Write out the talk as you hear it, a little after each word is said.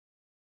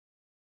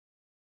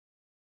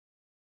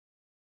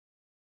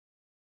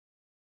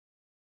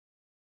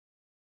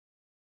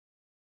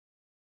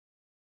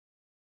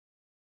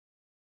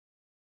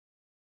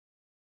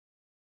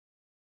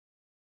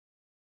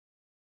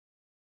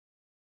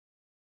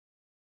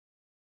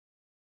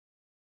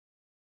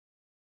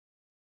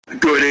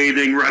Good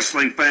evening,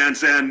 wrestling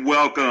fans, and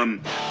welcome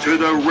to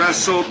the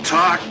Wrestle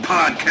Talk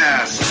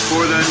Podcast.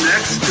 For the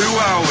next 2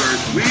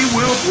 hours, we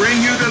will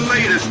bring you the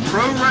latest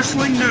pro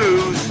wrestling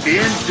news,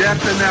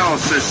 in-depth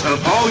analysis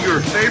of all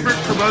your favorite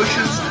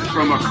promotions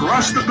from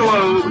across the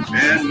globe,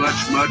 and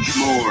much, much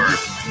more.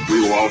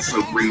 We will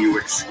also bring you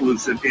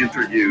exclusive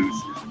interviews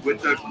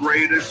with the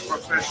greatest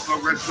professional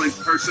wrestling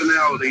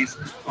personalities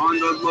on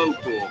the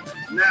local,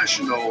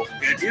 national,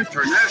 and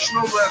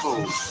international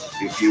levels.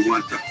 If you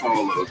want to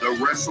follow the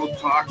Wrestle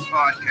Talk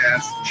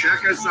Podcast,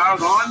 check us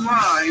out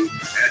online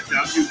at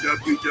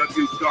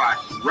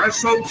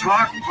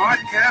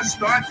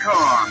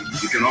www.wrestletalkpodcast.com.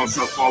 You can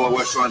also follow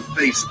us on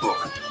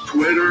Facebook,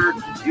 Twitter,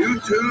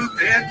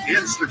 YouTube, and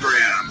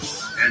Instagram.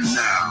 And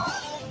now,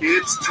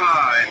 it's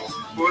time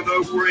for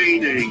the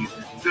reigning,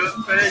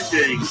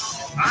 defending,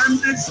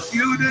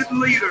 undisputed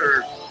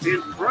leader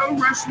in pro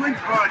wrestling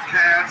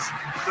podcast,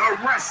 the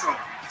Wrestle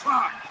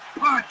Talk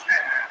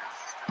Podcast.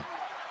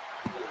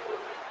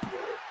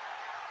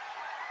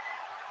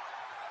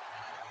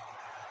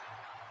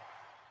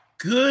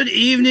 Good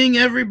evening,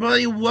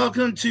 everybody.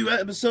 Welcome to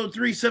episode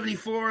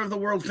 374 of the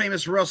world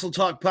famous Wrestle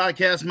Talk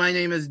Podcast. My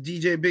name is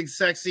DJ Big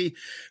Sexy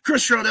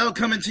Chris Rodell,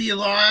 coming to you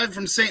live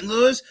from St.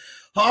 Louis.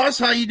 Hoss,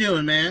 how you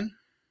doing, man?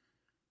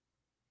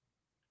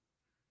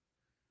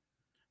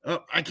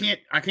 Oh, I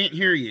can't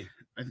hear you.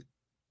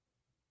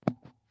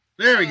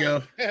 There we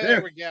go.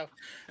 There we go.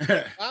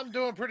 I'm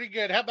doing pretty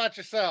good. How about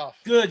yourself?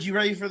 Good. You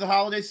ready for the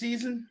holiday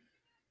season?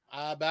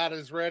 About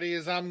as ready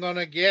as I'm going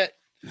to get.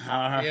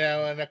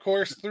 And of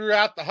course,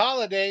 throughout the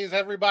holidays,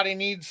 everybody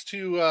needs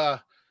to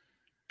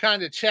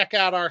kind of check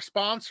out our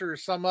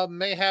sponsors. Some of them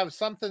may have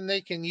something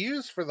they can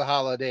use for the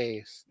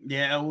holidays.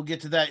 Yeah, we'll get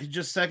to that in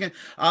just a second.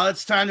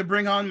 It's time to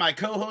bring on my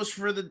co-host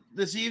for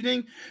this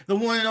evening, the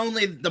one and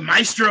only, the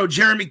maestro,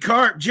 Jeremy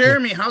Karp.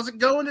 Jeremy, how's it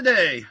going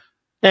today?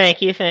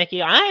 Thank you.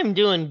 I am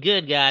doing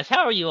good, guys.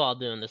 How are you all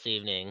doing this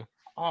evening?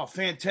 Oh,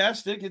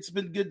 fantastic. It's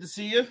been good to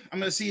see you. I'm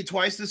going to see you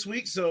twice this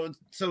week, so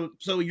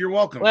you're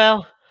welcome.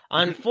 Well,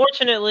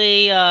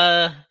 unfortunately,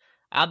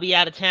 I'll be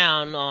out of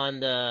town on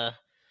the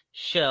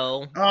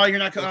show. Oh, you're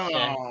not coming.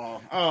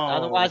 Oh.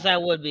 Otherwise, I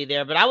would be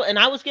there. But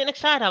I was getting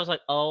excited. I was like,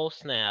 "Oh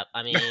snap!"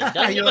 I mean, it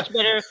doesn't get much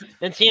better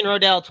than seeing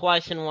Rodell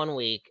twice in 1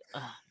 week.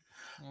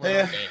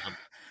 Damn.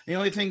 The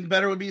only thing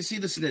better would be to see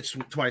the snitch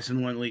twice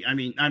in 1 week. I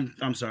mean,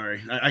 I'm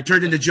sorry. I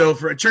turned into Joe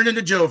for a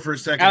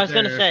second. I was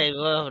going to say,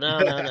 well,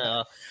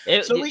 no.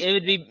 It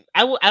would be.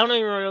 I don't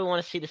even really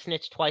want to see the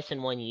snitch twice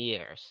in 1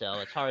 year. So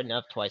it's hard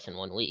enough twice in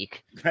 1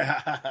 week.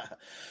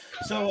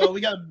 So we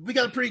got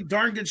a pretty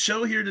darn good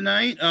show here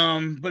tonight.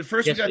 But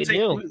first yes,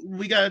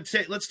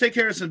 let's take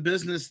care of some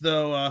business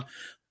though.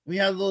 We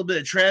had a little bit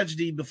of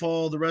tragedy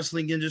befall the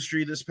wrestling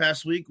industry this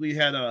past week. We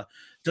had a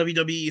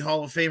WWE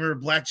Hall of Famer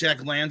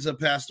Blackjack Lanza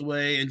passed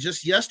away, and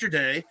just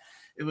yesterday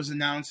it was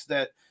announced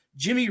that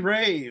Jimmy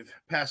Rave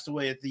passed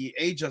away at the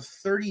age of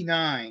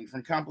 39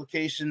 from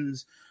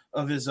complications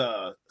of his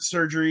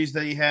surgeries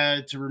that he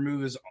had to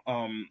remove his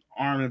arm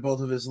and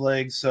both of his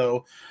legs.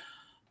 So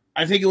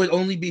I think it would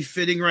only be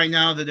fitting right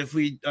now that if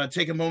we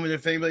take a moment,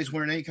 if anybody's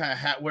wearing any kind of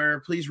hat wear,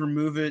 please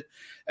remove it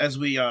as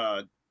we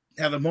have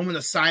a moment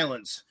of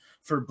silence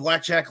for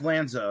Blackjack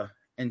Lanza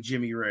and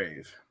Jimmy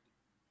Rave.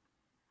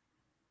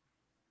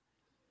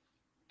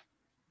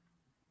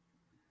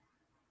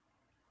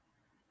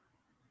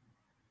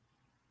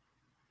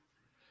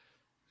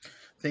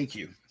 Thank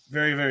you.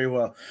 Very, very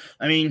well.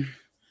 I mean,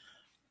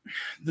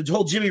 the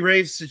whole Jimmy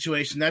Rave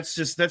situation, that's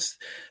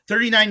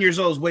 39 years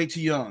old is way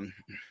too young.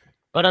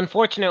 But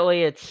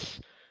unfortunately, it's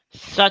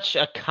such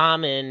a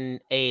common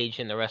age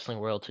in the wrestling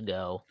world to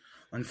go.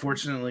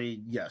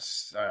 Unfortunately,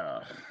 yes.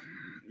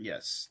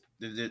 Yes.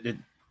 It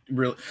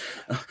really,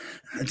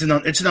 it's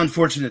an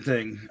unfortunate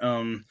thing.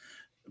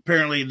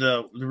 Apparently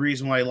the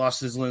reason why he lost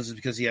his limbs is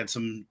because he had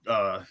some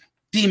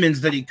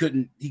demons that he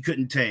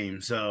couldn't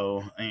tame.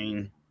 So, I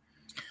mean,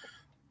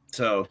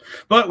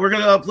 but we're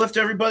going to uplift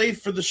everybody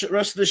for the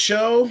rest of the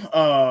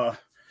show.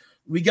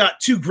 We got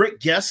two great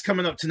guests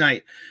coming up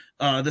tonight.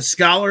 The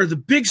scholar, the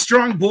big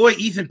strong boy,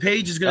 Ethan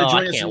Page is going to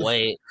join us. I can't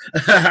wait.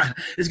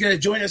 Is going to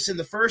join us in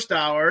the first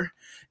hour.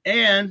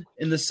 And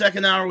in the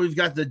second hour, we've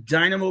got the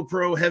Dynamo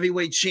Pro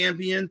heavyweight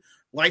champion,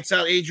 Lights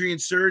Out Adrian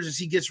Surge, as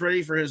he gets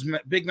ready for his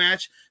big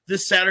match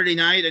this Saturday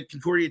night at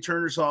Concordia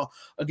Turner's Hall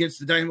against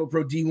the Dynamo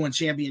Pro D1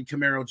 champion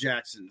Camaro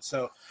Jackson.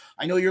 So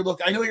I know you're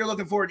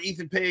looking forward to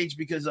Ethan Page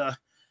because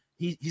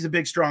he's a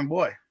big strong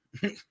boy.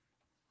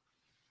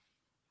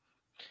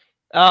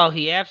 Oh,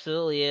 he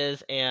absolutely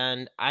is,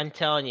 and I'm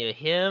telling you,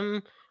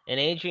 him and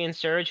Adrian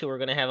Surge, who we're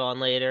going to have on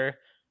later,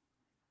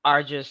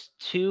 are just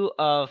two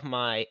of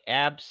my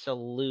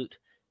absolute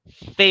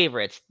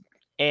favorites.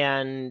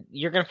 And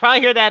you're going to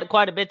probably hear that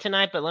quite a bit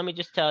tonight, but let me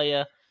just tell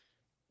you,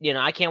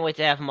 I can't wait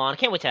to have them on. I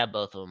can't wait to have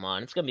both of them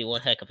on. It's going to be one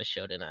heck of a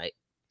show tonight.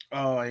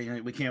 Oh,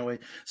 we can't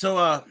wait. So,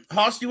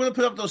 Hoss, do you want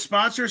to put up those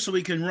sponsors so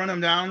we can run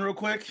them down real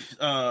quick?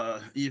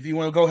 If you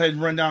want to go ahead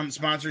and run down the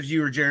sponsors,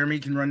 you or Jeremy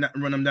can run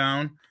them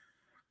down.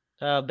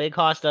 Big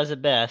Hoss does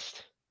it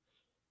best.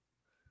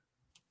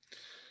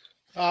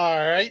 All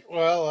right.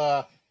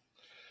 Well,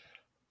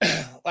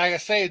 like I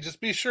say,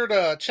 just be sure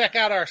to check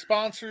out our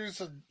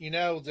sponsors.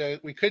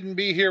 We couldn't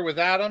be here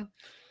without them.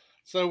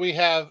 So we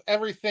have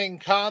Everything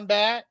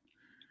Combat,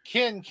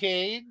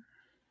 Kincaid,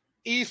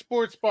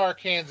 Esports Bar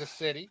Kansas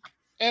City,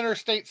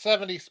 Interstate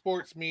 70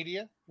 Sports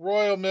Media,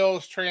 Royal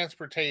Mills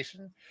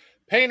Transportation,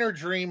 Painter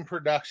Dream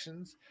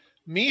Productions,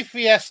 Me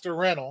Fiesta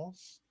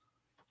Rentals,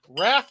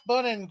 Raft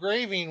Bun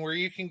Engraving, where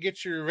you can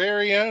get your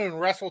very own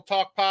Wrestle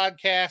Talk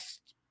podcast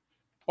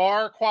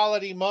bar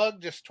quality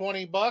mug, just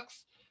 $20. If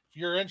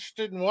you're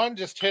interested in one,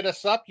 just hit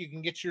us up. You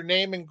can get your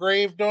name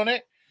engraved on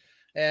it,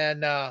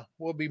 and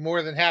we'll be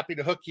more than happy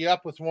to hook you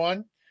up with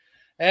one.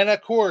 And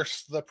of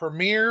course, the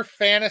premier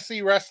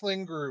fantasy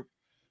wrestling group,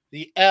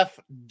 the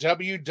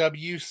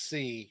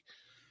FWWC.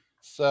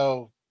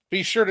 So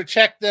be sure to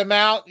check them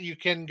out. You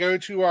can go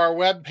to our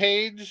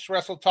webpage,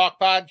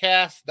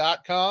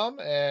 WrestleTalkPodcast.com,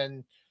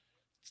 and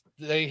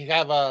they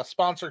have a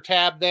sponsor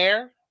tab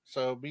there.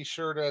 So be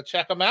sure to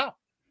check them out.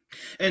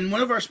 And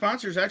one of our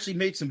sponsors actually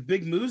made some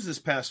big moves this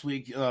past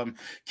week.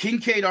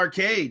 Kincaid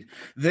Arcade.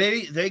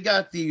 They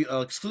got the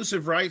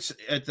exclusive rights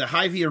at the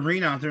Hy-Vee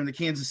Arena out there in the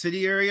Kansas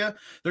City area.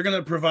 They're going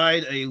to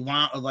provide an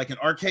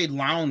arcade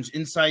lounge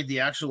inside the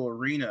actual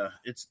arena.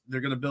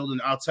 They're going to build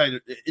an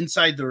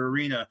inside the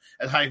arena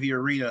at Hy-Vee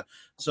Arena.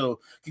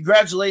 So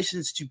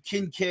congratulations to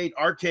Kincaid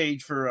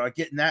Arcade for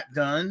getting that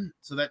done.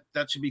 So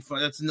that should be fun.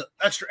 That's an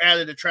extra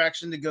added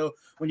attraction to go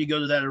when you go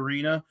to that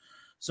arena.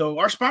 So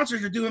our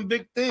sponsors are doing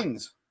big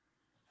things.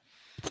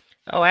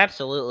 Oh,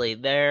 absolutely.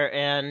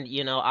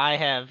 I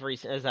have,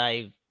 as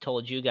I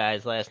told you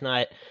guys last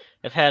night,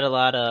 I've had a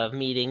lot of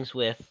meetings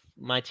with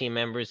my team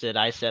members at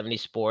I-70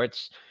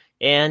 Sports.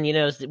 And,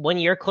 as 1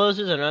 year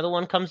closes, another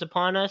one comes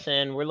upon us,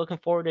 and we're looking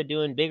forward to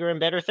doing bigger and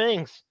better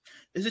things.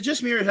 Is it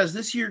just me, or has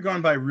this year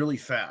gone by really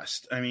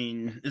fast? I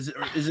mean, is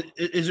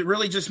it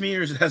really just me,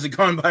 or has it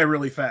gone by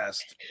really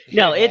fast?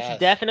 No, it's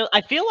definitely.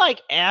 I feel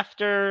like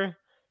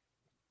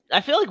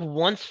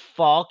once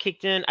fall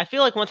kicked in, I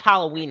feel like once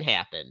Halloween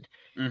happened,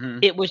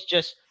 it was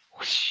just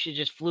whoosh, it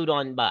just flew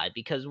on by,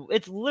 because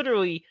it's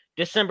literally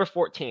December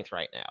 14th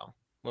right now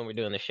when we're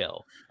doing the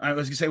show. I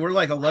was gonna say we're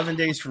like 11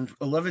 days from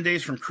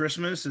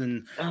Christmas,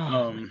 and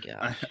my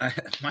gosh.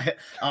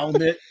 I'll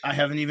admit I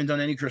haven't even done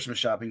any Christmas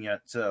shopping yet,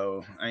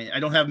 so I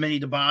don't have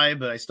many to buy,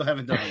 but I still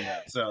haven't done it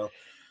yet. So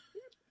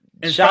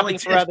shopping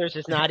for others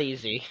is not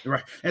easy,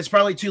 right? And it's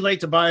probably too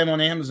late to buy them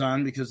on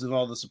Amazon because of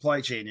all the supply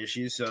chain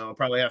issues. So I'll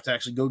probably have to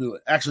actually go to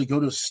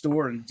a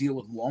store and deal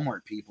with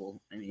Walmart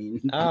people. I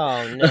mean,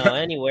 oh no,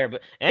 anywhere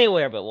but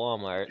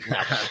Walmart.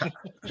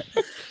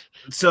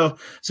 So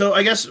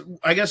I guess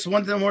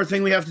one more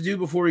thing we have to do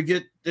before we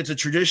get. It's a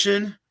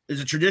tradition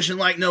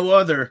like no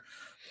other.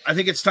 I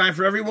think it's time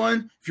for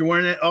everyone. If you're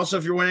wearing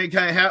any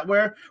kind of hat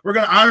wear, we're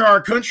going to honor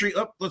our country.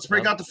 Let's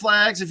break out the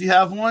flags if you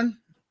have one.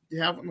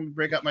 Let me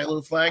break out my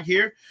little flag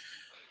here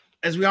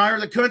as we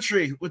honor the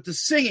country with the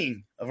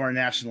singing of our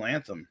national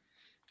anthem.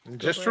 And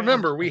just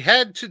remember, we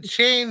had to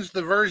change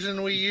the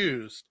version we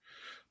used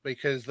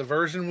because the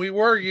version we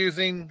were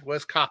using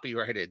was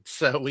copyrighted.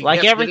 So we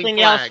like everything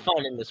else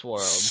fun in this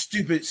world.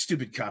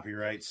 Stupid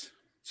copyrights.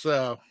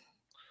 So,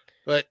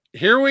 but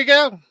here we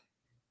go.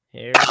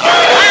 Here.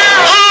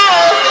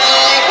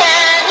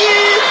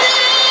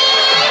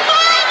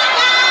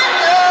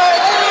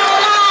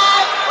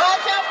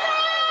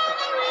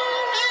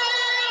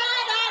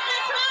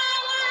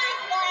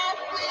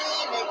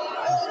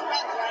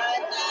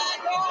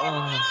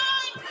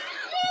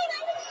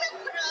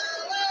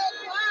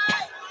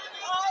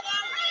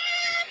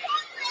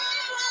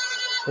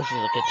 This is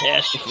a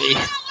catastrophe.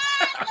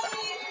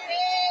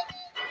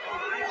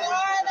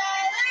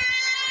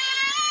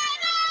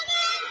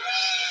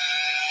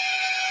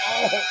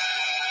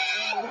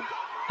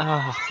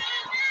 Oh.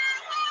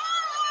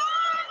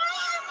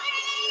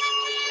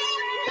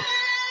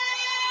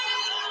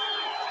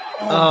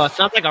 Oh, it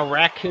sounds like a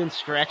raccoon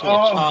scratching a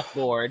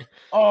chalkboard.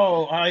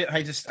 Oh,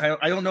 I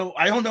don't know.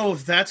 I don't know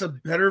if that's a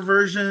better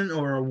version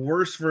or a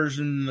worse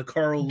version than the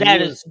Carl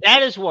Lewis.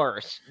 That is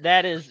worse.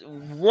 That is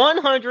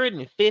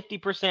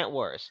 150%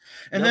 worse.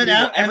 And then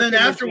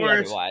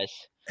afterwards,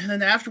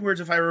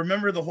 if I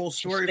remember the whole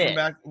story from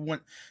back when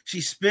she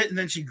spit and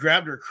then she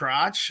grabbed her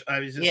crotch, I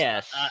was just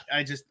yes.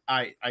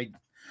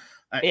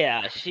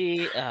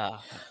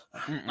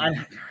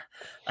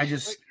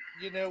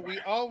 We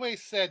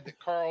always said that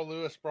Carl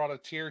Lewis brought a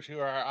tear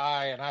to our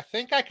eye, and I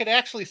think I could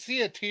actually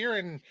see a tear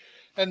in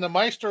the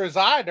Maestro's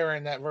eye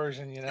during that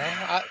version,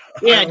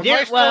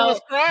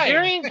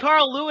 during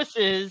Carl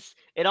Lewis's,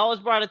 it always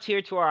brought a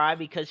tear to our eye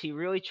because he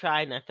really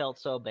tried, and I felt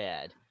so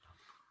bad.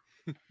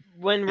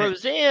 When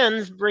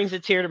Roseanne's brings a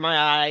tear to my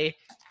eye,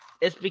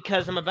 it's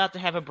because I'm about to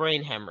have a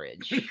brain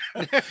hemorrhage.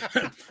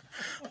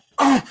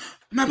 I'm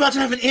about to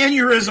have an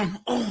aneurysm.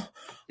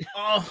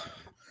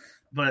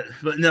 But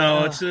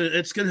no,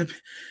 it's gonna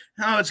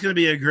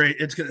be a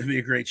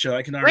great show.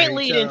 I can already great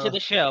lead into the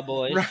show,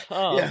 boys. Right.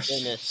 Oh yes.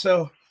 Goodness.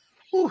 So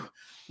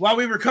while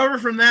we recover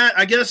from that,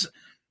 I guess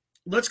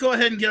let's go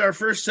ahead and get our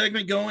first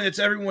segment going. It's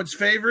everyone's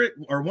favorite,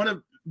 or one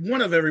of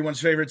one of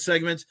everyone's favorite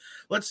segments.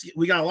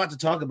 We got a lot to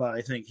talk about,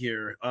 I think,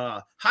 here.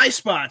 High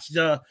spots.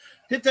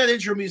 Hit that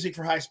intro music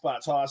for high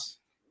spots, Hoss.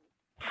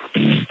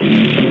 Mic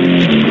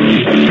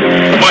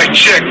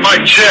check.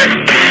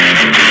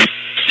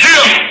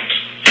 Yeah.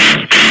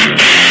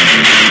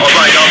 All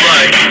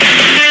right.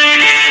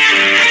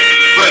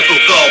 Wrestle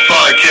Talk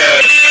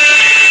Podcast.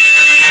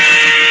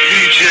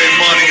 DJ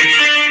Money.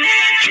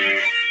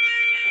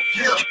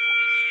 Yeah.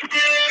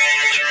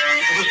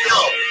 Let's go.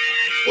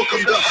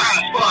 Welcome to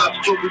High Spots,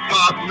 where we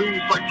pop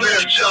news like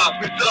lamb chops.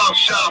 We dog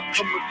shop,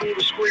 coming through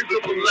the screen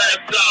of a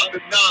laptop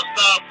and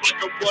non-stop like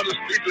I wanna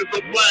sleep in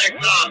the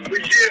blacktop. We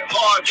hit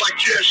hard like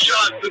chair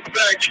shots and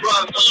back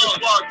drops. On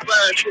the clock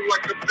flash, feel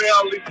like a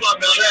barely flop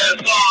that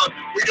ass on.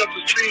 We got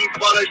the speed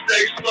while they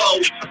stay slow.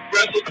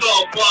 Wrestle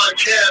Talk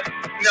Podcast,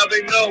 now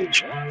they know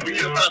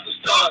we about to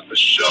start the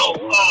show.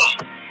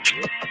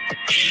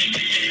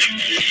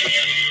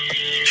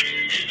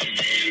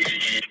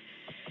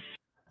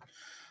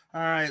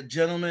 All right,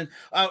 gentlemen.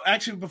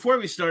 Actually, before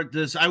we start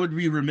this, I would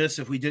be remiss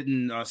if we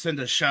didn't send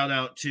a shout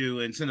out to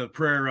and send a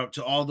prayer up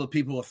to all the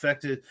people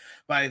affected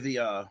by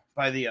the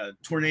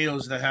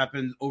tornadoes that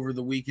happened over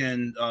the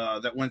weekend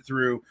that went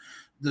through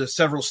the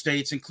several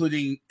states,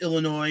 including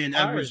Illinois and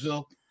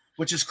Edwardsville,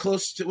 which is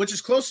close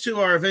to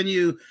our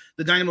venue,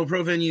 the Dynamo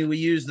Pro venue we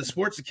use, the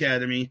Sports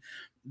Academy.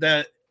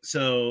 And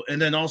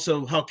then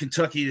also how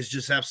Kentucky is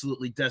just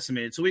absolutely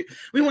decimated. So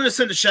we want to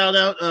send a shout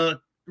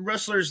out.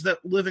 Wrestlers that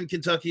live in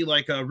Kentucky,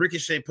 like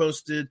Ricochet,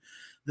 posted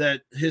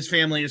that his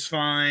family is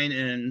fine,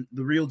 and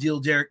the Real Deal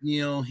Derek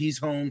Neal, he's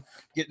home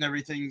getting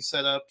everything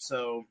set up.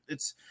 So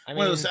it's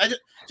one of those. I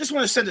just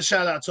want to send a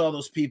shout out to all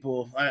those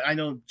people. I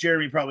know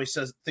Jeremy probably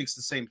thinks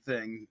the same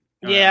thing.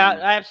 Yeah,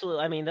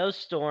 absolutely. I mean, those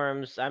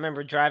storms. I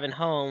remember driving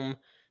home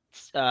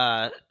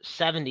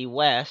 70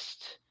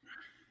 West,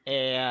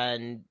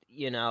 and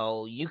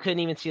you couldn't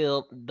even see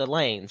the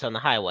lanes on the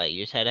highway.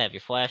 You just had to have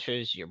your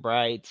flashers, your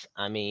brights.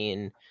 I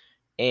mean.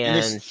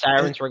 And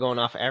sirens were going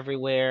off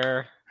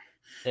everywhere.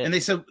 And they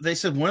said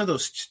one of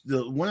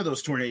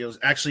those tornadoes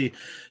actually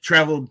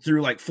traveled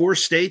through like 4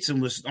 states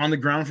and was on the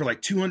ground for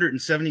like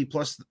 270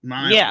 plus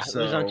miles. Yeah, so.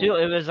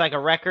 It was like a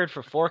record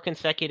for 4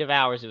 consecutive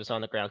hours. It was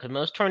on the ground because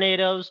most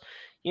tornadoes,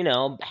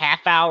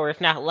 half hour if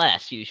not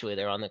less. Usually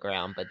they're on the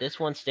ground, but this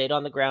one stayed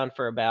on the ground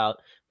for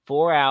about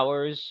 4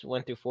 hours.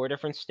 Went through 4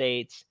 different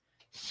states.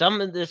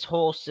 Some of this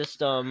whole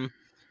system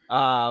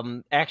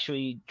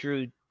actually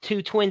drew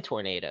 2 twin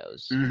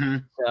tornadoes. Mm-hmm.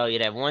 So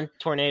you'd have one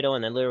tornado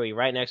and then literally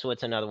right next to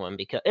it's another one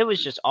because it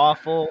was just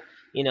awful.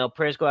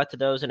 Prayers go out to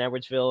those in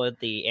Edwardsville at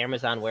the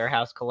Amazon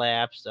warehouse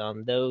collapse.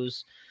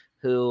 Those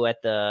who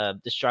at the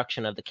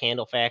destruction of the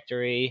candle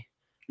factory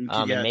in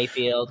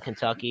Mayfield,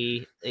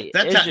 Kentucky.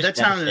 That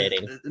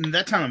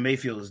town of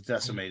Mayfield is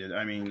decimated.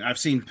 I mean, I've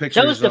seen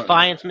pictures. So is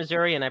Defiance,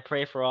 Missouri, and I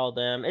pray for all of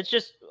them. It's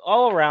just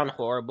all around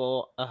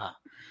horrible.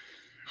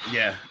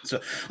 Yeah,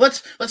 so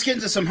let's get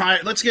into some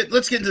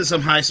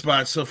high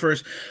spots. So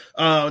first,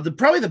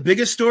 probably the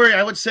biggest story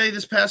I would say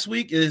this past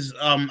week is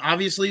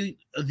obviously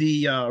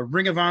the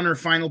Ring of Honor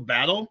final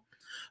battle.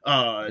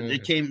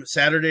 It came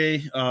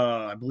Saturday.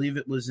 I believe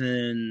it was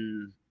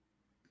in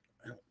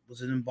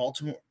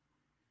Baltimore,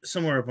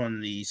 somewhere up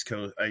on the East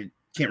Coast. I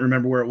can't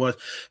remember where it was,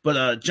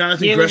 but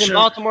Jonathan Gresham. It was in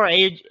Baltimore.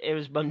 It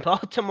was in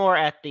Baltimore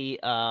at the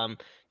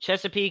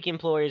Chesapeake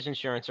Employers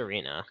Insurance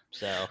Arena.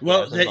 So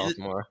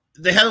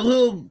they had a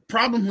little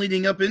problem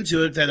leading up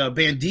into it that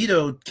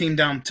Bandito came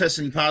down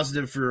testing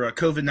positive for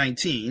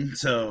COVID-19.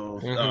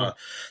 So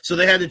so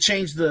they had to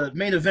change the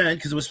main event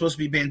because it was supposed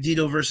to be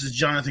Bandito versus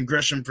Jonathan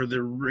Gresham for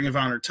the Ring of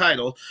Honor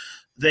title.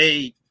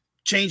 They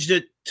changed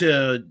it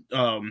to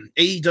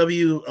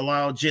AEW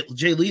allowed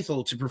Jay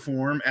Lethal to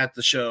perform at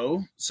the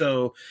show.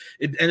 So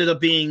it ended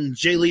up being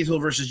Jay Lethal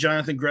versus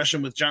Jonathan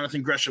Gresham, with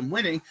Jonathan Gresham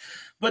winning.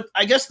 But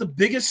I guess the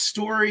biggest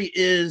story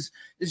is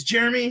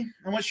Jeremy,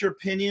 and what's your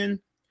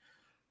opinion?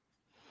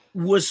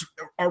 Was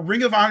our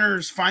Ring of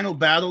Honor's final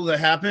battle that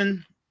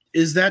happened,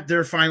 is that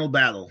their final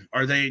battle?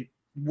 Are they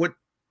what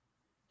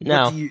do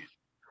you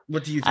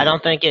think? I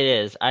don't think it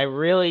is. I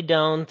really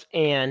don't,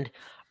 and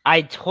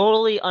I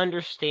totally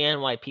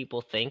understand why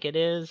people think it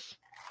is.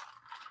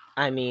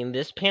 I mean,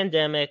 this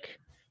pandemic,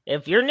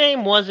 if your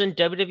name wasn't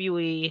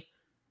WWE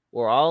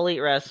or All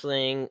Elite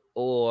Wrestling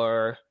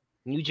or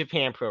New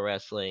Japan Pro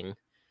Wrestling,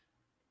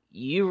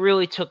 you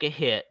really took a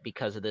hit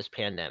because of this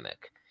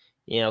pandemic.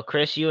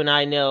 Chris, you and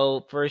I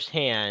know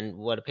firsthand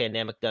what a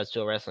pandemic does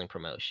to a wrestling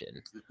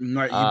promotion.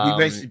 Right.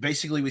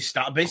 We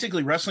stopped.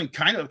 Basically, wrestling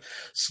kind of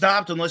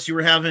stopped unless you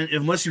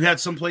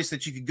had some place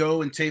that you could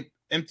go and tape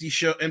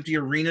empty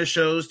arena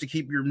shows to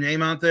keep your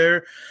name out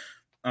there.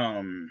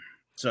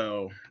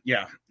 So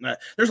yeah,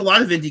 there's a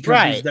lot of indie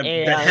companies that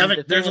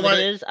haven't. There's a lot.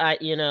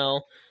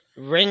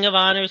 Ring of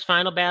Honor's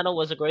final battle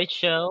was a great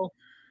show.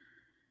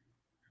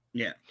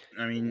 Yeah,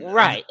 I mean,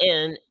 right,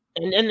 and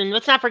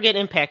let's not forget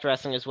Impact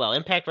Wrestling as well.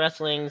 Impact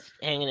Wrestling's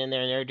hanging in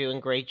there, and they're doing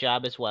a great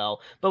job as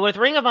well. But with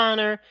Ring of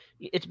Honor,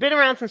 it's been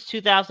around since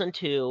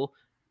 2002.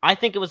 I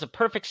think it was a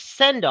perfect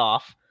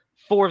send-off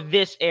for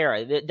this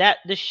era. That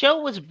the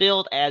show was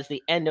billed as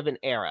the end of an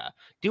era.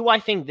 Do I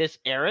think this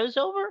era is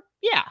over?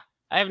 Yeah,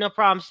 I have no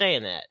problem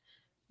saying that.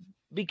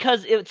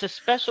 Because it's a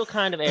special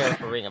kind of era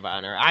for Ring of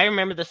Honor. I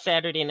remember the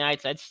Saturday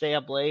nights I'd stay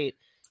up late.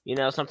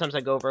 Sometimes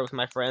I'd go over with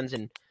my friends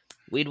and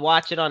we'd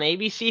watch it on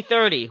ABC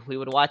 30. We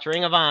would watch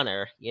Ring of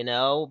Honor,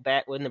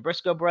 back when the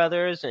Briscoe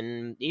brothers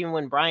and even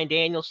when Bryan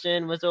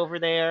Danielson was over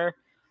there.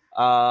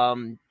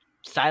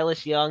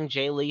 Silas Young,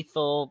 Jay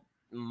Lethal,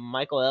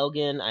 Michael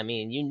Elgin. I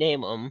mean, you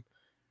name them.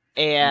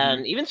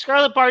 And even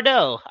Scarlett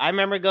Bordeaux. I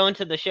remember going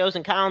to the shows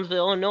in Collinsville,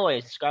 Illinois.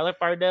 Scarlett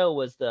Bordeaux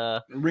was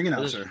the ring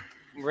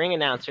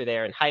announcer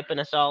there and hyping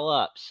us all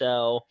up.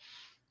 So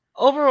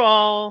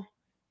overall,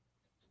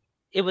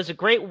 it was a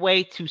great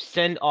way to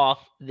send off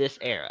this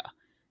era.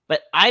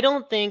 But I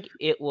don't think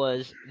it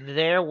was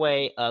their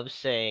way of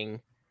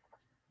saying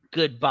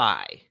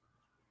goodbye.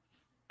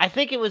 I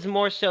think it was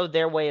more so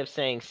their way of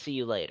saying see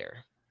you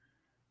later.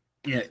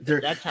 Yeah, they're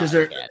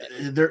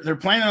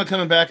planning on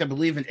coming back, I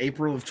believe, in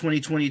April of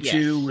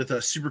 2022 with a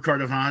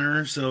Supercard of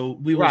Honor. So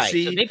we will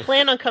see. So they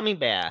plan on coming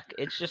back.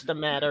 It's just a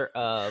matter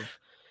of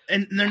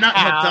and they're not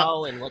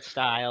how and what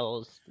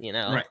styles,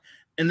 Right.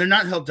 And they're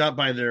not helped out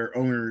by their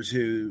owners,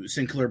 who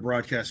Sinclair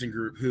Broadcasting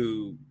Group,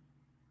 who,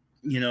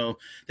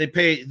 they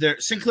pay their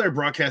Sinclair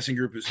Broadcasting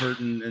Group is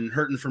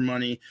hurting for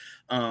money.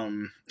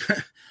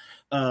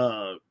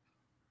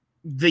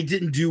 They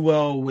didn't do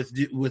well with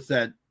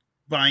that.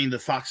 Buying the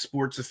Fox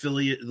Sports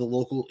affiliate,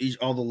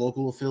 all the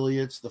local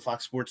affiliates, the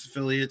Fox Sports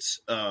affiliates.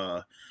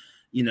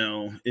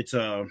 It's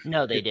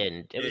no, they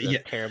didn't. It was a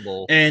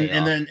terrible. And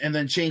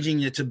then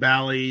changing it to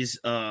Bally's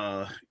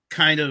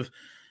kind of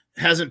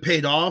hasn't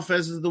paid off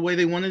as the way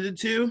they wanted it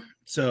to.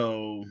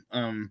 So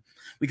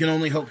we can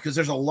only hope, because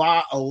there's a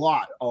lot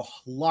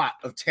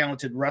of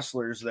talented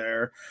wrestlers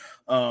there.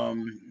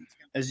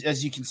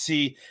 As you can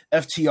see,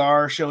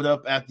 FTR showed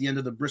up at the end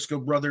of the Briscoe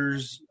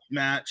brothers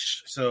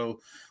match,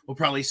 so we'll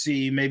probably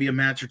see maybe a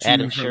match or two.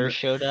 Adam Surge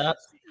showed up.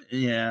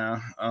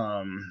 Yeah.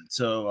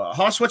 So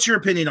Hoss, what's your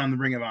opinion on the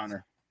Ring of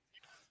Honor?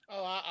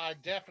 Oh, I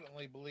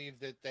definitely believe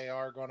that they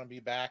are going to be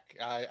back.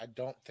 I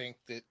don't think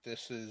that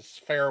this is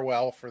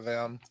farewell for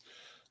them.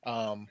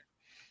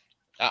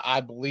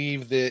 I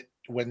believe that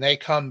when they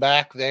come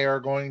back, they are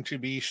going to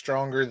be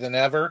stronger than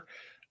ever,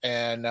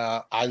 and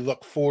I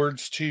look forward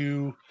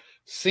to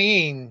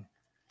seeing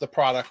the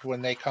product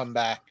when they come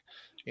back.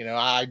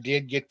 I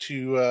did get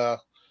to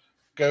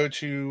go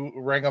to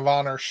Ring of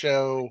Honor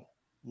show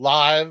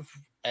live,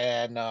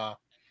 and not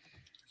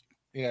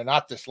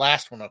this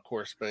last one, of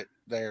course, but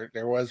there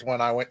was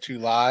one I went to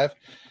live,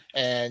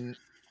 and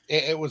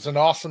it was an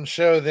awesome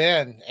show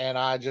then, and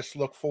I just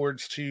look forward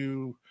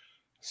to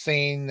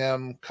seeing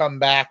them come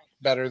back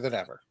better than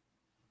ever.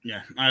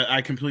 Yeah,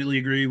 I completely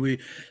agree.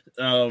 We,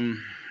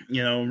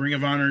 Ring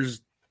of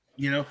Honor's,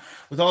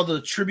 with all the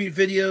tribute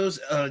videos,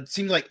 it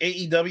seemed like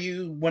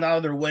AEW went out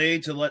of their way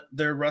to let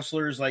their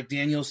wrestlers like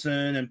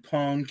Danielson and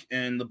Punk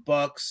and the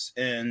Bucks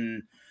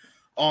and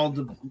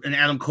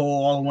Adam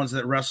Cole, all the ones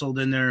that wrestled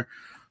in there.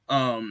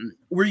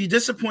 Were you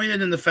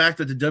disappointed in the fact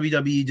that the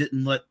WWE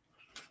didn't let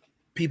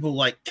people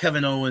like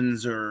Kevin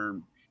Owens or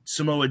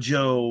Samoa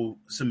Joe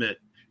submit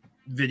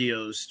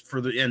videos for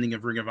the ending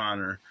of Ring of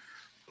Honor?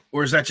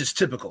 Or is that just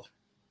typical?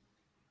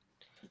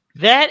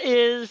 That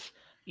is...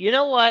 You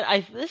know what?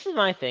 This is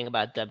my thing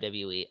about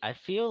WWE. I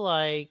feel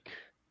like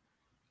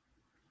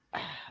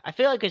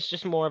it's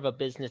just more of a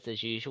business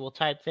as usual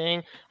type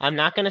thing. I'm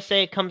not going to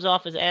say it comes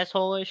off as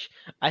asshole-ish.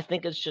 I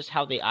think it's just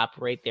how they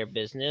operate their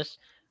business.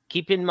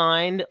 Keep in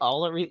mind,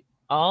 all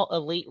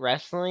elite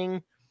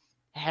wrestling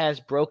has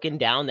broken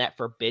down that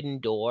forbidden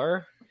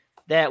door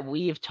that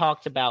we've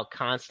talked about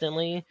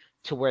constantly,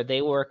 to where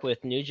they work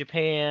with New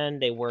Japan,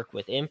 they work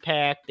with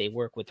Impact, they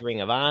work with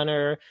Ring of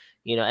Honor,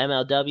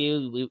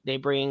 MLW, they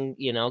bring,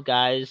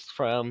 guys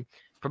from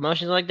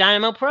promotions like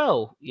Dynamo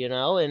Pro,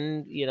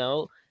 and,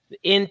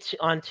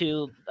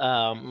 onto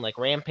like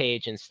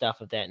Rampage and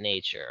stuff of that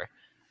nature,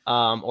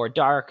 or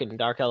Dark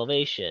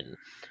Elevation.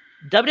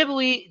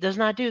 WWE does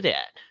not do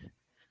that.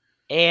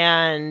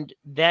 And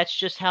that's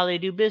just how they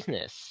do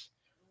business.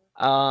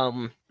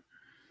 While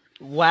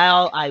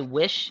I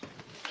wish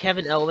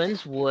Kevin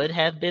Owens would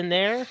have been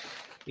there,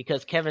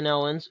 because Kevin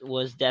Owens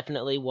was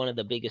definitely one of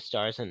the biggest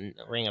stars in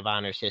Ring of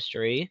Honor's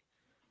history,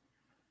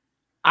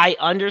 I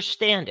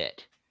understand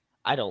it.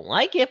 I don't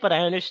like it, but I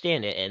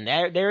understand it. And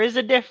there is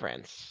a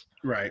difference.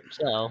 Right.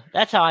 So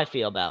that's how I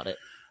feel about it.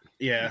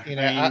 Yeah.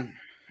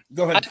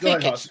 Go ahead.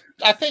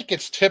 I think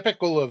it's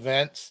typical of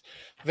Vince.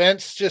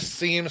 Vince just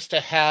seems to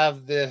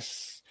have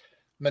this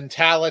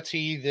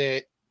mentality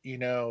that,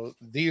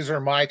 these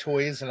are my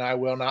toys and I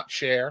will not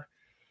share.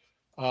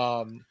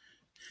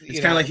 It's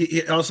kind of like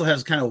he also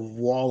has kind of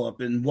wall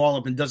up and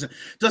doesn't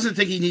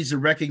think he needs to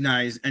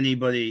recognize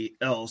anybody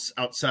else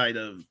outside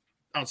of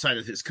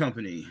his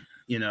company.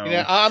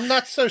 I'm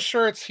not so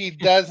sure he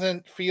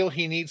doesn't feel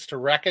he needs to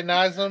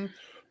recognize them,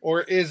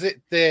 or is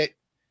it that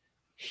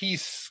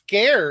he's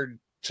scared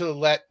to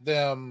let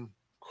them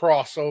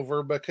cross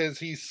over because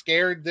he's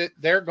scared that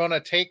they're going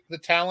to take the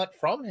talent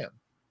from him?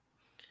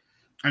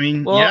 I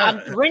mean,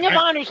 well, Ring of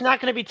Honor's not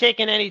going to be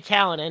taking any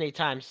talent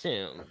anytime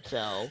soon,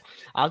 so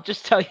I'll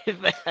just tell you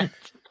that.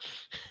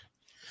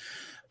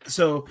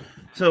 So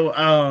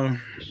I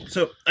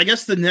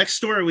guess the next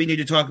story we need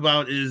to talk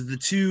about is the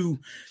 2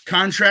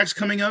 contracts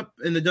coming up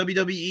in the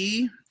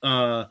WWE.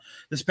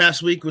 This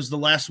past week was the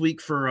last week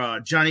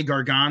for Johnny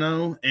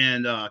Gargano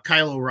and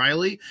Kyle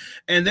O'Reilly,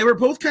 and they were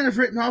both kind of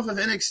written off of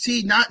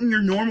NXT, not in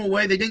your normal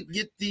way. They didn't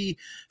get the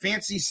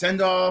fancy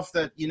send off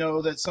that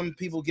that some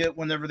people get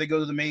whenever they go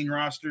to the main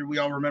roster. We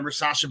all remember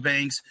Sasha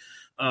Banks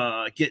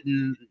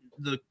getting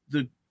the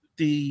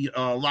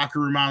locker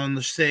room out on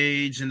the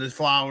stage and the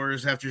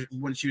flowers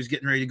when she was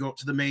getting ready to go up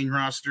to the main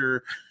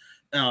roster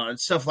and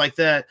stuff like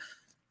that.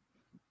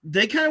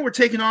 They kind of were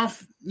taken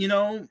off,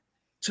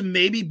 to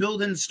maybe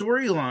build in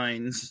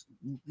storylines,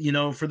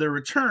 for their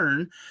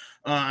return.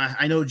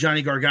 I know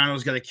Johnny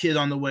Gargano's got a kid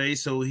on the way,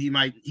 so he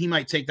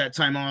might take that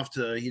time off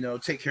to,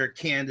 take care of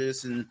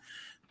Candace and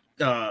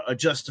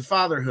adjust to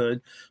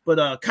fatherhood.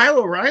 But Kyle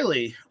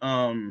O'Reilly,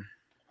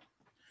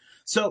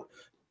 so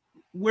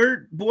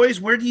where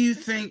do you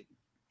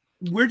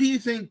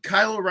think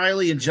Kyle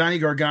O'Reilly and Johnny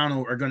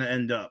Gargano are going to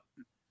end up?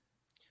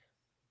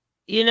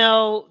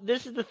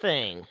 This is the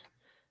thing.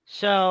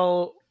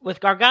 So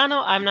with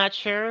Gargano, I'm not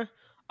sure.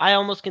 I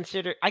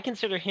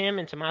consider him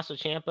and Tommaso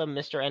Ciampa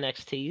Mr.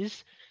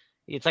 NXTs.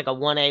 It's like a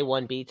 1A,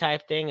 1B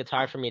type thing. It's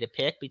hard for me to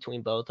pick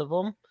between both of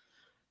them.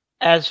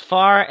 As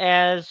far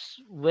as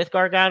with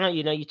Gargano,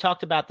 you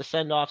talked about the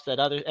send-offs that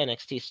other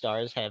NXT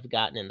stars have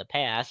gotten in the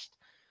past.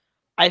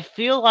 I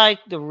feel like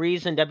the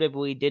reason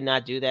WWE did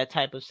not do that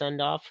type of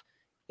send-off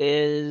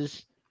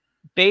is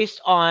based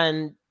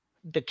on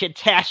the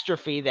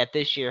catastrophe that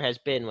this year has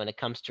been when it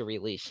comes to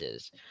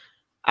releases.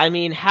 I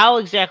mean, how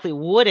exactly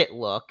would it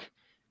look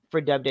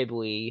for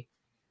WWE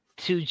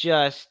to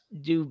just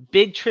do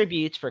big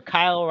tributes for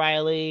Kyle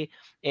O'Reilly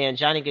and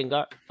Johnny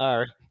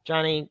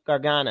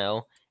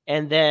Gargano,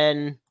 and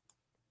then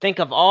think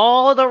of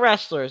all the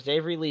wrestlers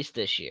they've released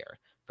this year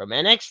from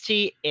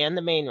NXT and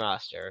the main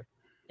roster,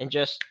 and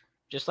just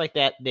like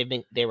that,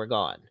 they were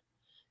gone.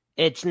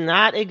 It's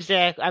not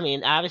exact. I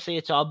mean, obviously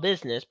it's all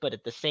business, but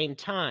at the same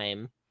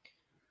time,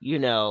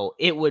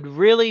 it would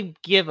really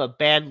give a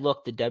bad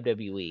look to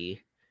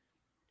WWE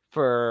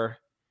for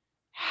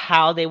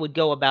how they would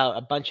go about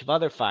a bunch of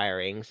other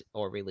firings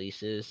or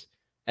releases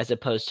as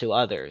opposed to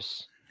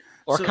others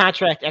or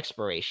contract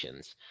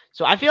expirations.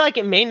 So I feel like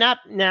it may not.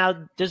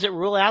 Now, does it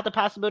rule out the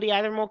possibility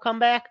either will come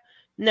back?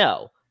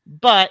 No,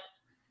 but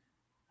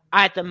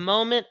at the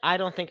moment, I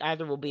don't think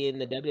either will be in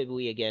the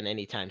WWE again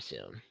anytime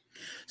soon.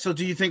 So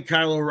do you think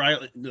Kyle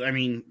O'Reilly, I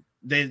mean,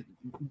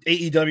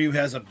 AEW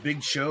has a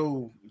big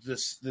show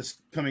this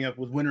coming up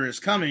with Winter is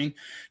Coming.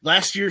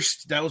 Last year,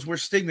 that was where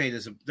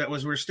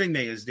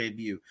Stingmay's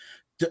debut.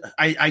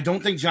 I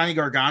don't think Johnny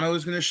Gargano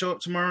is going to show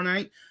up tomorrow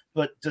night,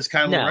 but does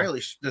Kyle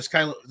O'Reilly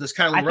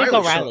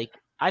O'Reilly?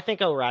 I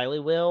think O'Reilly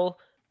will.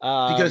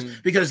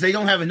 Because they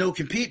don't have a no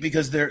compete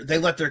because they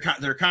let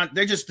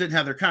they just didn't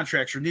have their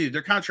contracts renewed.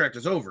 Their contract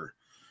is over,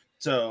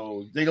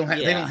 so they don't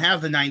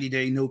have the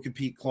 90-day no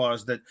compete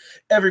clause that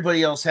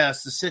everybody else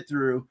has to sit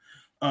through.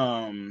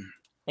 Hang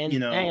on,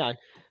 I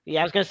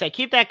was going to say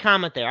keep that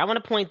comment there. I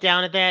want to point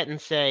down at that and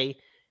say,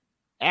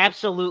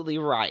 absolutely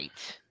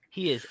right.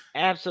 He is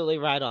absolutely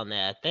right on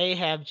that. They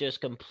have just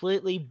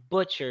completely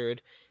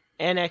butchered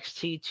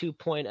NXT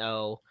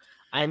 2.0.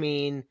 I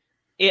mean.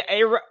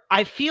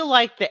 I feel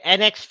like the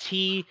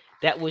NXT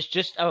that was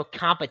just a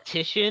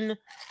competition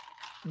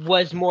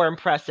was more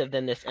impressive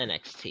than this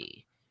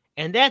NXT,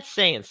 and that's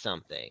saying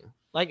something.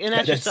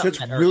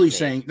 That's really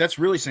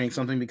saying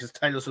something because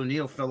Titus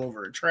O'Neil fell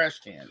over a trash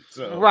can.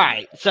 So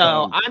right.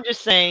 So I'm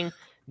just saying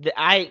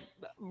that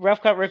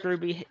Rough Cut Rick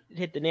Ruby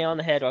hit the nail on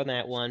the head on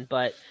that one.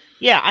 But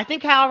yeah, I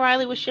think Kyle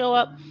O'Reilly would show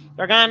up.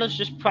 Gargano's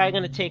just probably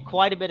going to take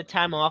quite a bit of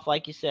time off,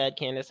 like you said.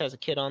 Candace has a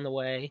kid on the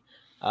way.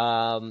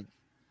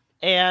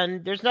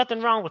 And there's nothing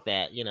wrong with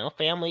that,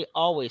 family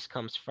always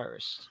comes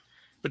first.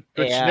 But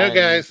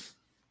guys,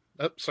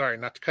 sorry,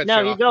 not to cut you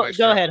off. No,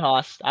 go ahead,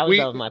 Hoss. I was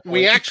over my point.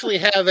 We actually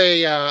have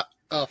a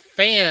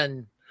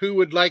fan who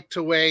would like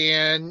to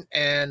weigh in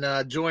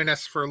and join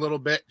us for a little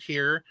bit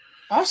here.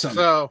 Awesome.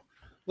 So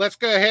let's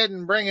go ahead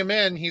and bring him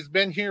in. He's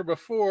been here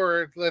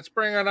before. Let's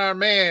bring on our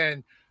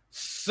man,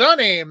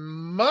 Sonny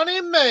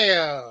Money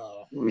Mayo.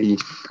 The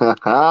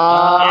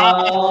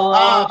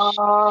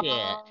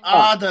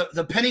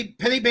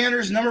Penny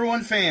Banner's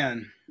 #1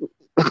 fan.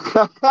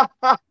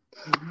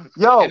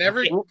 Yo, and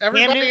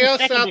everybody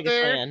else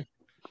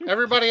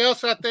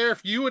out there, if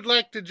you would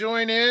like to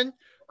join in,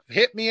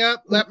 hit me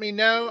up, let me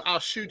know. I'll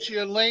shoot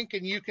you a link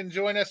and you can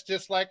join us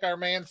just like our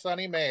man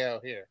Sonny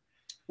Mayo here.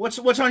 What's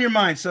on your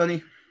mind,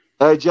 Sonny?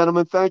 Hey,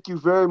 gentlemen, thank you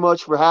very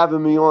much for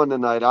having me on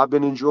tonight. I've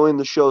been enjoying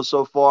the show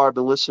so far. I've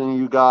been listening to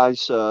you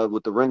guys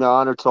with the Ring of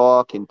Honor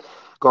talk and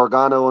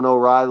Gargano and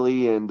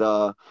O'Reilly. And,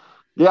 I'm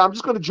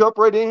just going to jump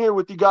right in here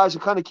with you guys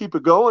and kind of keep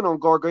it going on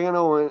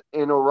Gargano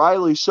and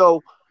O'Reilly.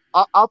 So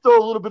I'll throw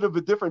a little bit of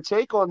a different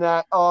take on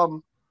that.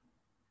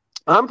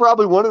 I'm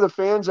probably one of the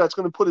fans that's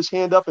going to put his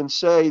hand up and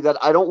say that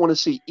I don't want to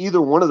see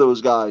either one of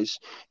those guys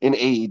in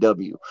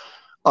AEW.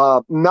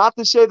 Not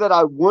to say that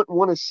I wouldn't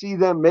want to see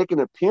them make an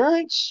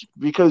appearance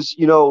because,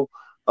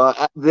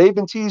 they've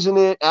been teasing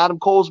it. Adam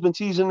Cole's been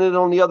teasing it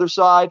on the other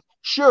side.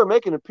 Sure,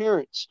 make an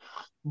appearance.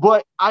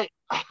 But I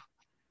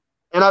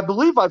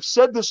believe I've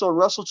said this on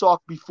Wrestle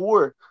Talk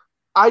before,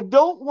 I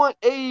don't want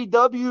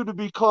AEW to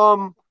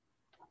become,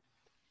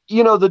 the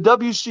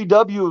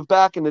WCW of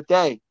back in the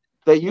day.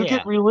 That you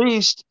get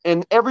released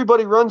and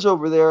everybody runs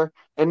over there.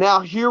 And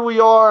now here we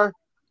are.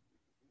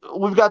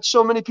 We've got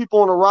so many people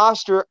on a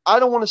roster. I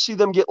don't want to see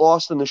them get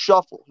lost in the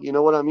shuffle. You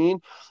know what I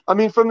mean? I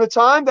mean, from the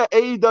time that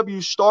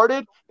AEW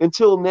started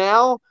until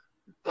now,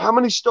 how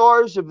many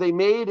stars have they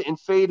made and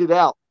faded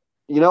out?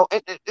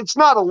 It's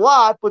not a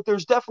lot, but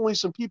there's definitely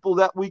some people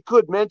that we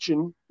could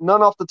mention.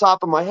 None off the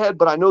top of my head,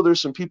 but I know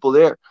there's some people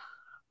there.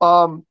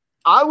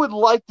 I would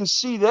like to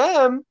see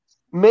them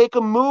make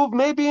a move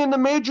maybe into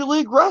Major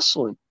League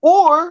Wrestling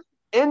or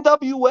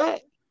NWA.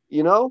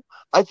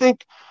 I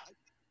think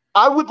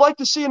I would like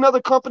to see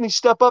another company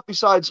step up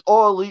besides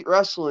All Elite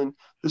Wrestling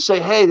to say,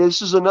 hey,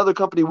 this is another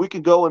company we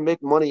could go and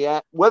make money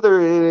at,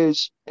 whether it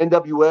is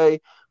NWA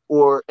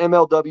or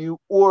MLW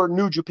or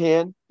New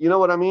Japan. You know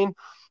what I mean?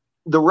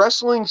 The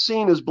wrestling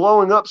scene is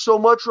blowing up so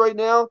much right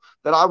now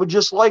that I would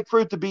just like for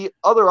it to be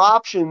other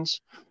options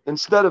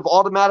instead of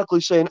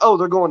automatically saying, oh,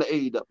 they're going to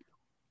AEW.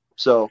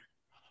 So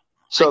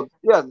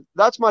yeah,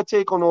 that's my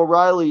take on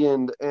O'Reilly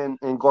and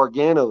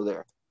Gargano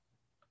there.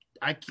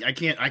 I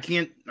can't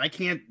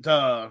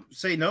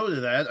say no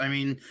to that. I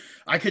mean,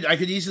 I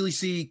could easily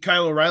see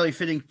Kyle O'Reilly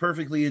fitting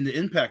perfectly into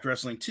Impact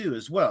Wrestling too,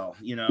 as well.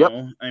 Yep.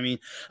 I mean,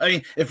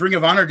 if Ring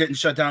of Honor didn't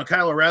shut down,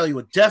 Kyle O'Reilly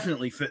would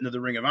definitely fit into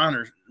the Ring of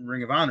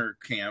Honor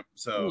camp.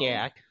 So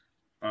yeah.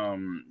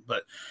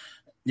 But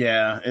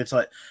yeah, it's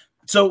like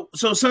so.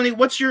 Sonny,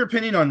 what's your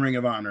opinion on Ring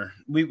of Honor?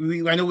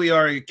 I know we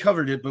already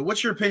covered it, but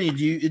what's your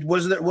opinion?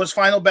 Was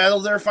Final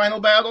Battle their final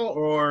battle,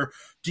 or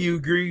do you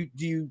agree?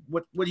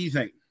 What do you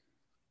think?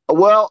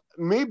 Well,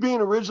 me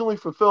being originally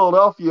from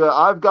Philadelphia,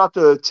 I've got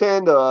to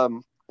attend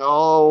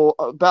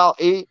about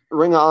 8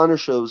 Ring of Honor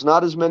shows.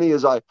 Not as many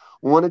as I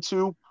wanted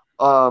to.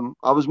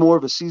 I was more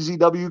of a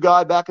CZW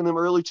guy back in the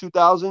early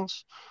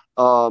 2000s.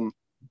 And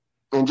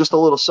just a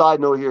little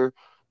side note here,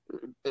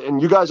 and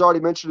you guys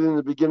already mentioned it in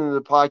the beginning of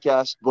the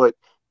podcast, but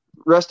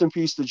rest in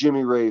peace to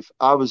Jimmy Rave.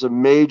 I was a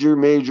major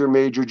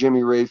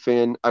Jimmy Rave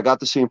fan. I got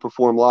to see him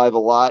perform live a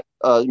lot,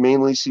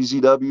 mainly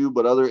CZW,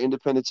 but other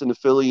independents in the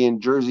Philly and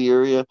Jersey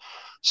area.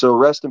 So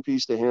rest in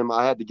peace to him.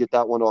 I had to get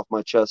that one off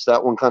my chest.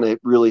 That one kind of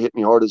really hit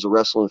me hard as a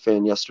wrestling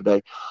fan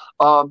yesterday.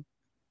 But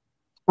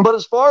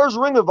as far as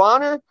Ring of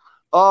Honor,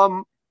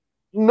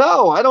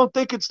 no, I don't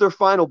think it's their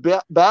final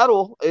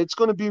battle. It's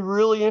going to be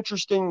really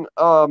interesting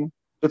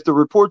if the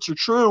reports are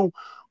true,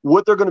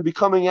 what they're going to be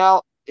coming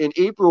out in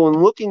April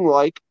and looking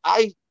like.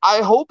 I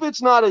hope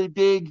it's not a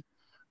big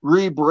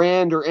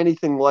rebrand or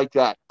anything like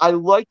that. I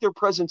like their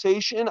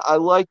presentation. I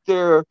like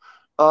their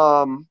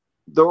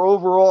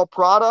overall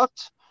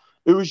product.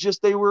 It was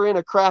just they were in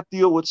a crap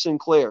deal with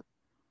Sinclair.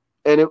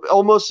 And it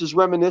almost is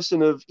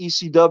reminiscent of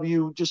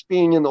ECW just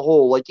being in the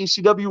hole. Like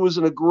ECW was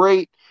in a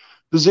great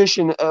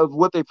position of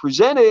what they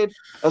presented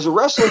as a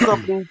wrestling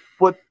company,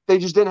 but they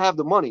just didn't have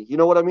the money. You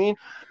know what I mean?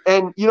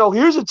 And,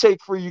 here's a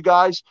take for you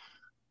guys.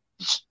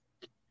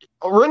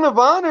 Ring of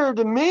Honor,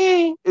 to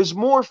me, is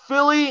more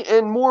Philly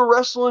and more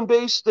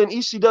wrestling-based than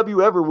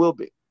ECW ever will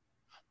be.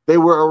 They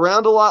were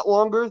around a lot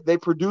longer. They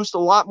produced a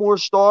lot more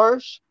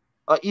stars.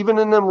 Even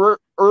in them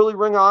early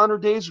Ring of Honor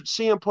days with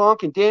CM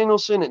Punk and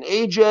Danielson and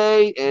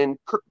AJ and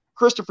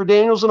Christopher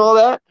Daniels and all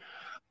that,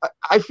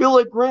 I feel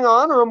like Ring of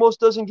Honor almost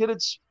doesn't get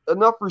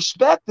enough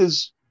respect.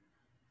 As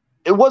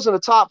it wasn't a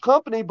top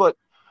company, but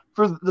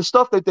for the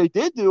stuff that they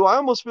did do, I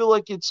almost feel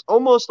like it's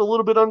almost a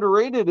little bit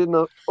underrated in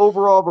the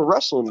overall of a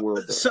wrestling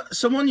world.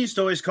 Someone used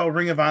to always call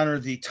Ring of Honor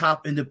the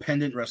top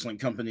independent wrestling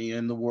company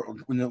in the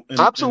world.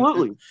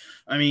 Absolutely.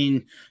 I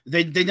mean,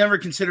 they never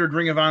considered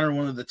Ring of Honor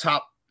one of the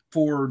top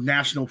 4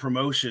 national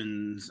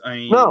promotions. I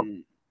mean, no.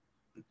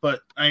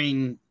 But I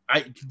mean,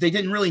 they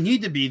didn't really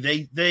need to be.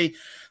 They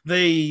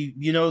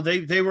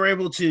were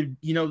able to,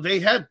 they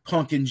had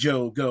Punk and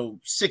Joe go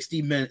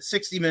 60 minutes,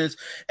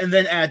 and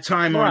then add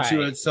time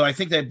onto it. So I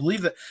think I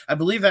believe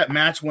that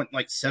match went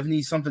like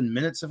 70 something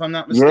minutes, if I'm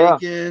not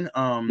mistaken.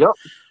 Yeah. Yep.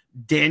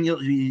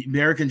 The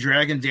American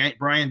Dragon,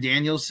 Bryan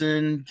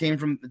Danielson came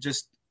from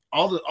just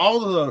all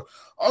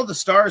the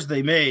stars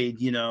they made.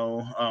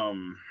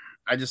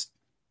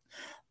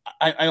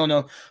 I don't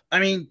know. I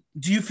mean,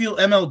 do you feel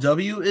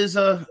MLW is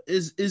a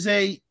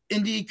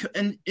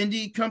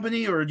indie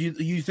company, or do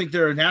you think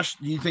they're a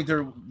national? Do you think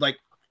they're like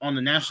on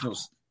the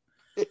nationals?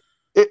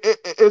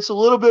 It's a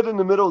little bit in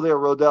the middle there,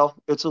 Rodell.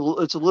 It's a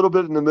little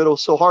bit in the middle.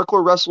 So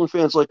hardcore wrestling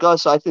fans like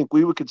us, I think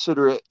we would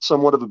consider it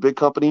somewhat of a big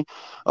company.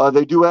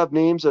 They do have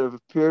names that have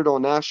appeared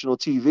on national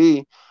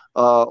TV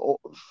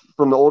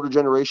from the older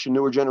generation,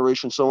 newer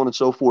generation, so on and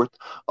so forth.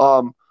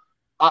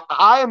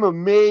 I am a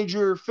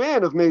major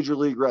fan of Major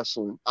League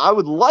Wrestling. I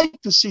would like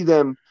to see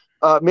them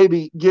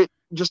maybe get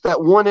just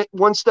that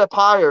one step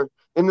higher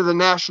into the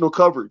national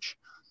coverage.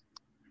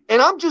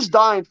 And I'm just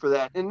dying for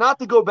that. And not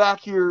to go back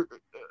here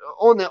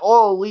on the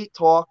all elite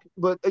talk,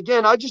 but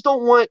again, I just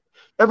don't want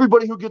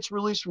everybody who gets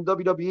released from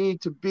WWE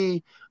to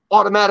be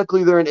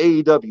automatically there in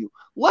AEW.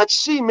 Let's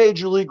see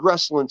Major League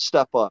Wrestling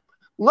step up.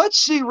 Let's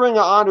see Ring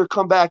of Honor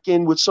come back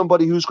in with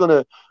somebody who's going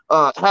to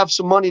have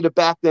some money to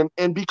back them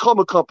and become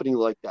a company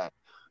like that.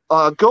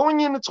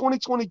 Going into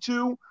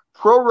 2022,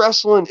 pro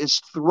wrestling is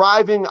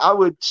thriving, I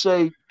would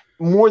say,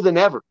 more than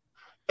ever.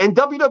 And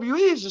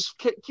WWE just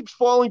keeps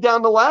falling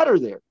down the ladder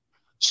there.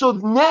 So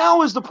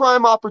now is the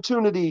prime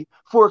opportunity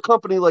for a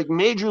company like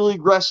Major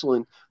League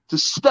Wrestling to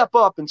step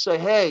up and say,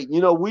 hey,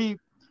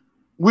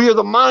 we are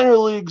the minor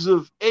leagues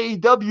of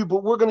AEW,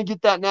 but we're going to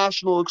get that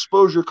national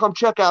exposure. Come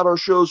check out our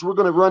shows. We're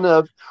going to run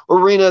an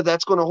arena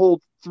that's going to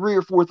hold 3,000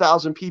 or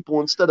 4,000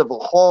 people instead of a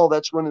hall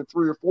that's running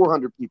 300 or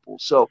 400 people.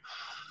 So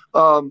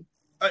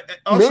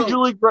Major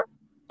League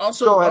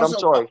Also, go ahead. I'm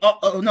sorry.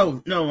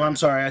 No, I'm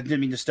sorry. I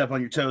didn't mean to step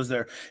on your toes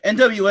there.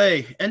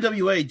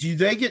 NWA, do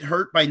they get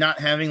hurt by not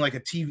having like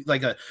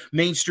a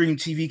mainstream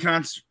TV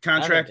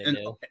contract,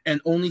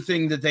 and only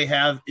thing that they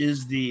have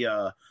is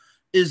the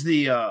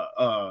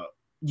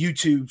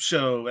YouTube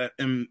show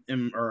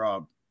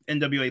or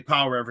NWA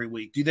Power every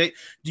week? Do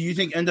you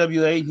think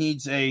NWA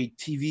needs a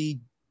TV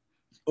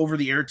over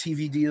the air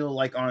TV deal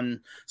like on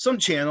some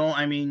channel?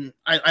 I mean,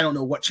 I don't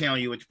know what channel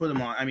you would put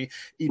them on. I mean,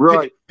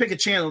 pick a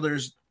channel.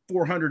 There's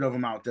 400 of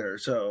them out there.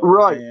 So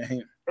right.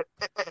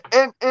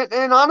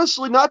 And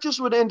honestly, not just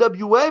with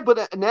NWA,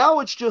 but now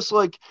it's just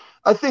like,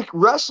 I think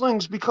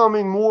wrestling's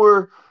becoming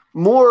more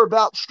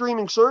about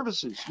streaming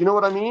services. You know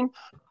what I mean?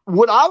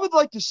 What I would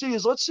like to see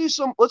is let's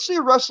see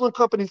a wrestling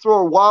company throw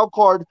a wild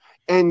card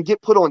and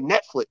get put on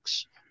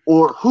Netflix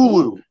or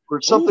Hulu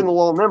or something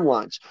along them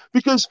lines.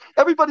 Because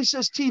everybody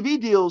says TV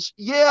deals,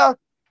 yeah,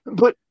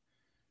 but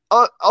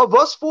of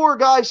us four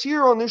guys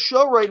here on this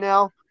show right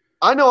now,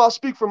 I know I'll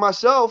speak for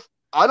myself.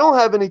 I don't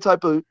have any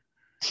type of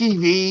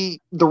TV,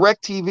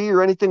 direct TV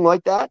or anything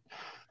like that.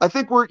 I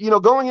think we're,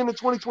 going into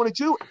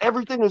 2022,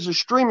 everything is a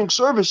streaming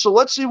service. So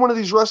let's see one of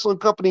these wrestling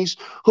companies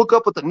hook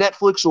up with the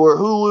Netflix or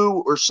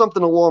Hulu or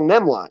something along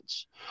them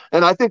lines.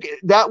 And I think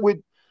that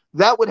would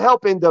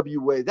help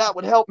NWA. That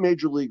would help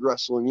Major League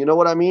Wrestling. You know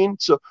what I mean?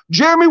 So,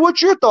 Jeremy,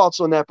 what's your thoughts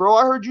on that, bro?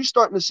 I heard you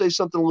starting to say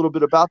something a little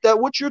bit about that.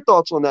 What's your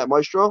thoughts on that,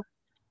 Maestro?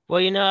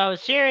 Well, I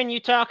was hearing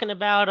you talking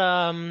about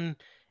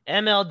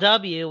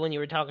MLW when you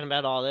were talking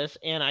about all this,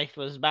 and I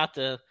was about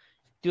to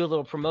do a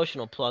little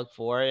promotional plug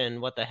for it, and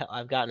what the hell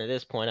I've gotten to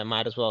this point, I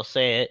might as well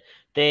say it.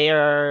 They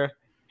are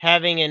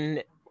having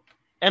an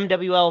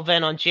MWL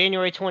event on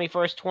January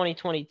 21st,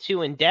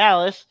 2022 in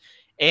Dallas,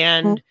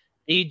 and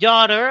the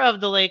daughter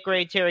of the late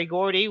great Terry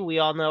Gordy, we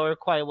all know her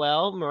quite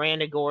well,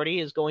 Miranda Gordy,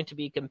 is going to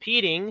be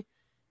competing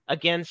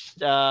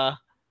against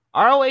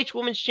ROH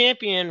Women's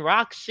Champion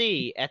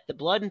Roxy at the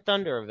Blood and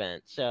Thunder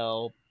event.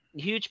 So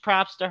huge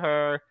props to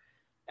her.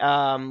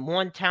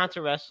 One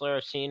talented wrestler.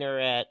 I've seen her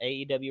at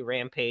AEW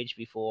Rampage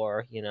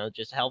before,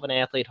 just a hell of an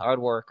athlete, hard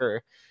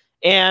worker.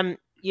 And,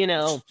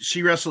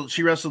 she wrestled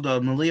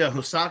Malia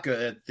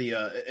Hosaka at the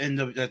end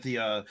of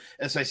the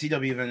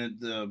SICW event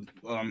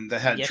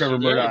that had Trevor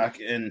Murdoch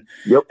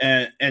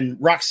and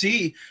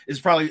Roxy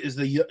is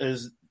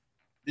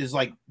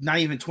like not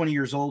even 20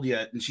 years old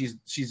yet, and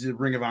she's a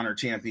Ring of Honor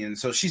champion,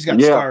 so she's got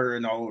starter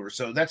and all over.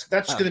 So that's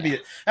gonna be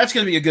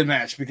a good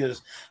match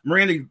because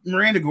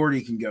Miranda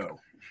Gordy can go.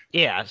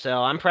 Yeah,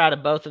 so I'm proud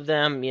of both of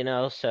them,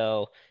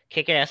 so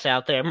kick ass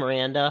out there,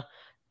 Miranda.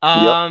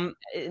 And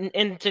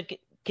to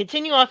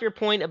continue off your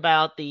point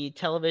about the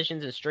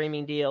televisions and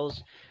streaming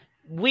deals,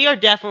 we are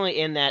definitely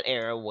in that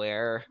era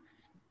where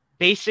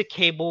basic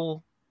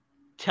cable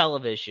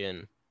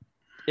television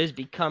is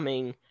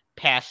becoming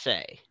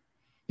passé.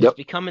 It's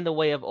becoming the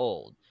way of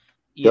old.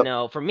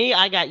 For me,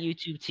 I got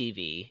YouTube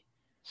TV.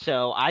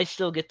 So I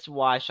still get to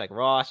watch like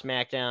Raw,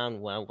 SmackDown,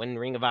 when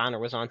Ring of Honor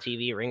was on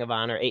TV, Ring of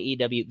Honor,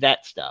 AEW,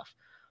 that stuff.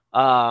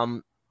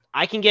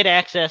 I can get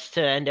access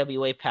to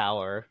NWA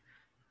Power,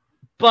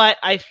 but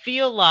I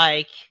feel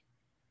like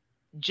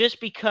just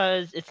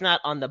because it's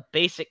not on the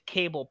basic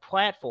cable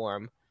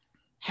platform,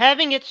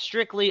 having it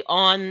strictly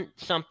on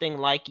something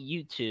like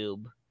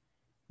YouTube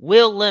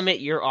will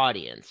limit your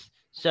audience.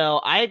 So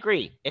I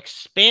agree.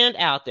 Expand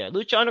out there.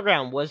 Lucha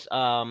Underground was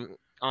on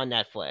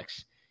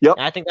Netflix. Yep.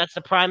 And I think that's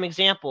the prime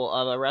example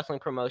of a wrestling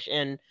promotion.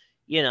 And,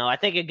 I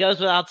think it goes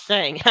without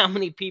saying how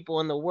many people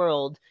in the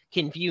world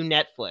can view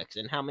Netflix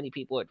and how many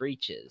people it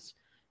reaches.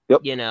 Yep.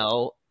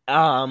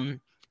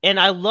 And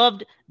I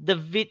loved the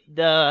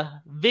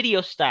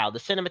video style, the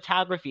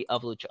cinematography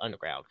of Lucha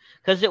Underground,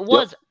 because it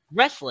was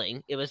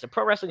wrestling. It was a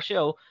pro wrestling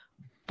show,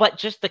 but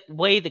just the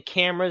way the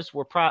cameras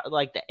were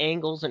like the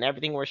angles and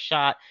everything were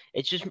shot,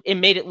 it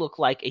made it look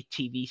like a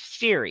TV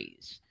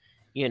series,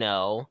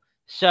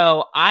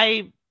 So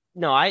I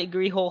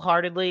agree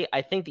wholeheartedly.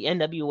 I think the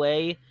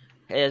NWA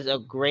has a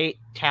great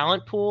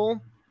talent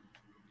pool,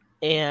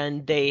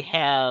 and they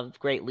have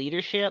great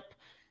leadership.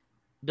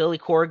 Billy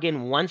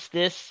Corgan wants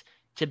this,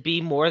 to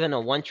be more than a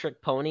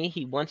one-trick pony.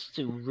 He wants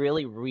to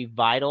really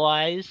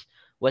revitalize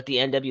what the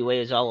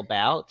NWA is all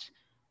about.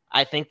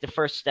 I think the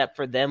first step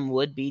for them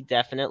would be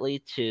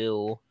definitely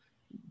to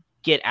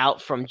get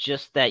out from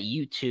just that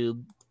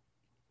YouTube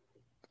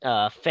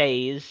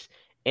phase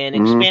and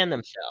expand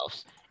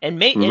themselves.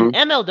 And in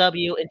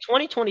MLW in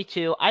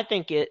 2022, I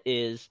think it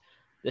is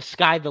the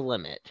sky the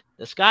limit.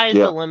 The sky is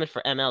the limit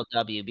for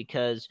MLW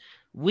because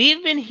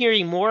we've been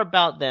hearing more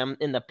about them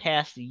in the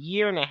past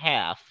year and a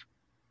half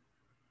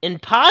in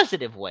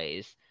positive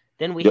ways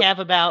than we have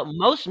about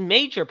most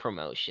major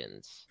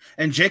promotions.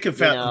 And Jacob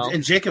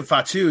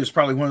Fatu is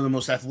probably one of the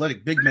most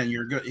athletic big men.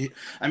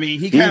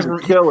 He's a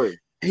killer.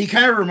 He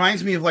kind of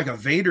reminds me of like a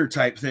Vader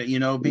type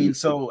thing, being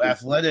so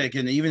athletic,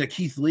 and even a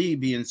Keith Lee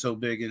being so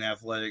big and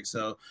athletic.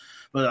 So,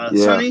 but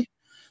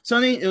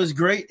Sonny, it was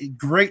great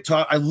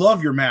talk. I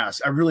love your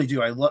mask. I really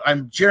do.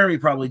 Jeremy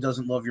probably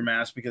doesn't love your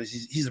mask because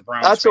he's a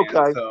Browns That's fan.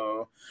 Okay.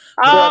 So,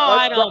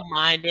 I don't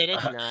mind it.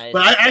 It's nice.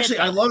 But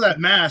I love that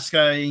mask.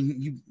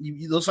 You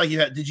looks like you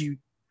had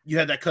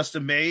that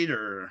custom made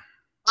or?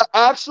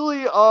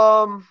 Actually,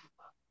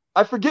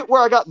 I forget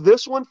where I got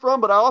this one from,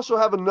 but I also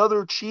have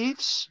another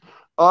Chiefs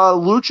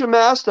lucha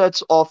mask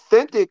that's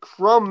authentic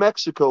from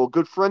Mexico. A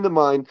good friend of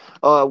mine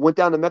went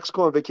down to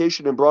Mexico on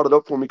vacation and brought it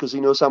up for me because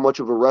he knows how much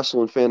of a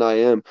wrestling fan I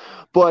am.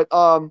 But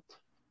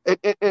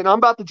and I'm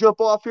about to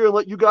jump off here and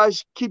let you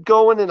guys keep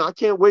going, and I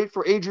can't wait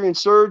for Adrian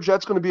Surge.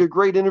 That's going to be a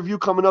great interview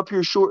coming up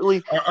here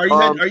shortly.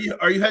 Are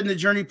you heading to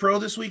Journey Pro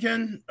this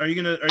weekend? I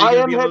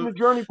am heading to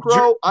Journey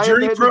Pro. I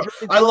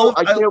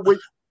can't wait.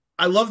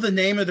 I love the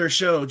name of their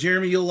show.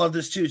 Jeremy, you'll love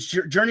this too. It's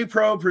Journey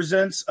Pro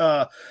presents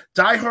Die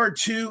Hard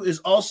 2 is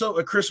also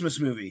a Christmas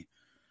movie.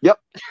 Yep.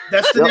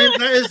 That's the name.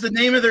 That is the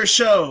name of their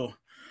show.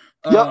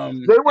 Yep.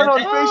 They went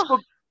on Facebook.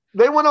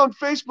 They went on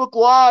Facebook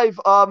Live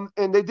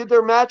and they did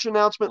their match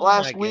announcement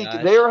last week.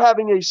 They are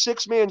having a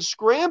 6-man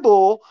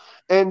scramble,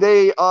 and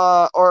they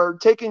are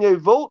taking a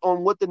vote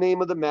on what the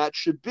name of the match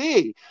should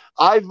be.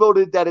 I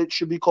voted that it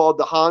should be called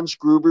the Hans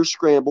Gruber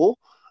Scramble.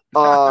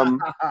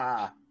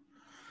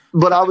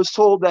 But I was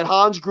told that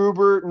Hans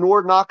Gruber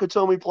nor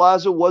Nakatomi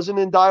Plaza wasn't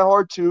in Die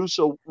Hard 2,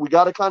 so we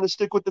got to kind of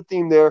stick with the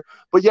theme there.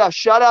 But yeah,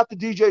 shout out to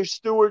DJ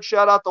Stewart,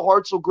 shout out to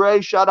Hartzell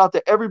Gray, shout out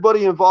to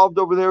everybody involved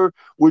over there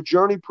with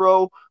Journey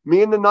Pro.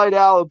 Me and the Night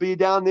Owl will be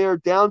down there,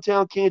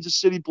 downtown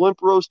Kansas City, Blimp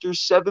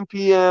Roasters, 7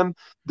 p.m.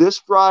 this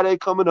Friday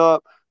coming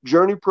up.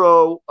 Journey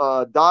Pro,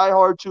 Die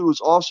Hard 2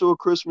 is also a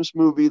Christmas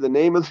movie, the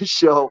name of the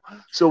show.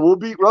 So we'll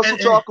be, Russell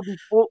Talk will be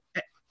full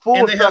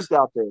effect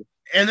out there.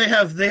 And they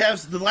have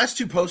the last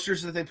 2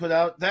 posters that they put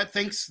out. That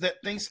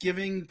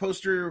Thanksgiving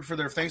poster for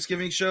their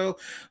Thanksgiving show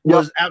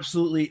was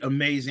absolutely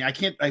amazing.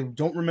 I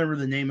don't remember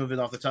the name of it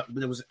off the top,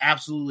 but it was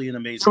absolutely an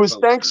amazing. It was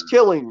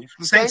Thanksgiving.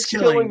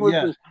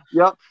 Thanksgiving.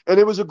 Yep, and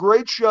it was a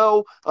great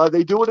show.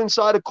 They do it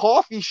inside a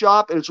coffee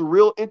shop, and it's a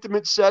real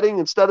intimate setting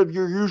instead of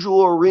your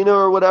usual arena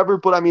or whatever.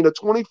 But I mean, a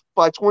 20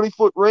 by 20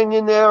 foot ring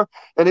in there,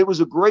 and it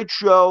was a great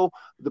show.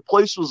 The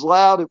place was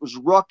loud. It was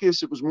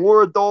ruckus. It was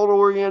more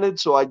adult-oriented,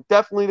 so I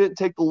definitely didn't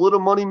take the Little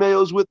Money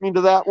Mayos with me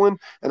to that one,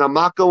 and I'm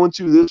not going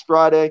to this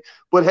Friday.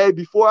 But, hey,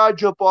 before I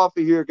jump off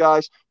of here,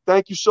 guys,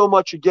 thank you so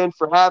much again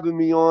for having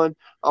me on.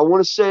 I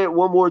want to say it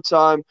one more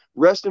time.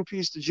 Rest in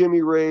peace to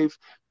Jimmy Rave.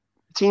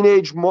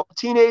 Teenage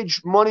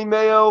Money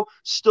Mayo,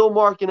 still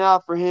marking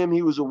out for him.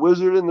 He was a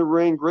wizard in the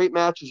ring. Great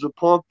matches with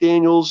Punk,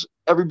 Daniels,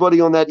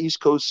 everybody on that East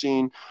Coast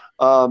scene.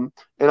 And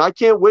I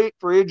can't wait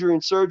for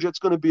Adrian Surge. It's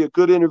going to be a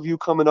good interview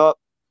coming up.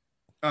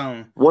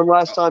 One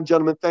last time,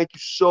 gentlemen, thank you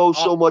so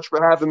much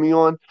for having me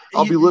on.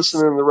 I'll be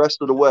listening the rest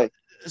of the way.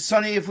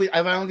 Sonny, if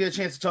I don't get a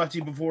chance to talk to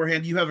you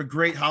beforehand, you have a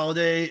great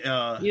holiday.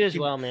 You as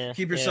well, man.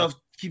 Keep yourself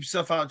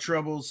out of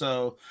trouble.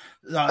 So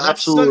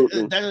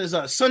absolutely, that is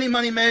Sonny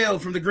Money Mayo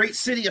from the great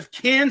city of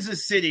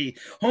Kansas City,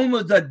 home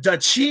of the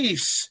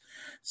Chiefs.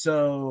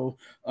 So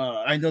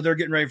I know they're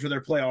getting ready for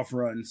their playoff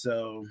run.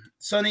 So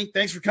Sonny,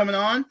 thanks for coming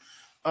on.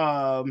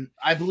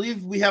 I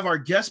believe we have our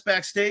guest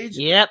backstage.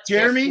 Yep.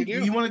 Jeremy,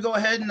 you want to go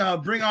ahead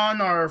and bring on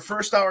our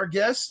first hour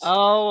guest?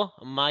 Oh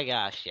my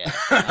gosh,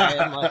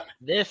 yes.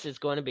 This is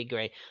going to be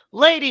great.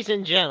 Ladies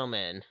and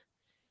gentlemen,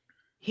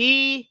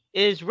 he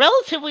is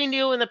relatively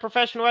new in the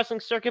professional wrestling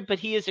circuit, but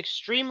he is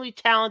extremely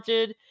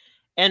talented.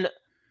 And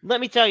let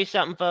me tell you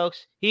something,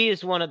 folks. He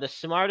is one of the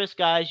smartest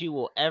guys you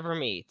will ever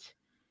meet.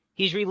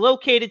 He's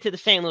relocated to the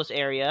St. Louis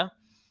area,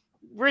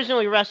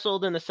 originally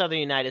wrestled in the Southern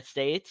United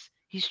States.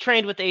 He's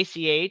trained with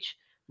ACH.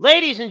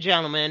 Ladies and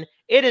gentlemen,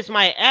 it is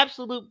my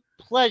absolute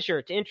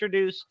pleasure to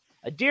introduce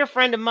a dear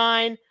friend of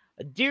mine,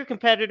 a dear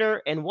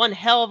competitor, and one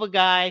hell of a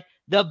guy,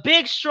 the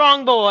big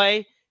strong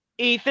boy,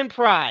 Ethan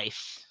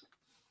Price.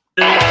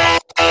 Try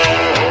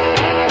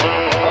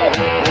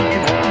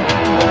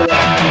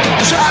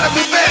to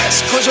be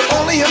best, cause you're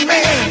only a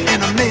man,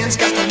 and a man's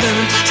got to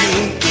learn to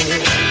take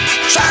it.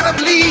 Try to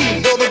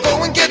believe, though the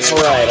going gets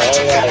rough, but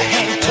you gotta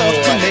hang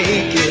tough to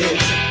make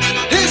it.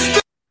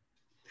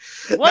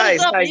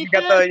 Nice. You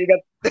got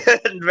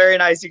very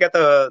nice. You got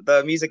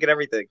the music and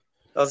everything.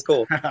 That was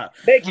cool.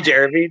 Thank you,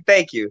 Jeremy.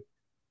 Thank you.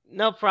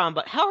 No problem.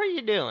 But how are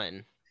you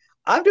doing?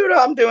 I'm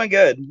doing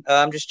good.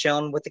 I'm just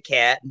chilling with the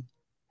cat.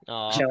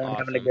 Oh, Chilling, awesome.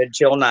 having a good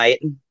chill night.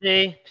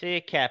 See,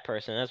 a cat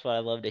person. That's what I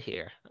love to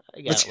hear.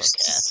 I gotta love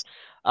cats.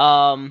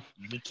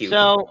 Cute.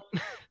 So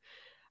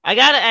I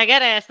gotta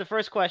ask. The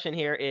first question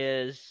here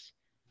is,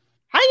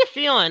 how you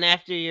feeling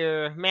after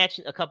your match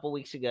a couple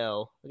weeks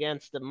ago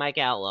against the Mike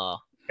Outlaw?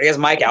 I guess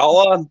Mike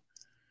Outlaw.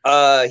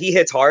 He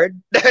hits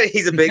hard.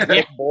 He's a big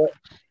thick boy.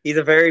 He's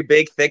a very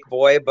big, thick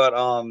boy. But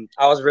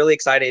I was really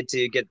excited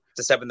to get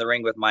to step in the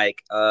ring with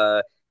Mike.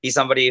 He's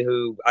somebody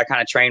who I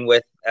kind of train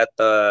with at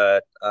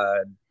the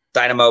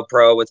Dynamo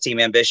Pro with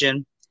Team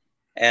Ambition,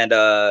 and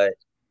I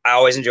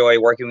always enjoy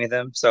working with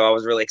him. So I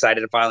was really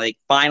excited to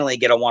finally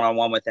get a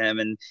one-on-one with him,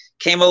 and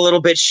came a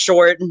little bit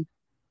short,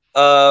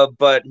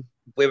 but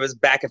it was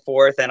back and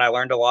forth, and I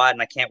learned a lot,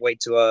 and I can't wait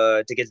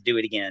to get to do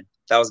it again.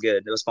 That was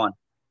good. It was fun.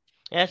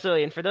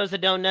 Absolutely. And for those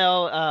that don't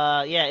know,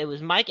 it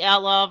was Mike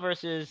Outlaw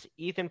versus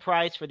Ethan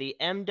Price for the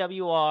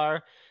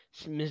MWR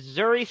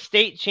Missouri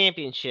State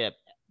Championship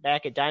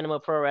back at Dynamo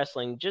Pro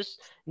Wrestling,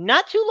 just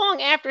not too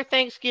long after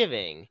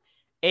Thanksgiving.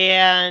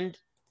 And,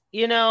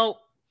 you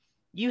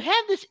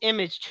have this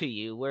image to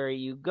you where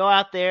you go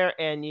out there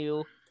and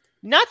you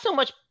not so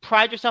much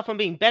pride yourself on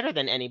being better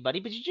than anybody,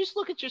 but you just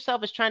look at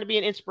yourself as trying to be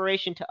an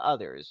inspiration to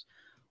others.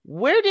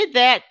 Where did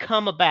that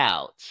come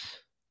about?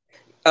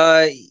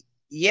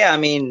 Yeah, I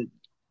mean,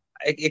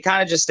 it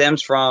kind of just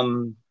stems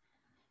from,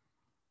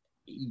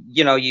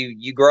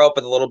 you grow up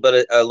with a little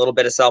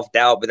bit of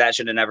self-doubt, but that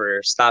should have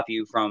never stopped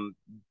you from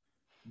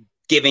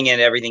giving it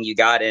everything you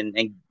got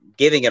and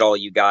giving it all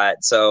you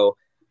got. So,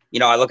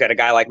 I look at a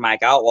guy like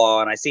Mike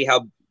Outlaw and I see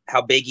how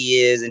big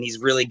he is, and he's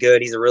really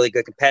good. He's a really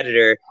good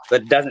competitor,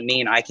 but it doesn't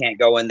mean I can't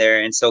go in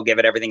there and still give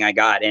it everything I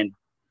got and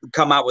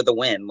come out with a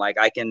win. Like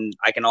I can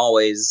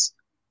always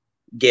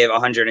give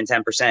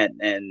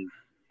 110%,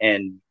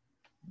 and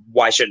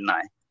why shouldn't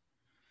I?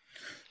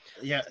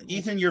 Yeah,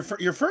 Ethan, your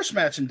first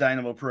match in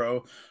Dynamo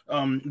Pro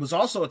was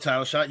also a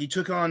title shot. You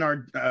took on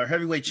our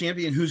heavyweight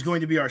champion, who's going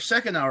to be our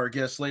second hour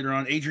guest later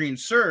on, Adrian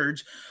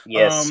Surge.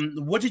 Yes.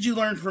 What did you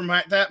learn from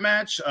that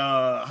match?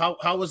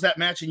 How was that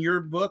match in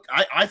your book?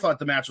 I thought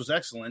the match was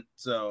excellent.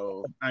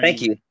 So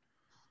thank you.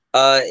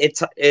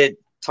 It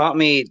taught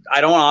me.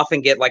 I don't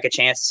often get like a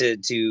chance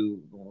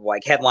to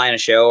like headline a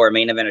show or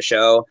main event a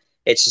show.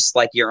 It's just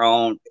like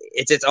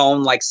it's its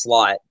own like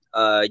slot.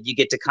 You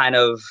get to kind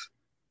of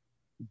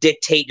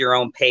dictate your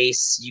own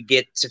pace. You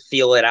get to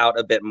feel it out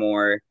a bit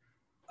more.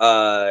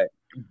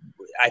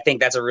 I think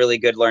that's a really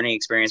good learning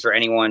experience for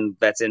anyone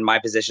that's in my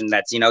position,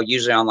 that's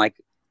usually on like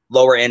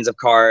lower ends of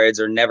cards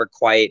or never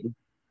quite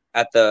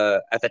at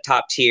the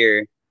top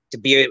tier, to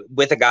be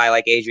with a guy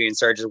like Adrian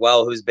Surge as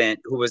well, who's been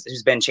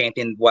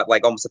champion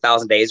like almost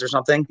 1,000 days or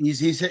something.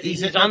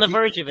 He's on the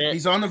verge of it.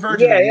 He's on the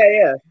verge of it.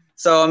 Yeah.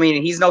 So I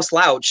mean, he's no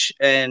slouch,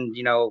 and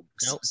nope.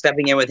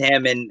 Stepping in with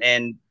him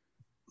and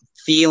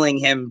feeling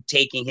him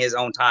taking his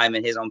own time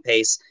and his own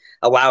pace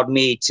allowed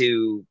me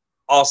to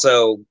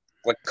also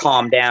like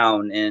calm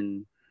down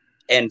and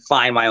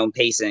find my own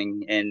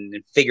pacing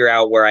and figure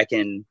out where I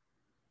can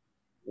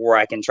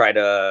try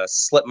to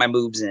slip my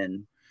moves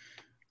in.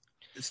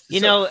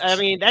 I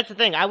mean, that's the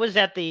thing. I was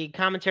at the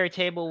commentary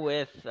table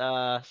with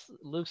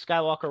Luke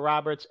Skywalker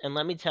Roberts, and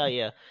let me tell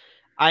you,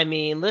 I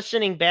mean,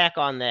 listening back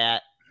on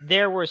that,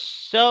 there were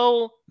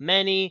so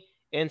many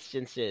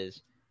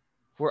instances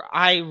where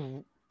I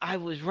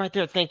was right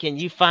there thinking,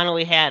 you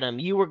finally had him.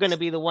 You were going to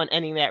be the one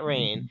ending that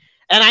reign.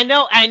 And I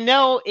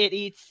know it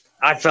eats.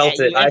 I felt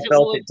it. I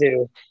felt it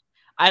too.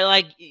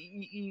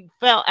 You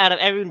felt out of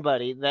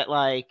everybody that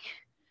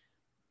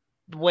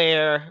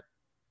where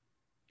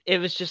it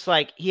was just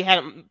like he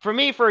had, for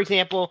me, for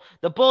example,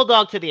 the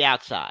bulldog to the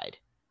outside.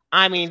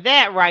 I mean,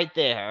 that right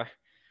there.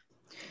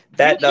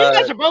 You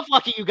guys are both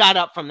lucky you got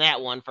up from that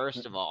one,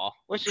 first of all.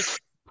 Let's just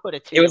put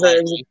it to you.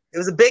 It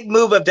was a big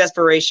move of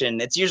desperation.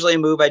 It's usually a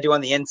move I do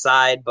on the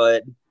inside,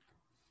 but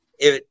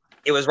it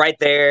was right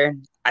there.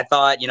 I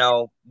thought,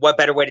 what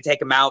better way to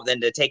take him out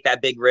than to take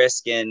that big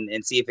risk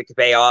and see if it could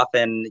pay off,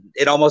 and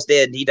it almost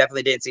did. He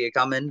definitely didn't see it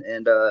coming,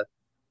 and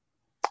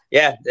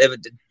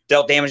it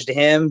dealt damage to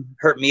him,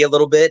 hurt me a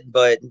little bit,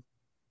 but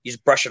you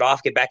just brush it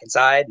off, get back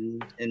inside,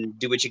 and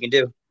do what you can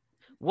do.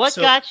 What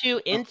got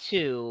you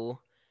into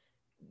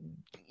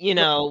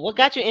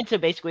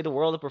basically the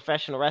world of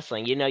professional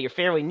wrestling? You're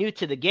fairly new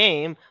to the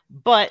game,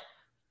 but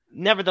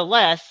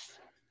nevertheless,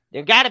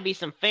 there got to be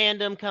some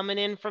fandom coming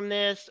in from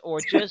this, or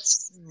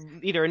just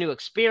either a new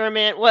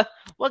experiment. What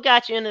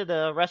got you into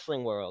the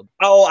wrestling world?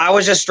 Oh, I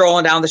was just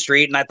strolling down the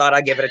street and I thought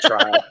I'd give it a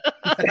try.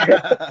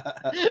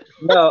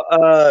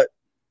 No,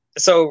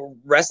 so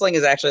wrestling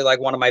is actually like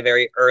one of my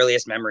very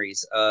earliest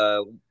memories.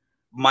 One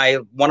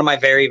of my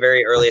very,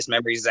 very earliest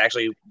memories is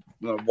actually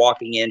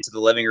walking into the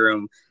living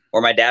room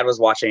where my dad was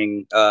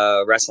watching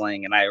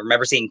wrestling, and I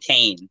remember seeing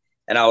Kane,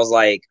 and I was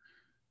like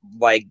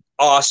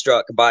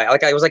awestruck by,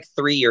 I was like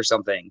 3 or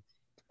something,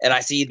 and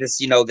I see this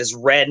this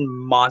red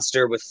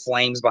monster with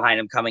flames behind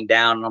him coming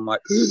down, and I'm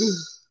like,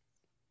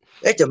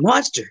 it's a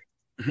monster.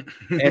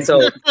 And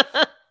so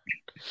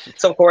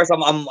So of course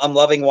I'm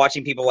loving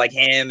watching people like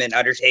him and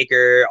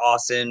Undertaker,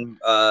 Austin.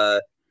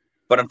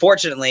 But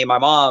unfortunately, my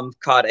mom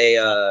caught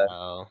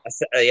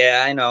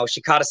yeah, I know,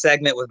 she caught a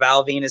segment with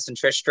Val Venus and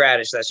Trish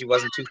Stratus that she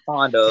wasn't too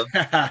fond of.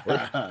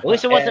 At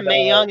least it wasn't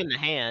Mae Young in the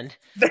hand.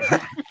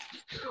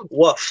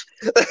 Woof.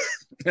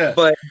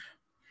 But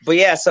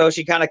yeah, so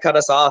she kind of cut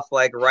us off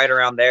like right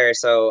around there.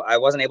 So I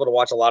wasn't able to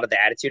watch a lot of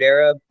the Attitude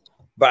Era,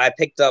 but I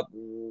picked up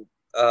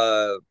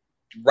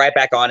right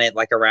back on it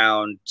like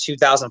around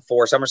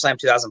 2004, SummerSlam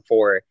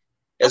 2004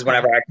 is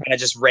whenever I kind of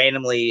just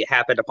randomly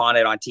happened upon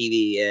it on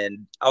TV,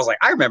 and I was like,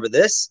 I remember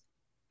this.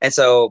 And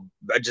so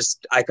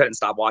I couldn't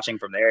stop watching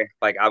from there.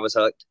 Like, I was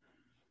hooked.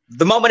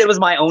 The moment it was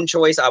my own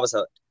choice, I was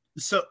hooked.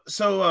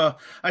 So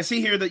I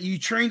see here that you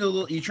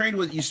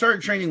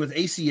started training with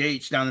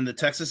ACH down in the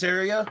Texas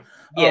area.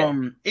 Yeah.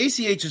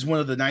 ACH is one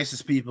of the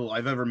nicest people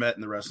I've ever met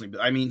in the wrestling.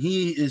 I mean,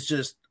 he is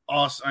just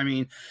awesome. I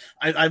mean,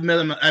 I've met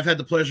him. I've had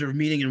the pleasure of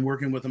meeting and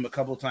working with him a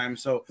couple of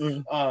times. So,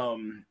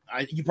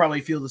 you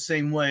probably feel the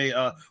same way.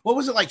 What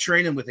was it like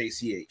training with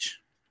ACH?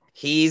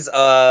 He's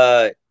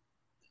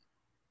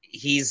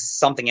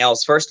something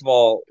else. First of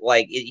all,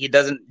 like, he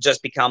doesn't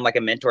just become like a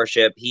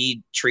mentorship.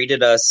 He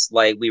treated us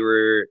like we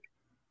were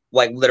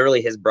like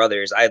literally his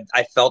brothers. I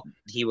felt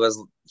he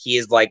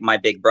is like my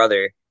big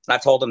brother, and I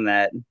told him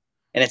that,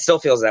 and it still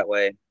feels that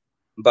way.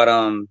 But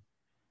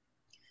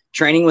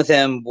training with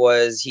him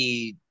was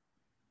he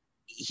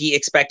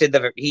expected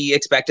the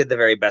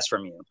very best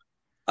from you.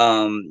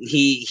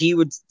 He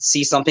would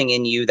see something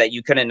in you that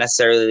you couldn't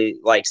necessarily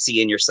like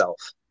see in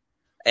yourself,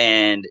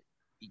 and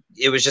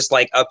it was just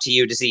like up to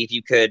you to see if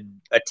you could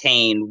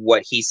attain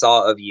what he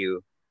saw of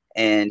you.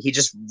 And he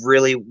just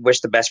really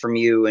wished the best from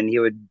you, and he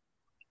would,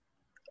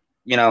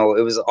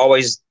 it was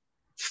always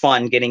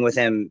fun getting with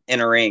him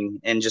in a ring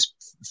and just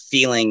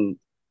feeling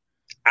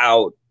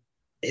out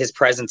his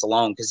presence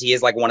alone, because he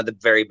is like one of the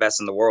very best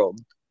in the world.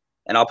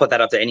 And I'll put that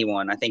up to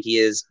anyone. I think he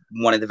is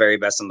one of the very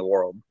best in the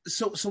world.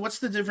 So what's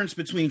the difference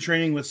between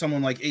training with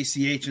someone like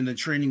ACH and then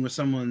training with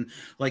someone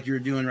like you're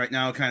doing right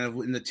now, kind of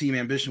in the Team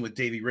Ambition with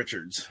Davey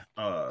Richards?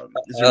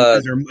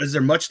 Is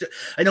there much?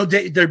 I know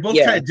they're both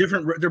kind of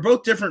different. They're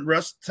both different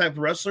type of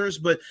wrestlers,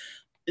 but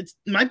it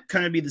might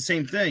kind of be the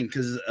same thing,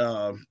 because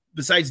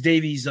besides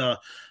Davey's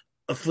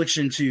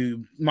affliction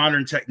to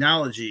modern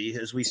technology,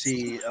 as we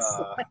see,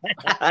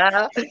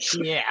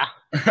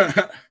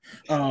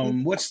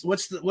 what's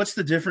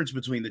the difference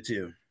between the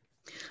two?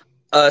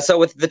 So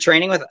with the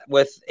training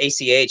with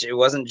ACH, it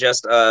wasn't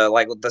just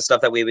like the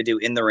stuff that we would do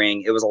in the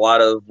ring. It was a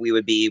lot of, we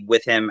would be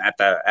with him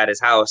at his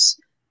house,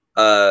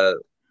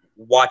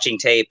 watching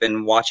tape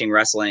and watching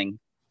wrestling,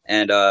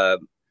 and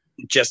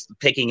just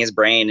picking his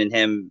brain and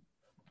him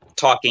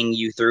talking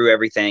you through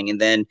everything. And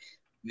then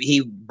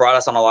he brought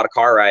us on a lot of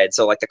car rides.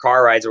 So like the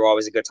car rides were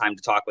always a good time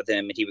to talk with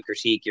him, and he would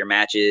critique your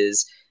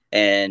matches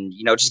and,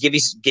 just give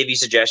you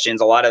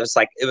suggestions. A lot of it's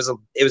like, it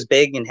was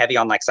big and heavy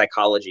on like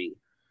psychology,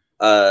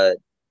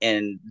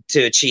 and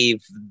to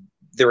achieve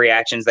the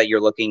reactions that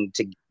you're looking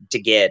to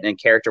get, and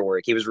character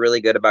work. He was really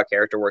good about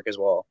character work as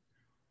well.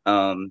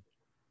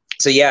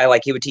 So yeah,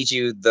 like he would teach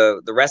you the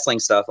wrestling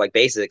stuff, like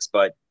basics,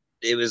 but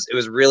it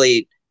was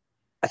really,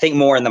 I think,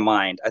 more in the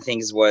mind, I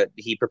think, is what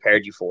he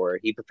prepared you for.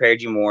 He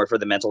prepared you more for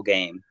the mental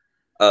game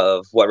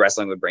of what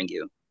wrestling would bring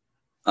you.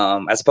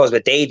 I suppose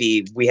with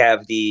Davey, we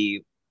have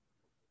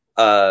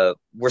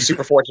we're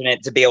super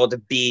fortunate to be able to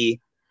be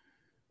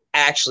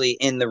actually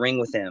in the ring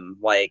with him,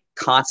 like,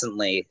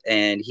 constantly.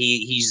 And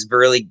he's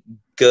really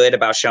good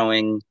about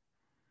showing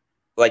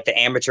like the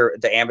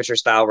amateur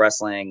style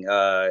wrestling,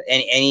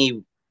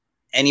 any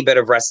bit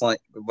of wrestling,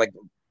 like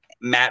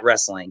mat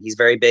wrestling. He's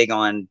very big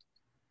on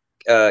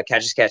catch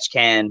as catch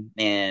can,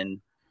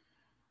 and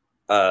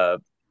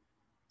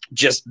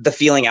just the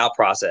feeling out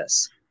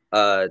process.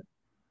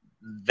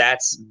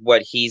 That's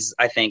what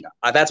I think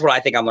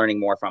I'm learning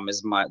more from,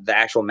 is the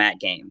actual mat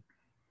game.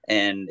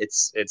 And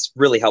it's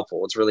really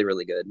helpful. It's really,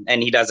 really good.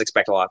 And he does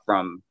expect a lot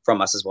from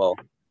us as well.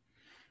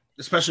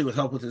 Especially with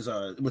help with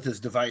his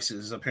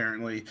devices,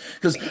 apparently.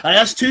 Because I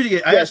asked Tootie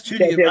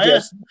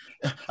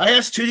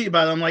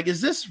about it. I'm like,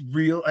 is this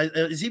real?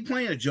 Is he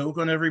playing a joke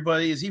on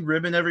everybody? Is he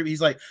ribbing everybody? He's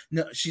like,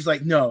 no. She's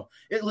like, no,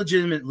 it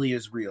legitimately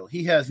is real.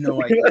 He has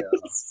no idea.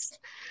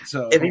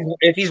 So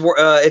if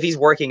he's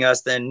working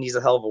us, then he's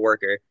a hell of a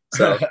worker.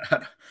 So.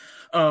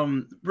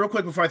 Real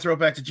quick before I throw it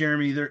back to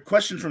Jeremy, there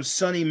question from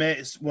Sonny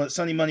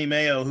Money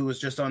Mayo, who was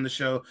just on the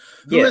show.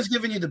 Who has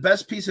given you the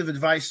best piece of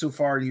advice so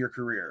far in your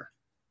career?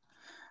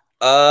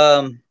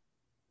 That's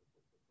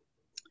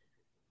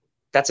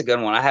a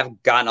good one. I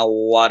have gotten a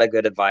lot of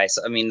good advice.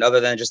 I mean,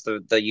 other than just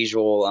the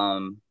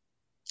usual,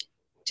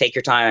 take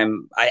your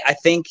time. I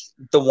think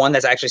the one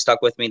that's actually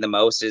stuck with me the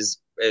most is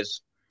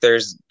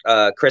there's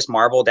Chris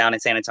Marble down in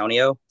San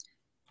Antonio.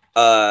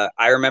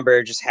 I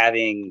remember just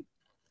having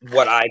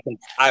I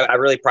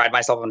really pride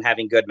myself on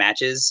having good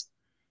matches,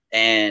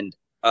 and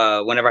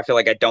whenever I feel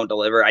like I don't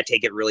deliver, I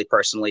take it really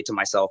personally to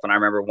myself. And I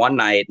remember one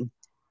night,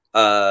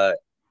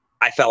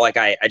 I felt like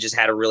I just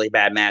had a really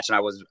bad match, and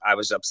I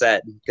was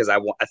upset because I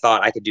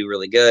thought I could do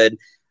really good.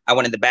 I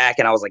went in the back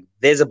and I was like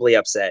visibly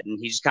upset, and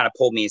he just kind of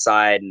pulled me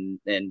aside and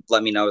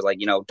let me know, like,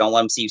 don't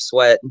let him see you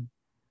sweat.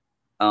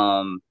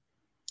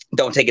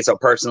 Don't take it so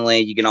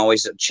personally. You can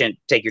always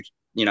take your,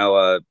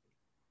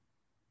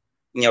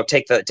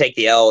 take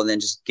the L and then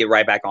just get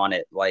right back on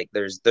it. Like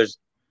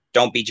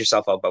don't beat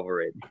yourself up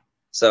over it.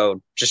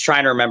 So just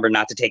trying to remember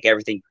not to take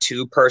everything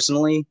too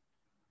personally,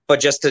 but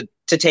just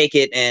to take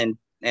it and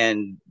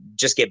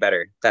just get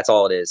better. That's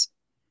all it is.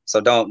 So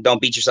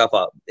don't beat yourself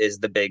up is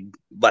the big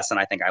lesson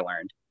I think I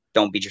learned.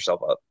 Don't beat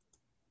yourself up.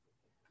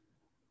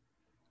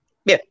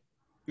 Yeah.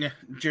 Yeah.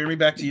 Jeremy,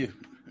 back to you.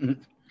 All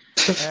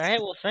right.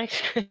 Well,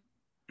 thanks.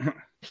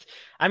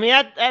 I mean,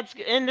 that's,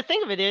 and the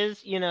thing of it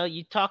is,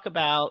 you talk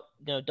about,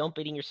 don't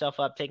beating yourself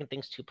up, taking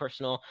things too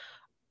personal.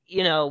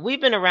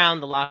 We've been around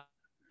the locker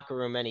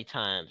room many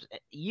times.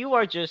 You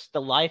are just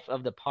the life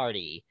of the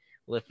party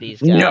with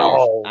these guys.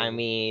 No. I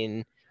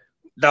mean,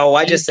 no,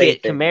 I just say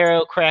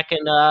Camaro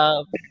cracking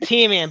up,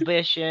 Team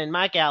Ambition,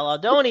 Mike Outlaw.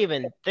 Don't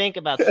even think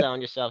about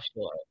selling yourself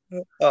short.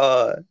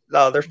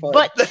 No, they're fun.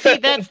 But see,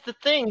 that's the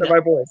thing. They're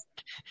my boys.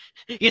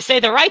 You say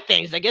the right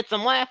things that gets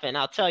them laughing.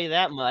 I'll tell you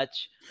that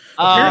much.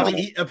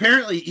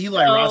 Apparently,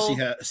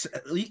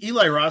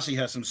 Eli Rossi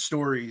has some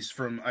stories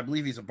from. I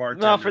believe he's a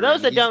bartender. Well, for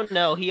those that don't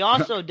know, he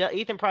also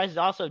Ethan Price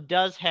also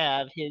does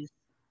have his.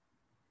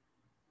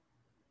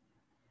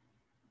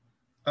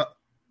 I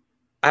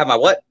have my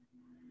what?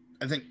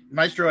 I think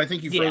Maestro. I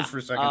think you froze for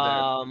a second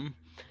there.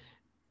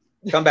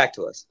 Come back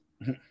to us.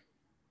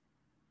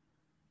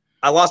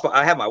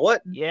 I have my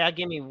what? Yeah,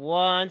 give me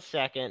 1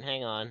 second.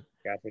 Hang on.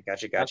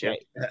 Gotcha. Okay.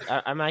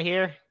 Am I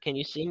here? Can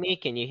you see me?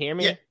 Can you hear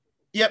me? Yeah.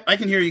 Yep, I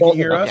can hear you. Can you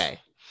hear us? Okay.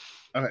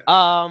 Okay.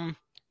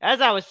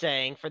 As I was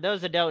saying, for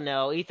those that don't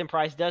know, Ethan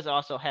Price does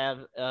also have.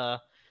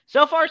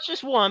 So far, it's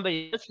just one, but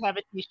he does have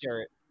a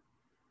T-shirt.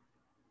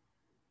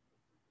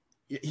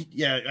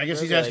 Yeah, I guess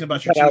We're he's good. asking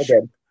about your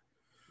T-shirt.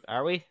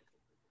 Are we?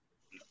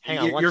 Hang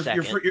on 1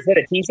 second. Is it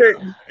a T-shirt?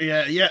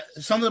 Yeah,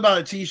 something about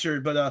a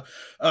T-shirt, but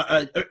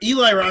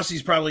Eli Rossi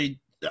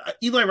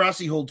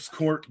holds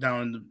court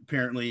down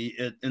apparently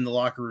in the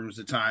locker rooms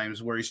at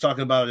times where he's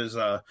talking about his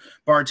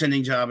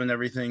bartending job and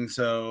everything.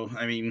 So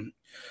I mean,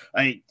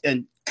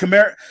 and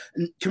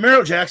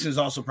Camaro Jackson is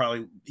also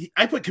probably.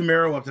 I put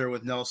Camaro up there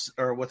with Nelson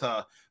or with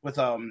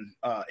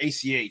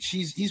ACH.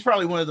 He's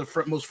probably one of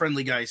the most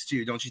friendly guys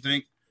too, don't you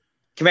think?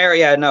 Camaro,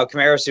 yeah, no,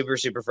 Camaro's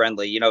super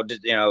friendly.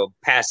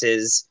 Past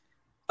his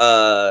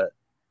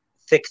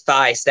thick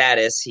thigh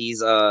status,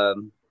 he's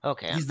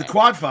okay. He's the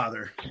quad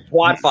father.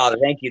 Quad father,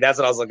 thank you. That's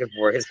what I was looking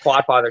for. His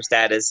quad father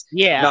status.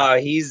 Yeah. No,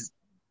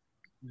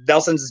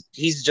 Nelson's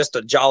just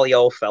a jolly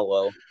old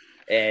fellow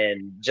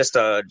and just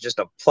a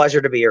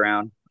pleasure to be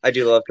around. I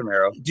do love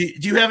Camaro. Do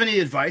you have any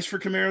advice for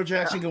Camaro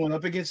Jackson going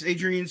up against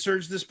Adrian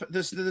Surge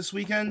this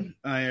weekend,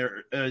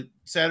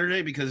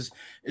 Saturday? Because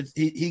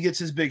he gets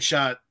his big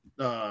shot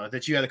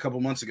that you had a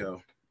couple months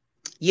ago.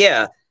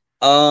 Yeah.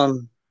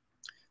 For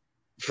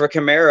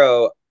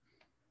Camaro,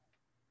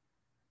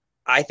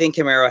 I think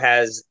Camaro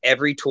has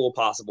every tool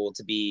possible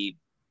to be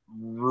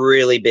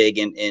really big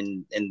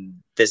in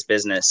this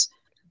business.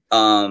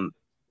 I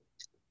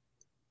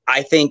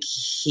think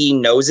he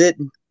knows it,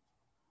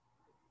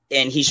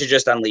 and he should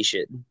just unleash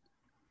it.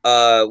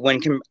 I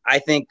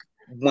think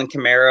when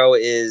Camaro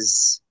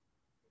is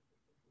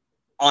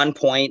on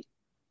point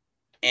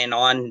and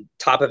on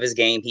top of his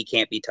game, he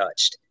can't be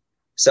touched.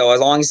 So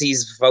as long as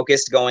he's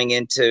focused going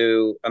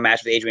into a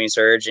match with Adrian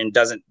Surge and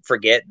doesn't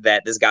forget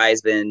that this guy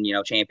has been,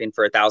 champion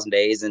for 1,000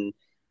 days and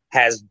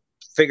has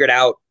figured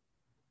out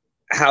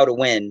how to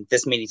win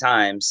this many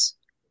times,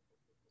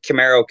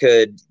 Camaro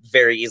could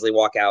very easily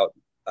walk out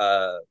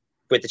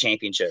with the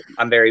championship.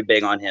 I'm very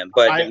big on him,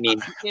 but I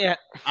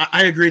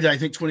agree that I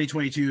think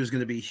 2022 is going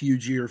to be a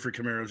huge year for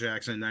Camaro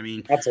Jackson. I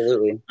mean,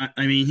 absolutely.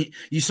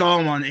 You saw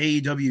him on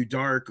AEW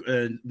Dark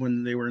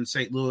when they were in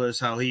St. Louis.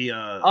 How he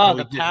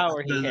the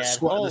power he had,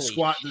 the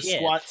squat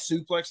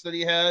suplex that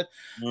he had.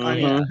 Mm-hmm. I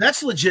mean,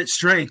 that's legit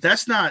strength.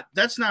 That's not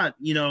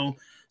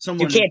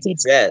someone you can't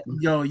teach that.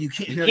 You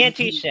can't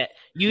teach that.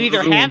 You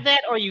either have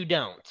that or you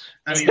don't.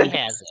 I mean, he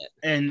has it,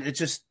 and it's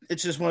just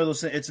one of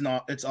those things.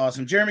 It's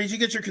awesome. Jeremy, did you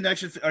get your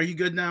connection? Are you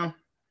good now?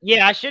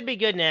 Yeah, I should be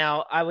good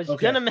now. I was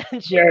gonna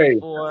mention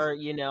before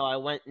I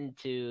went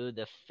into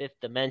the fifth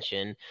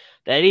dimension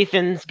that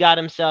Ethan's got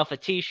himself a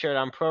T-shirt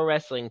on Pro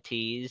Wrestling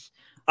Tees.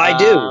 I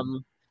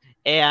do,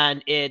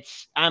 and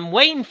I'm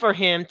waiting for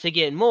him to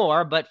get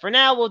more, but for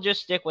now we'll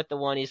just stick with the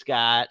one he's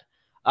got.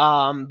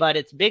 But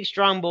it's Big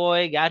Strong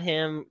Boy, got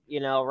him,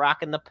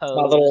 rocking the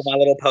pose. My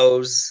little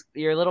pose.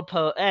 Your little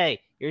pose.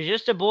 Hey, you're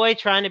just a boy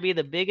trying to be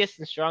the biggest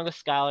and strongest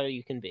scholar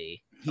you can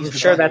be. I'm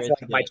sure that's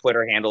like my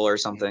Twitter handle or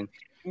something.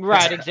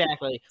 Right,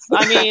 exactly.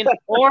 I mean,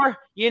 or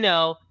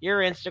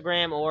your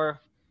Instagram, or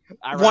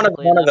one of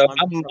those.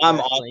 I'm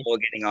awful at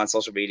getting on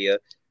social media.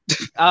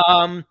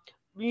 But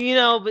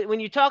when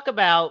you talk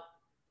about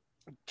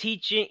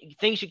teaching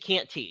things you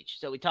can't teach,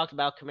 so we talked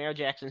about Camaro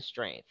Jackson's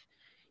strength.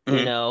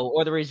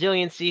 Or the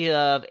resiliency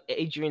of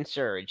Adrian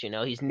Surge.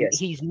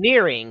 He's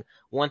nearing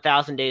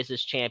 1,000 days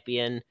as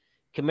champion.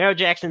 Camaro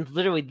Jackson's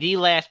literally the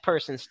last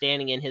person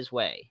standing in his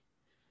way.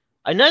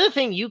 Another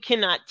thing you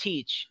cannot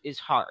teach is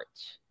heart.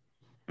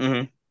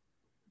 Mm-hmm.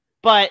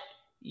 But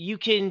you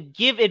can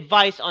give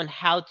advice on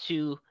how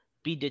to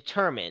be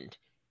determined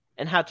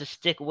and how to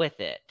stick with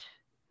it.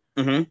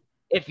 Mm-hmm.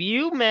 If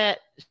you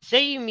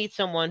say you meet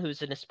someone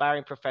who's an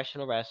aspiring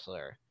professional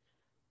wrestler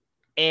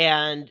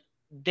and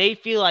they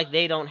feel like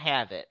they don't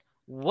have it,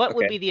 what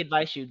would be the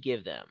advice you'd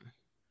give them?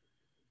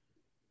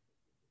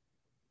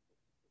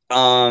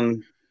 I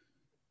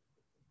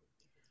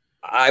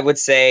would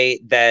say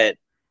that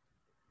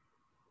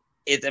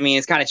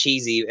it's kind of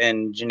cheesy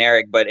and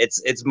generic, but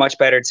it's much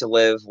better to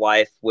live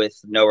life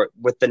with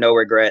the no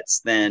regrets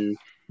than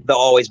the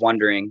always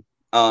wondering.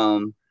 A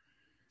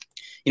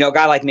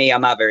guy like me, I'm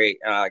not very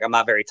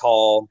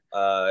tall.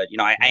 I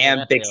am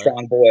a big,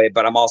 strong boy,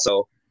 but I'm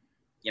also,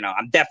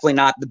 I'm definitely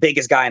not the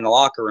biggest guy in the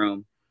locker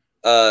room.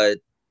 But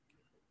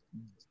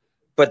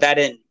that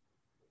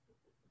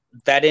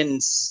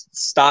didn't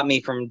stop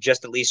me from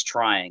just at least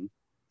trying.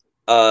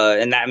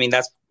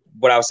 That's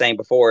what I was saying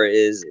before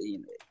is,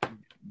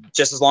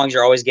 just as long as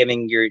you're always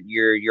giving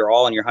your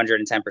all and your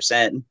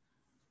 110%,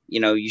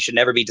 you should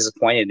never be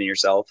disappointed in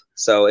yourself.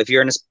 So if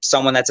you're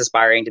someone that's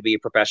aspiring to be a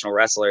professional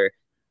wrestler,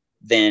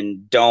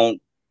 then don't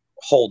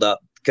hold up,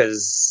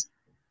 because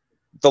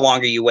the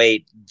longer you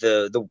wait,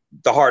 the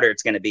harder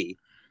it's going to be.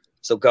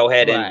 So go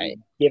ahead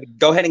and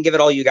give it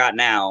all you got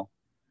now.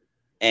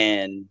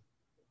 And,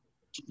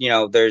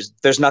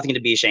 there's nothing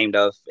to be ashamed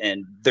of.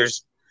 And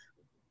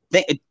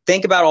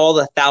think about all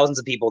the thousands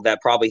of people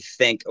that probably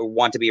think or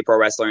want to be a pro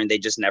wrestler and they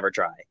just never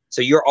try.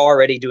 So you're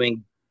already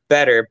doing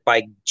better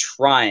by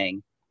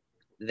trying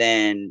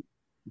than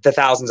the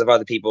thousands of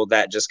other people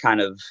that just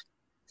kind of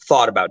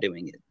thought about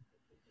doing it.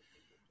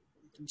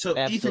 So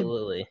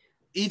absolutely.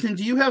 Ethan,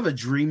 do you have a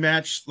dream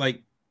match? Do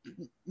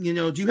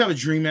you have a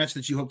dream match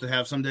that you hope to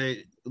have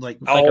someday? Like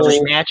a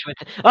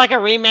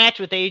rematch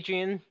with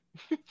Adrian.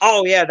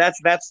 Oh yeah,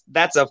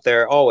 that's up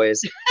there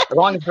always. As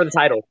long as for the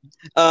title.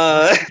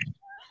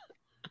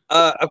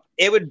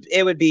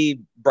 It would be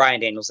Bryan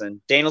Danielson.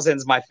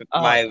 Danielson's my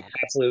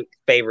absolute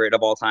favorite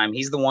of all time.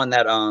 He's the one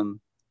that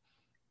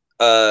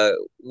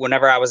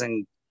whenever I was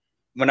in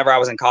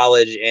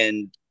college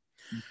and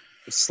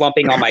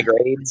slumping on my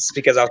grades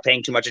because I was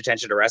paying too much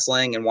attention to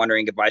wrestling and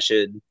wondering if I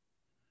should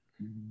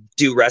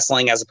do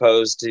wrestling as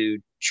opposed to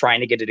trying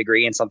to get a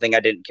degree in something I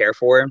didn't care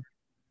for.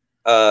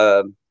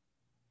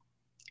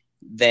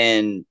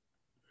 Then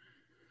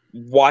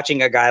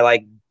watching a guy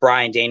like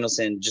Bryan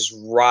Danielson just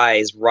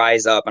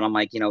rise up, and I'm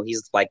like,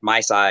 he's like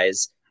my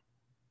size.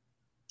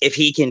 If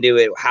he can do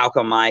it, how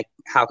come I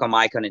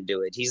couldn't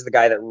do it? He's the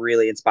guy that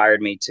really inspired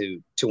me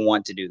to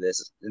want to do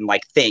this and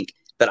think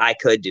that I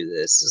could do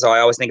this. So I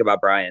always think about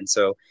Bryan.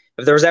 So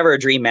if there was ever a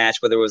dream match,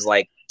 whether it was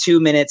 2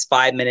 minutes,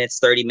 5 minutes,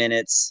 30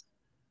 minutes,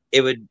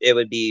 it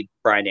would be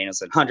Bryan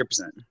Danielson,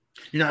 100%.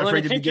 You're not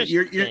afraid to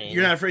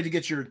you're not afraid to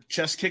get your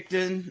chest kicked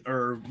in,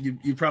 or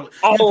you probably.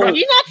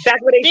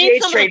 That's what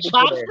ACH trained me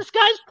for. This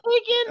guy's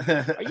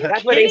taking.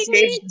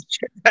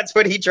 That's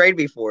what he trained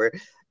me for.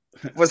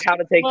 Was how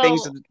to take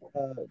things.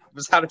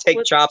 Was how to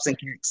take chops and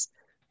kicks.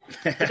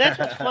 But that's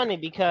what's funny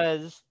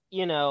because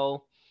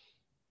you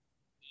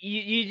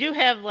do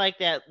have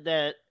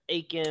that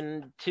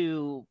akin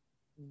to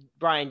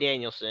Bryan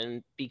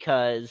Danielson,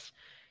 because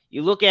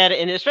you look at it,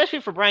 and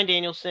especially for Bryan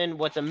Danielson,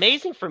 what's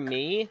amazing for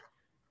me.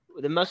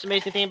 The most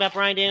amazing thing about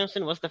Bryan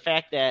Danielson was the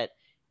fact that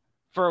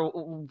for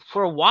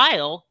a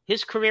while,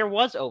 his career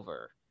was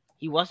over.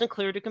 He wasn't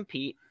cleared to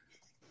compete,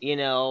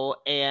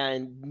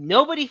 and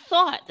nobody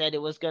thought that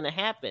it was going to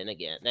happen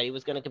again, that he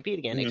was going to compete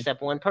again,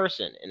 except one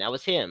person, and that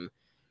was him.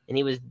 And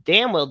he was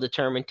damn well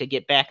determined to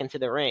get back into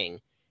the ring.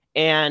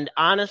 And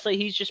honestly,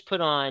 he's just put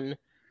on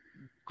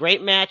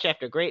great match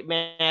after great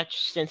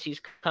match since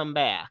he's come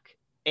back.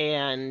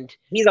 And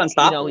he's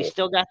unstoppable. He's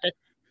still got the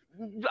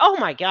 – oh,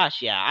 my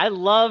gosh, yeah. I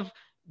love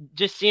 –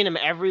 just seeing him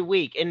every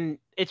week. And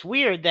it's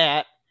weird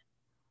that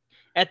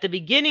at the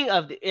beginning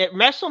of at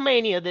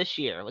WrestleMania this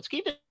year, let's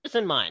keep this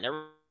in mind.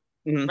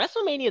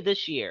 WrestleMania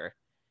this year,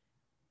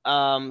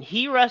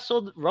 he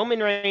wrestled Roman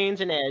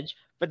Reigns and Edge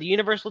for the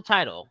Universal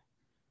title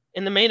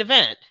in the main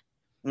event.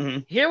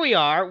 Here we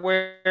are,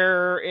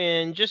 where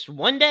in just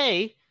one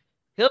day,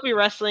 he'll be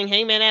wrestling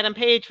Hangman Adam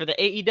Page for the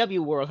AEW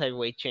World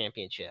Heavyweight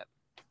Championship.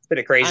 It's been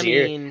a crazy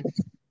year.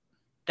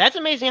 That's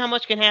amazing how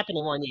much can happen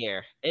in 1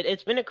 year.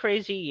 It's been a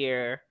crazy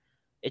year.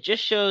 It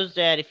just shows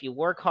that if you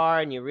work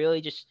hard and you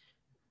really just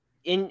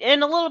and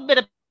a little bit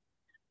of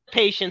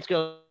patience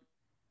goes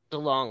a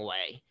long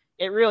way.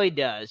 It really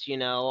does.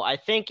 I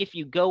think if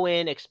you go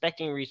in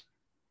expecting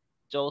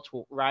results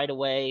right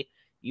away,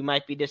 you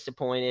might be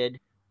disappointed,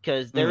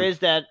 because there is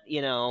that,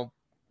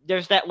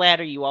 there's that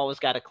ladder you always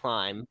got to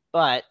climb.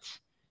 But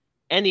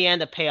in the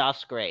end, the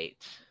payoff's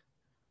great.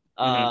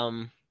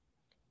 And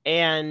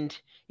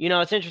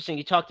it's interesting.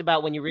 You talked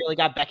about when you really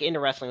got back into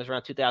wrestling was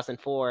around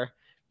 2004.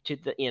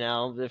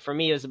 For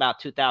me, it was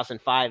about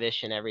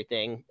 2005-ish and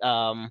everything.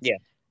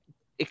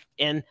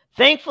 And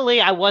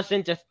thankfully, I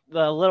wasn't just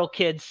the little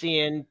kid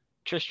seeing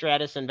Trish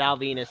Stratus and Val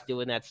Venus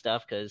doing that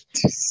stuff because,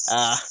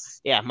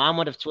 Mom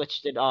would have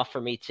switched it off for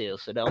me too.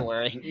 So don't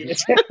worry.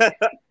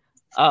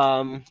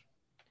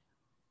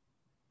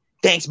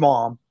 Thanks,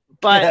 Mom.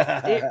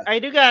 But I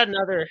do got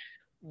another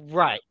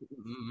right,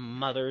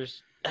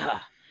 mothers.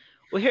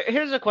 Well,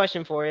 here's a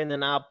question for you, and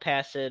then I'll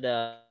pass it.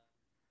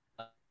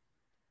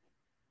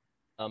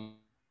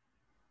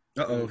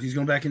 He's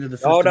going back into the.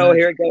 Oh no!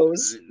 Here it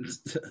goes.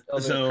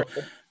 So.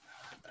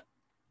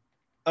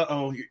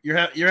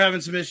 You're having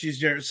some issues,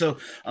 Jared. So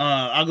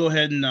I'll go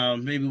ahead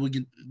and maybe we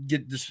can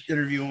get this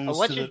interview on.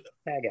 What's your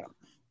tag out?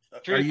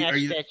 Dream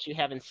match that you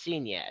haven't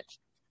seen yet?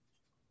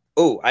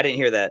 Oh, I didn't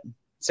hear that.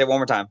 Say it one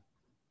more time.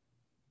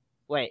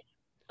 Wait.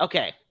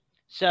 Okay.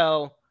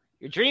 So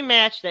your dream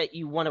match that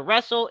you want to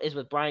wrestle is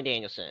with Bryan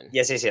Danielson.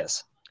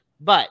 Yes.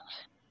 But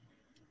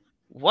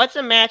what's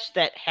a match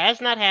that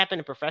has not happened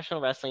in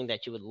professional wrestling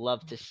that you would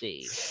love to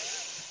see?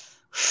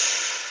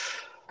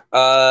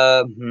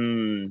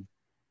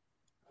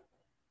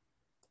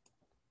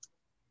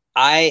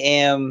 I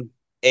am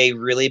a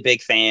really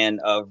big fan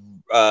of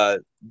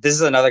this is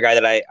another guy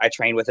that I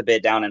trained with a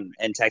bit down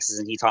in Texas,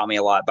 and he taught me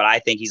a lot, but I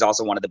think he's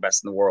also one of the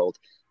best in the world.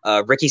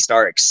 Ricky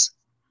Starks,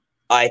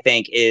 I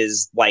think,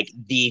 is like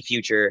the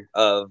future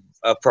of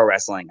pro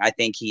wrestling. I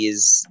think he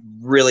is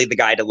really the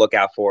guy to look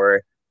out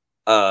for.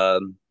 I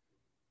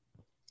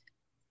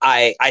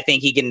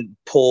think he can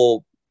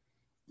pull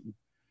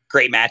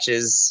great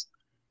matches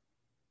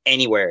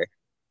anywhere.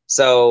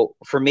 So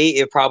for me,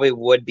 it probably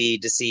would be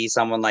to see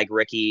someone like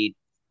Ricky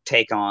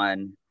take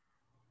on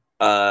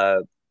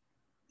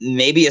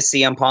maybe a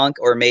CM Punk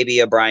or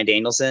maybe a Bryan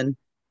Danielson.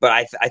 But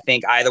I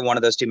think either one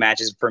of those two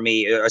matches for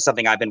me are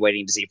something I've been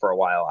waiting to see for a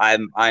while.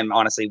 I'm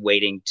honestly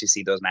waiting to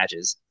see those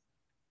matches.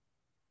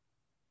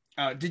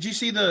 Did you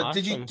see the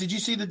Awesome. did you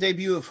see the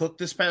debut of Hook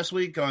this past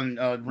week on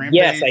Rampage?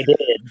 Yes, I did.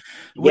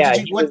 What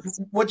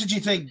did you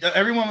think?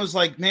 Everyone was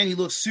like, "Man, he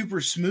looks super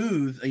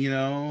smooth." You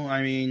know,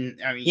 I mean,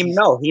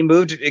 he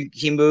moved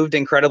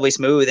incredibly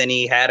smooth, and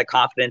he had a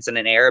confidence and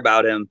an air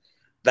about him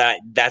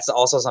that's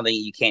also something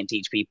you can't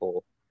teach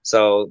people.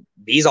 So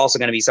he's also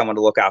going to be someone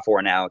to look out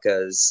for now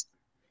because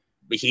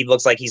he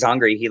looks like he's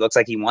hungry. He looks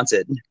like he wants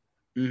it,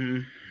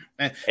 and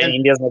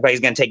he doesn't look like he's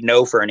going to take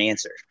no for an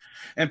answer.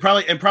 And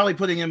probably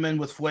putting him in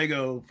with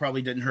Fuego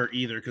probably didn't hurt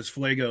either because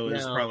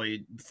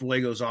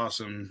Fuego's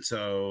awesome.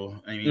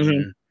 So I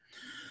mean,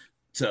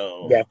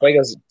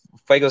 Fuego's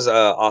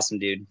awesome,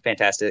 dude.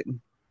 Fantastic.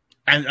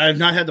 And I've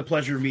not had the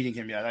pleasure of meeting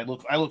him yet. I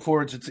look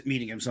forward to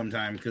meeting him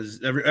sometime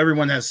because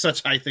everyone has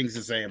such high things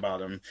to say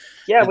about him.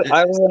 Yeah,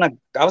 I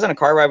was in a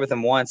car ride with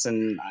him once,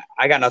 and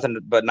I got nothing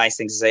but nice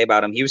things to say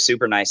about him. He was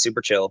super nice,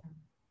 super chill.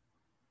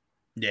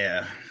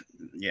 Yeah.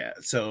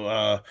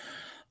 So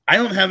I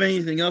don't have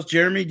anything else.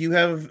 Jeremy, do you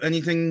have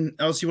anything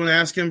else you want to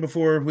ask him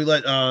before we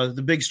let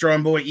the big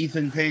strong boy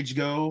Ethan Page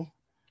go?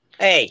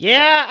 Hey.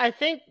 Yeah, I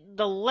think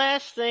the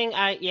last thing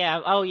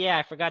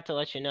I forgot to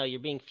let you know you're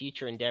being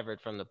future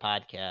endeavored from the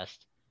podcast.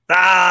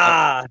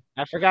 I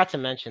forgot to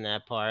mention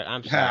that part.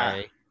 I'm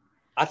sorry.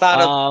 I thought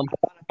I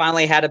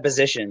finally had a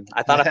position.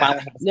 I thought I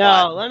finally had a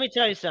spot. No, let me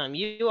tell you something.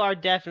 You are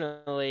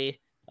definitely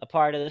a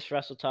part of this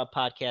Wrestle Talk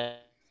podcast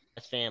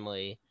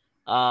family.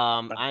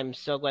 I'm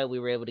so glad we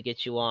were able to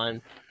get you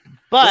on.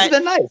 But this has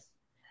been nice.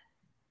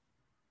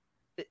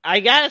 I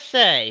gotta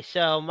say,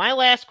 so my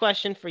last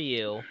question for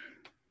you.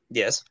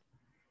 Yes.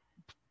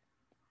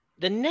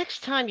 The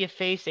next time you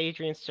face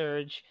Adrian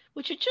Surge,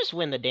 would you just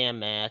win the damn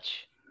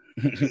match?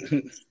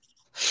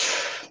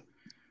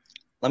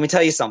 Let me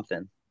tell you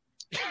something.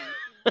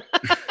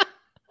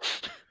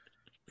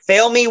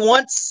 Fail me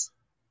once,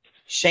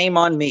 shame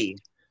on me.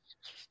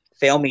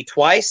 Fail me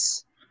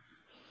twice,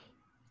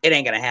 it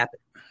ain't gonna happen.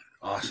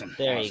 Awesome.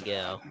 There you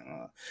go.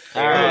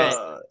 All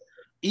right.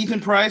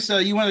 Ethan Price,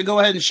 you want to go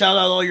ahead and shout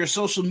out all your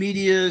social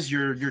medias,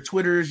 your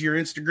Twitters, your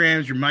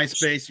Instagrams, your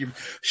MySpace.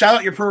 Shout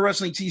out your Pro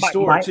Wrestling Tee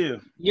store too.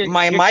 Your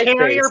MySpace.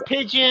 carrier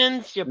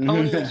pigeons, your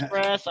Pony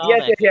Express. All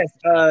yes.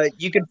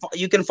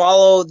 You can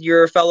follow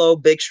your fellow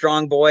big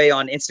strong boy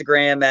on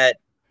Instagram at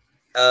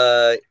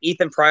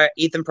Ethan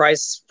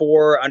Price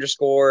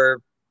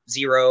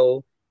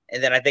 4_0,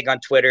 and then I think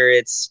on Twitter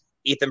it's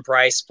Ethan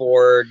Price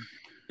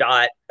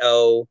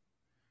 4.0.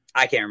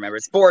 I can't remember.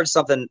 It's 4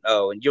 something.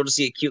 And you'll just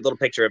see a cute little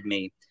picture of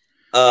me.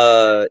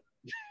 You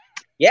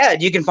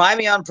can find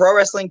me on Pro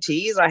Wrestling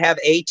Tees. I have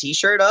a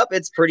T-shirt up.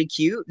 It's pretty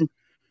cute.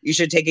 You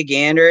should take a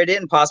gander at it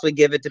and possibly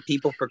give it to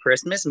people for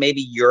Christmas.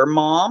 Maybe your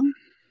mom,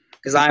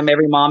 because I'm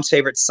every mom's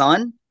favorite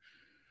son.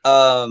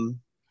 I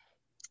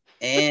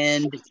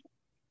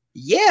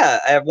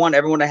want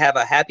everyone to have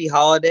a happy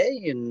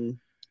holiday, and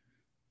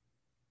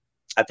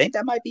I think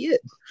that might be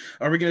it.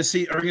 Are we gonna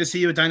see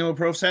you at Dynamo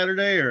Pro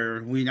Saturday,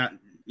 or are we not?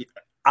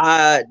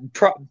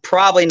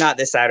 Probably not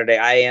this Saturday.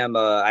 I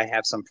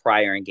have some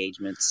prior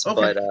engagements,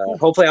 but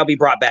hopefully I'll be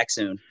brought back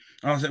soon.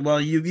 Well,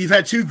 you've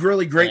had two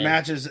really great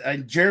matches,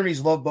 and Jeremy's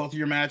loved both of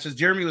your matches.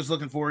 Jeremy was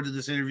looking forward to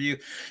this interview.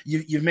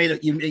 You made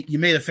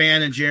a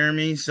fan of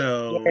Jeremy,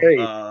 so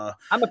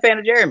I'm a fan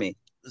of Jeremy.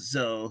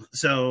 Well,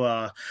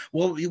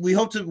 we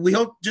hope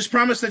just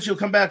promise that you'll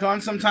come back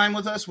on sometime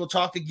with us. We'll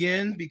talk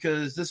again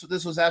because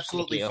this was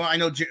absolutely fun. I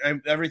know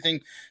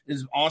everything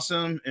is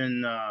awesome,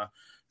 and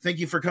thank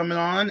you for coming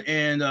on,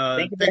 and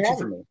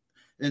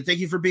thank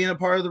you for being a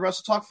part of the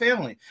Wrestle Talk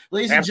family,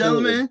 ladies and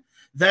gentlemen.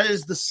 That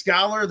is the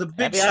scholar, the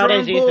big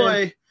strong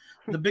boy,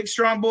 the big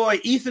strong boy,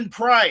 Ethan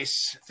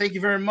Price. Thank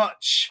you very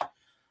much.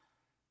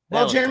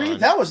 Well, Jeremy,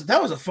 that was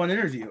a fun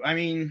interview. I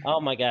mean, oh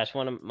my gosh,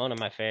 one of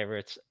my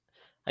favorites.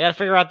 I got to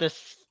figure out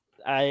this.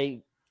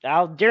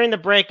 I'll during the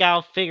break,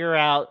 I'll figure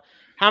out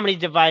how many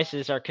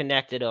devices are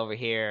connected over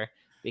here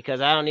because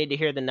I don't need to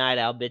hear the night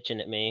owl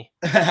bitching at me.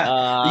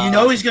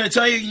 He's going to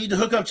tell you need to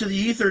hook up to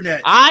the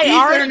Ethernet.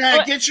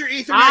 Get your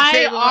Ethernet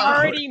cable. I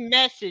already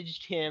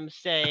messaged him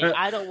saying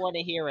I don't want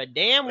to hear a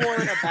damn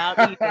word about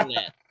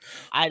Ethernet.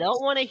 I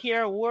don't want to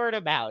hear a word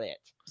about it.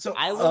 So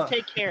I will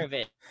take care of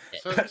it.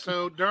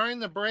 So during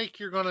the break,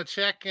 you're going to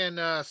check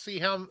and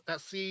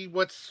see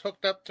what's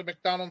hooked up to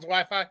McDonald's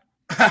Wi-Fi.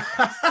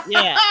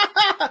 Yeah.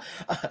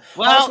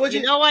 Well,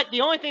 you know what?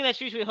 The only thing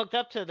that's usually hooked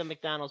up to the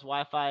McDonald's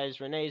Wi-Fi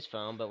is Renee's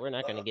phone, but we're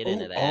not going to get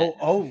into that.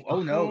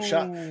 Oh no!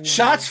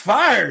 Shots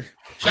fired!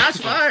 Shots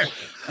fired!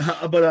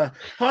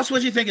 Hoss, what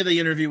did you think of the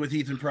interview with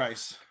Ethan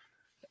Price?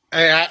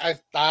 I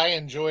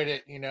enjoyed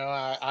it.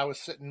 I was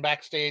sitting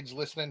backstage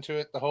listening to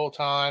it the whole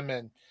time,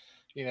 and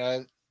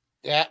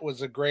that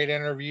was a great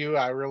interview.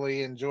 I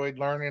really enjoyed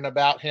learning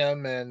about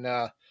him, and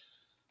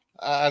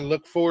I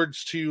look forward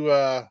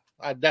to.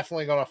 I'm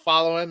definitely going to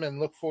follow him and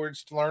look forward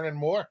to learning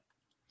more.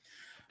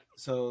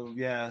 So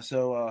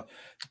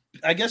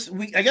I guess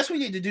we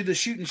need to do the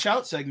shoot and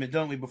shout segment,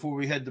 don't we? Before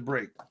we head to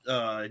break,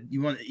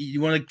 you want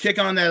to kick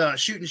on that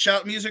shoot and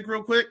shout music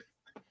real quick?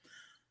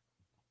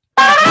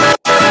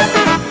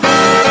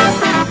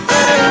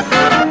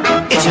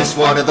 It's just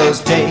one of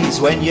those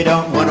days when you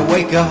don't want to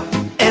wake up.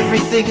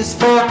 Everything is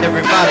fucked,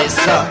 everybody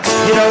sucks.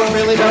 You don't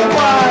really know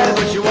why,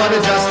 but you want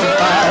to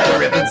justify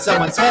ripping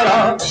someone's head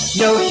off.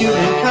 No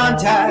human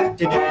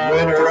contact, and if you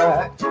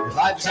interact, your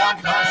life's on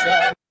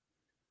contract.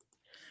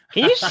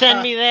 Can you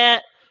send me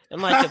that in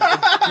like a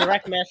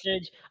direct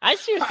message? I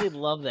seriously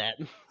love that.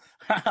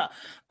 All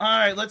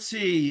right, let's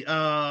see.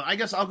 I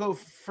guess I'll go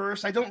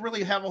first. I don't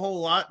really have a whole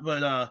lot,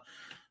 but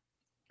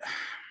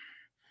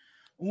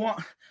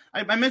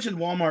I mentioned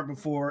Walmart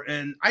before,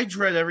 and I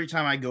dread every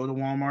time I go to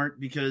Walmart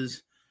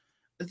because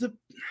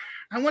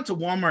I went to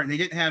Walmart and they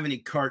didn't have any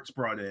carts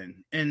brought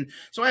in, and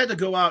so I had to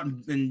go out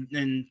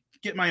and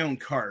get my own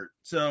cart.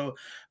 So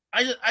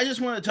I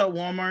just want to tell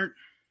Walmart,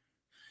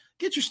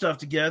 get your stuff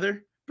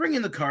together, bring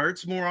in the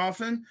carts more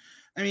often.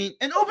 I mean,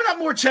 and open up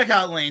more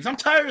checkout lanes. I'm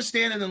tired of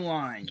standing in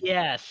line.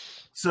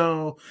 Yes.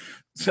 So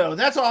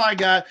that's all I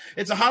got.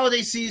 It's a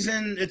holiday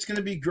season. It's going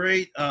to be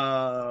great.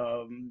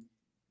 Hoss,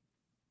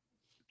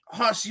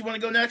 you want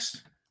to go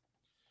next?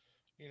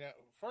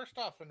 First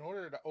off, in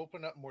order to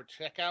open up more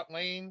checkout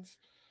lanes,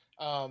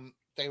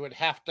 they would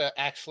have to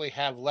actually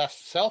have less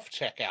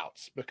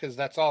self-checkouts because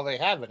that's all they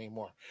have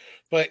anymore.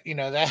 But,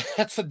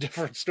 that's a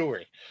different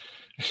story.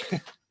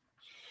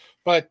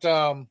 But,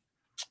 I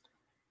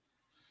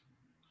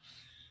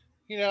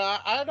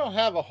don't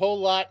have a whole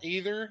lot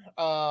either.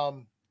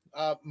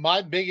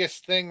 My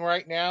biggest thing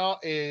right now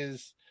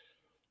is,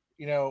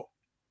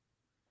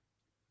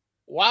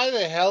 why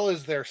the hell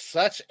is there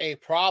such a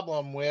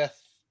problem with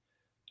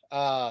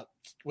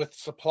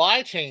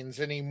supply chains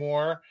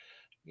anymore?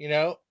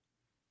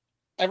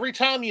 Every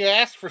time you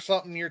ask for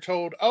something, you're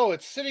told, oh,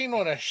 it's sitting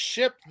on a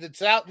ship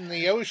that's out in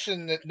the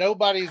ocean that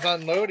nobody's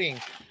unloading.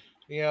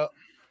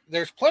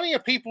 There's plenty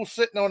of people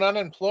sitting on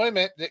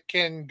unemployment that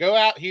can go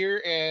out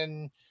here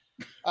and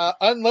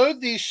unload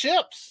these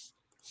ships.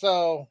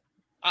 So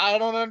I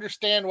don't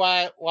understand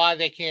why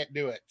they can't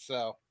do it.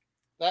 So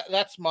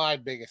that's my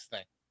biggest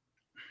thing.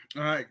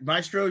 All right,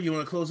 Maestro, you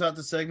want to close out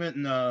the segment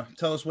and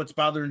tell us what's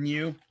bothering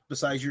you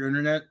besides your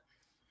internet?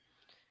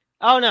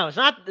 Oh no, it's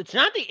not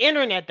the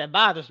internet that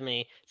bothers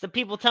me. It's the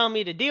people telling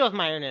me to deal with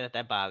my internet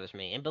that bothers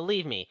me. And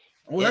believe me,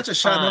 well,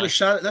 that's another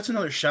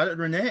shot at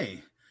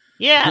Renee.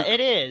 Yeah, it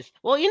is.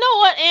 Well, you know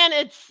what? And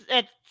it's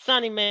at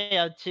Sonny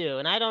Mayo too.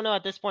 And I don't know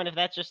at this point if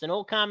that's just an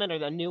old comment or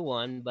the new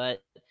one,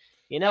 but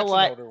you know that's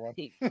what? An older one.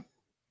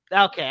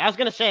 Okay, I was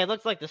gonna say it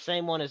looks like the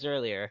same one as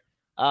earlier.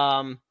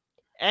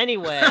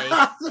 Anyway,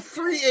 the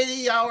free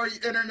 80-hour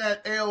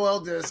internet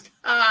AOL disk.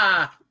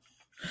 I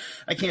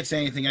can't say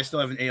anything. I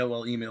still have an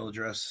AOL email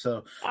address.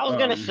 So I was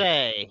gonna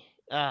say,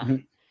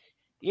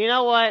 you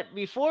know what?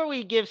 Before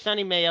we give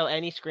Sonny Mayo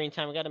any screen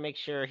time, we got to make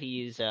sure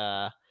he's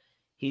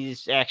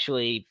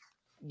actually,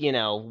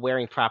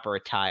 wearing proper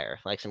attire,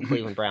 like some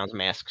Cleveland Browns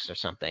masks or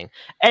something.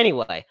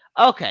 Anyway,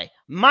 okay,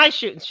 my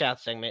shoot and shout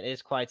segment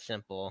is quite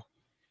simple.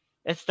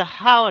 It's the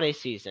holiday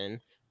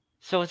season.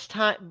 So it's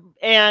time.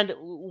 And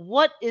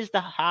what is the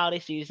holiday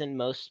season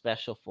most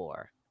special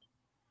for?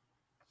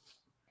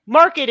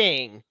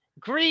 Marketing,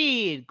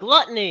 greed,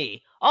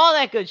 gluttony, all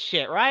that good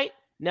shit, right?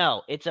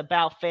 No, it's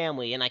about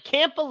family. And I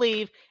can't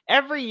believe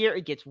every year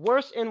it gets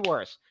worse and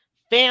worse.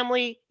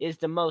 Family is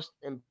the most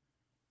important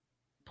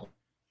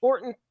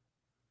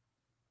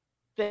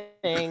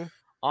thing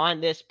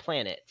on this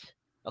planet.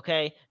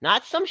 Okay,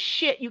 not some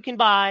shit you can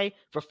buy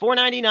for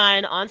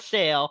 $4.99 on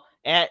sale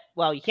at,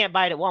 well, you can't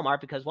buy it at Walmart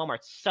because Walmart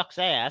sucks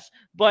ass,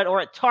 but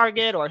or at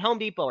Target or at Home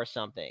Depot or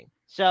something.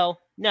 So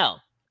no,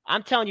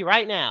 I'm telling you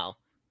right now,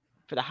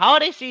 for the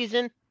holiday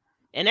season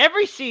and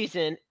every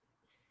season,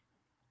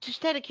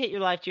 just dedicate your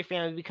life to your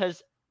family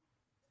because,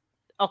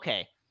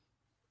 okay,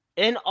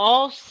 in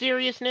all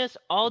seriousness,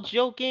 all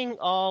joking,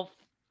 all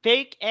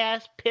fake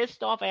ass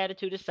pissed off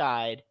attitude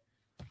aside,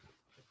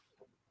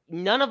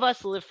 none of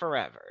us live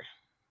forever.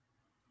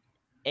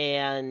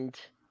 And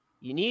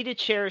you need to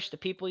cherish the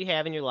people you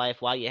have in your life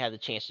while you have the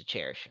chance to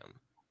cherish them.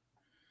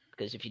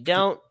 Because if you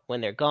don't,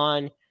 when they're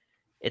gone,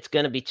 it's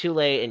going to be too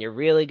late and you're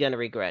really going to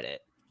regret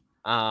it.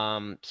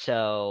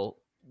 So,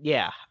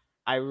 yeah,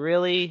 I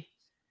really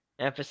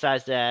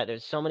emphasize that.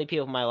 There's so many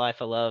people in my life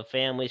I love,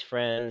 families,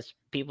 friends,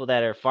 people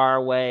that are far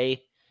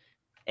away.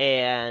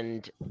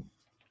 And,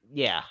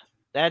 yeah,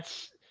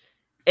 it's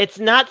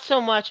not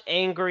so much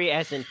angry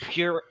as in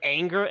pure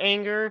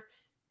anger,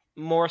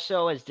 more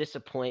so as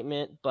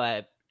disappointment,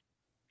 but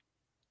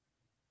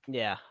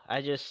yeah,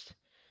 I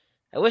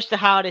wish the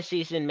holiday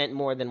season meant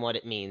more than what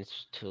it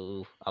means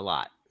to a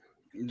lot.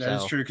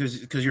 That's true,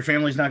 because your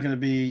family's not going to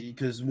be,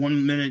 because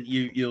one minute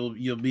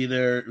you'll be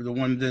there, the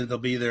one minute they'll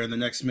be there, and the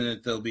next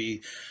minute they'll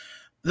be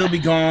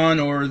gone,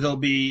 or they'll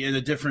be in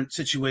a different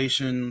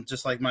situation,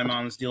 just like my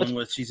mom is dealing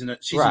with. She's in a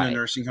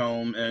nursing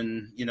home,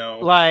 and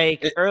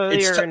like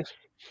earlier.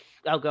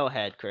 Oh, go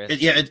ahead, Chris.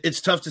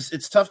 It's tough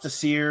to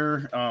see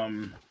her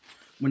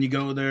when you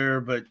go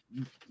there, but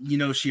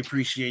she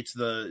appreciates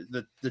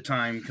the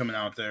time coming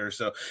out there.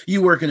 So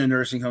you work in a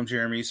nursing home,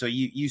 Jeremy, so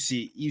you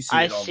see it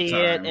all the time. I see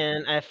it,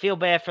 and I feel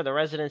bad for the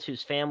residents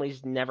whose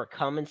families never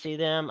come and see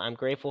them. I'm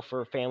grateful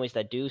for families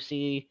that do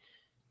see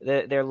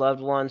their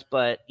loved ones,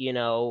 but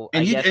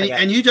and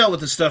you dealt with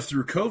the stuff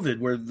through COVID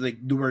where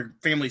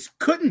families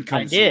couldn't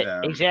come see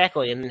them.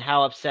 Exactly, and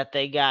how upset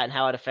they got and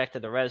how it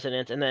affected the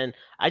residents. And then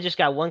I just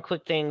got one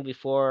quick thing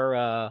before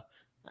I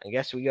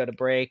guess we go to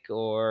break,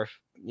 or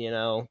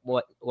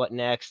what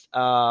next.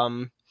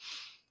 One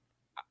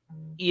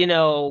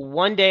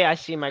day I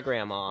see my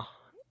grandma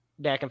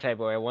back in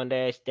February. One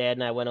day Dad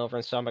and I went over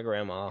and saw my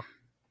grandma,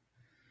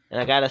 and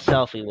I got a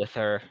selfie with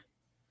her.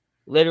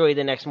 Literally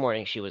the next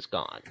morning she was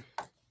gone.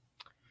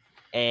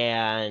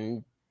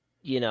 And,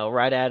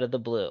 right out of the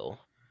blue.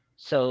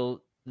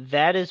 So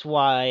that is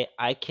why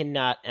I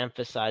cannot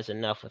emphasize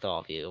enough with all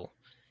of you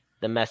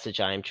the message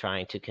I am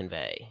trying to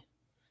convey.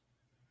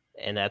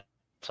 And that's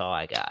all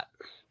I got.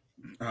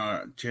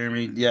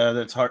 Jeremy, yeah,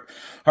 that's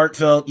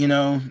heartfelt.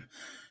 You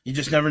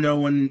just never know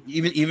when,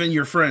 even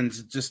your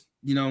friends, just,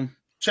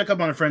 check up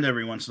on a friend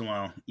every once in a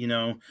while.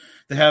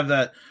 They have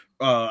that.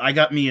 I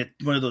got me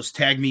one of those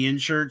Tag Me In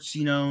shirts,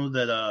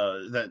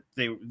 that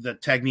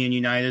Tag Me In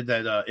United,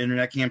 that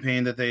internet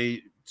campaign that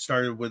they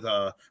started with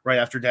right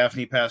after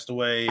Daphne passed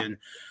away, and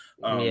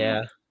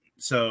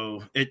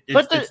so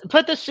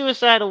put the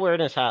suicide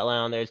awareness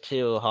hotline on there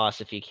too,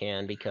 Haas, if you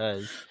can,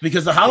 because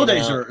the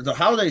holidays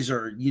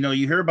are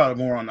you hear about it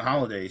more on the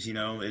holidays.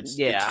 It's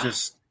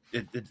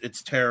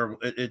terrible.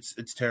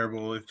 It's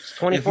terrible.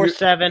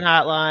 24/7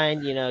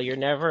 hotline. You're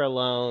never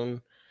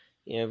alone.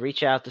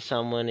 Reach out to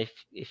someone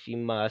if you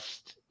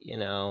must.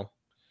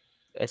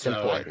 It's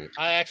important.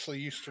 I actually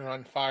used to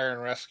run fire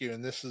and rescue,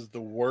 and this is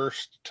the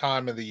worst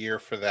time of the year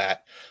for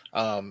that.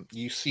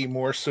 You see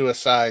more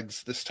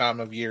suicides this time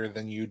of year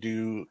than you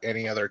do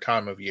any other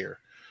time of year.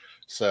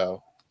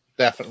 So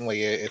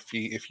definitely, if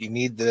you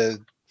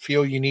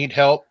feel you need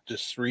help,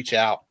 just reach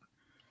out.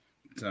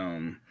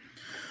 All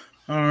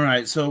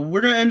right, so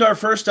we're gonna end our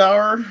first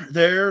hour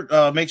there.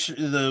 Make sure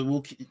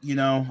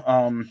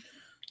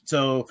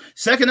So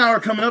second hour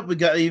coming up, we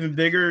got even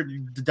bigger.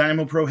 The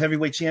Dynamo Pro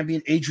heavyweight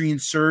champion Adrian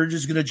Surge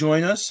is going to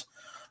join us.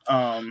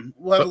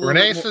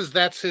 Renee says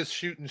that's his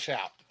shoot and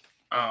shout.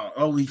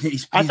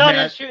 He's I thought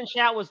his shoot and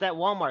shout was that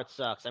Walmart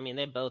sucks. I mean,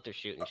 they both are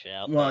shoot and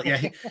shout. Well,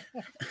 yeah,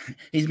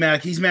 he's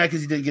mad. He's mad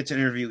because he didn't get to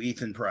interview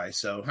Ethan Price.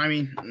 So I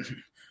mean,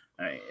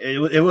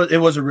 it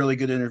was a really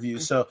good interview.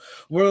 So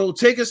we'll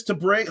take us to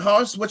break.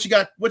 Haas, what you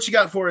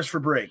got for us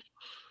for break?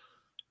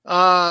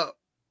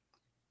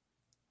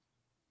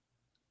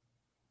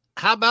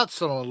 How about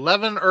some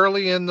 11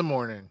 early in the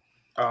morning?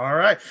 All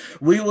right.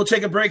 We will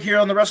take a break here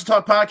on the Wrestle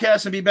Talk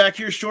podcast and be back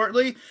here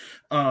shortly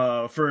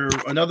for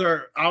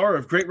another hour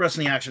of great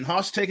wrestling action.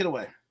 Haas, take it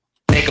away.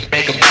 Make a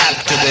back to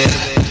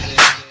this.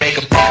 Make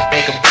a back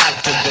to this. Make a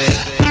back to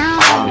this.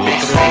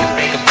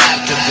 Make a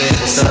back to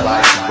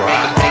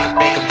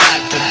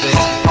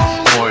this.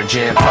 Orange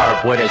and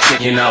purple with a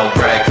chicken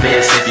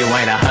breakfast. If you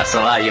ain't a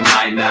hustler, you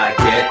might not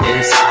get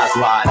this. Eyes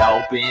wide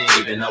open,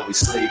 even though we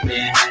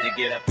sleeping. Had to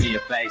get up in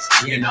your face,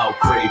 creeping.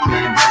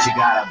 But you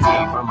gotta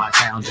be from my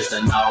town just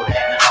to know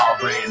that. All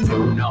brand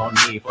new, no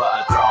need for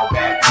a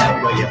throwback.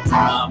 Tell where you're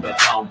from, but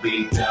don't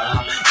be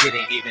dumb.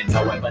 Didn't even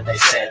know it, but they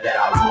said that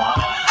I won.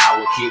 I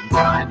will keep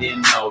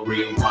grinding, no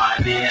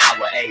rewinding. I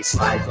will ace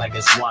life like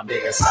it's one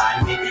big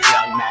assignment.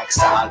 Young Max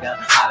Saga,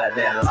 hotter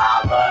than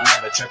lava.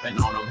 Never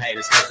tripping on them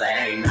haters cause they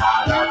ain't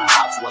hotter.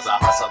 Pops was a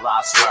hustle,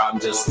 I swear I'm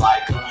just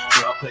like them.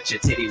 Girl, put your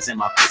titties in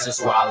my face, that's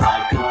why I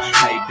like them.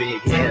 Hey, big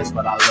heads,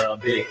 but I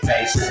love big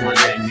faces. My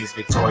name is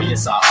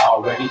victorious, I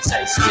already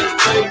taste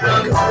it.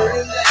 Got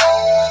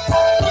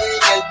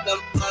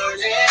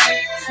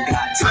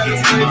to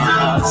get my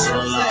hustle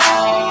on.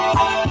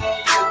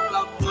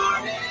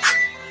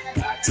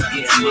 Got to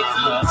get my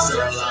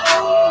hustle on.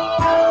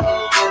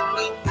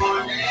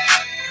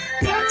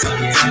 Got to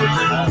get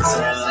my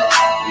hustle on.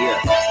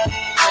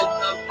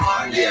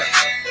 Yeah.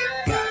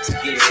 Got to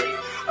get it.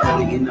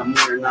 Early in the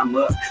morning, I'm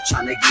up,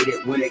 trying to get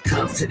it. When it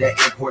comes to that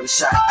important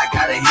shot, I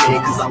gotta hit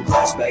it, cause I'm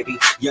blessed, baby.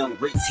 Young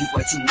Reese, he's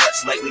way too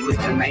much lately,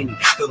 looking mania.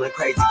 Feeling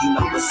crazy, you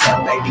know what's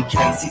up, baby.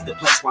 KC's the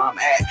place where I'm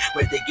at,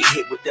 where they get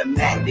hit with the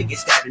Mac, they get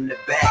stabbed in the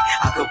back.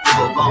 I could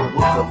pull along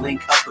with a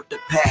link up with the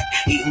pack,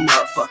 eating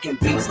up fucking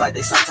beats like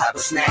they some type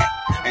of snack.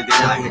 And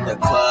then I hit the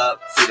club,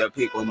 see the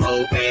people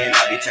moving.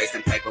 I be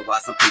chasing paper while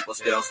some people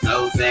still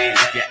snoozing.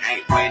 If you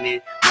ain't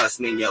winning, must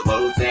mean you're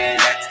losing.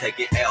 That's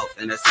taking L's,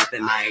 and it's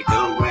something I ain't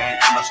doing.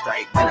 I'm a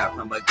straight winner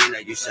from beginner,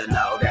 you should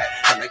know that.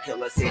 From the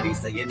killer city,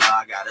 so you know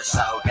I gotta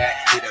show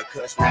that. Hit the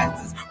Kush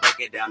masters, break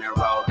it down and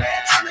roll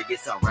that. Trying to get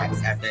some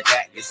racks, after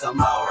that, get some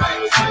more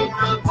racks.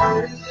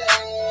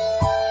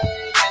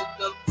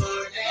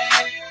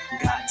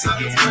 Got to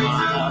get my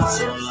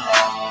hustle on.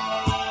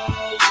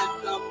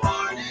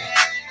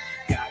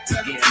 Got to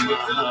get my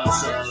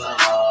hustle on.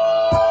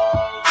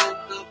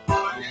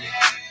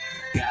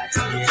 Got to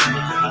get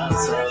my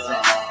hustle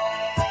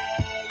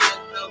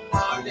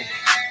on.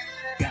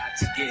 Got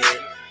to get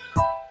it.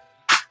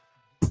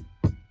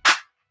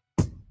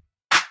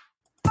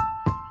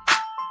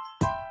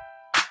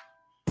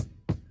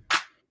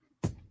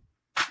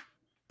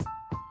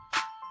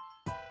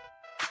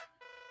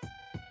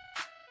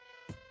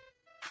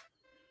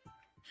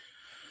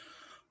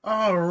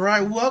 All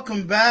right,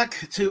 welcome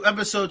back to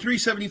episode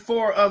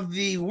 374 of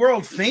the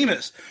world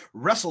famous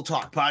Wrestle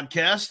Talk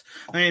podcast.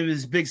 My name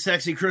is Big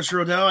Sexy Chris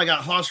Rodell. I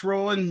got Hoss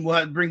rolling.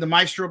 We'll bring the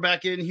maestro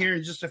back in here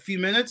in just a few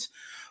minutes.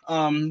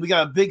 We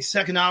got a big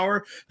second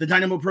hour. The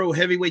Dynamo Pro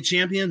heavyweight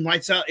champion,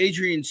 Lights Out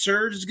Adrian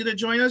Surge, is going to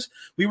join us.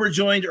 We were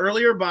joined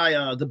earlier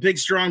by the big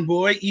strong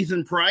boy,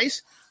 Ethan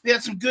Price. We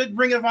had some good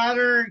Ring of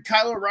Honor,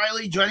 Kyle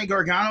O'Reilly, Johnny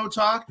Gargano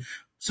talk.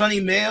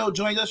 Sonny Mayo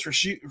joined us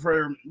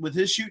with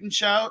his shoot and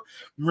shout.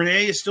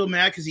 Renee is still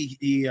mad because he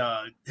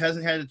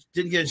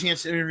didn't get a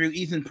chance to interview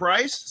Ethan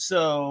Price.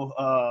 So,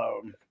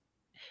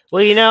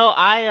 well, you know,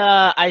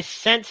 I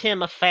sent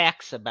him a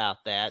fax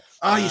about that.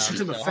 Oh, you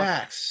sent him a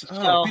fax.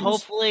 So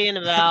hopefully in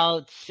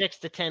about 6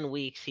 to 10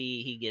 weeks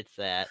he gets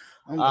that.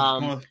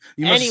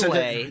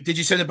 Anyway, did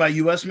you send it by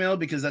U.S. mail?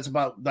 Because that's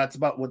about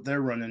what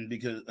they're running.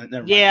 Because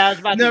never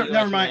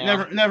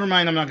mind. Never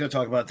mind. I'm not going to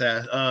talk about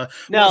that.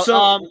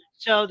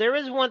 So there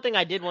is one thing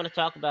I did want to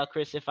talk about,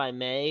 Chris, if I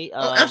may.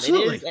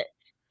 Absolutely.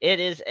 It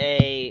is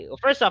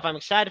first off, I'm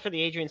excited for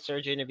the Adrian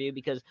Surge interview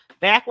because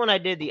back when I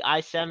did the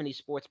I-70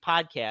 Sports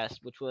podcast,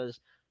 which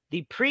was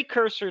the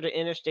precursor to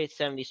Interstate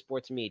 70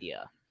 Sports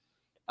Media,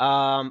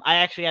 I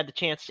actually had the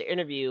chance to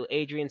interview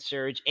Adrian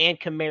Surge and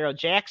Camaro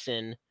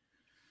Jackson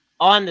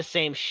on the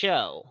same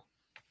show.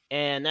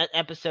 And that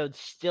episode's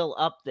still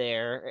up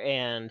there.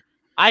 And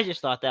I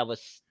just thought that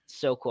was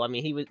so cool. I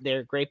mean,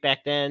 they're great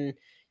back then.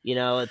 You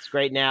know, it's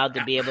great now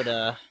to be able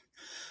to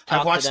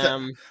talk to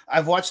them.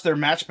 I've watched their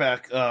match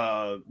back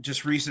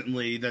just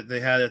recently that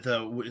they had at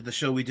the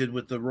show we did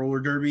with the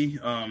roller derby.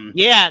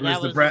 That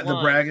was the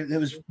bragging. It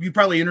was, you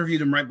probably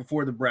interviewed them right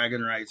before the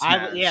bragging rights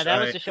match.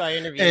 Was the show I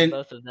interviewed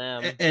both of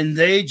them, and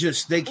they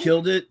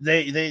killed it.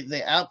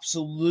 They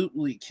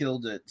absolutely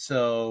killed it.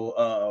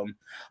 So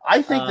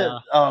I think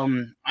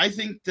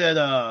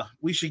that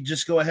we should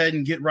just go ahead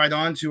and get right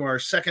on to our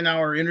second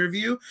hour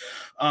interview.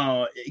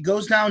 It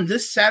goes down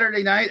this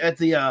Saturday night at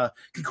the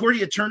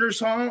Concordia Turner's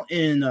Hall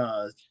in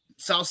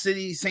South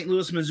City, St.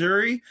 Louis,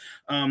 Missouri.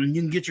 You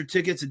can get your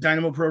tickets at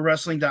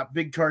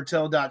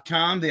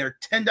dynamoprowrestling.bigcartel.com. They are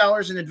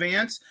 $10 in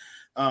advance.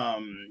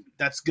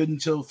 That's good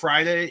until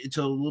Friday,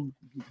 until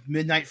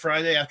midnight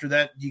Friday. After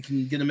that, you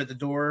can get them at the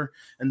door,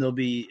 and they'll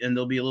be a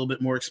little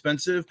bit more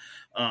expensive.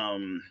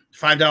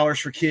 $5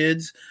 for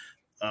kids.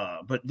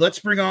 But let's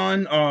bring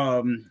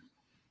on.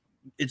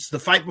 It's The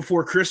Fight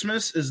Before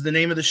Christmas is the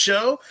name of the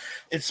show.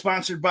 It's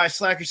sponsored by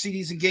Slacker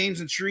CDs and Games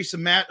and Teresa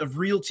Matt of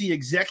Realty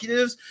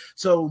Executives.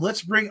 So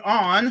let's bring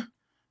on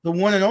the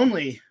one and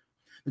only,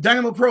 the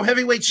Dynamo Pro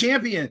heavyweight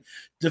champion,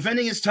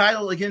 defending his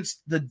title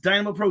against the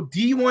Dynamo Pro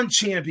D1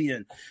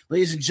 champion.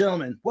 Ladies and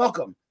gentlemen,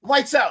 welcome,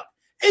 Lights Out,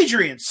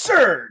 Adrian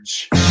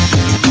Surge.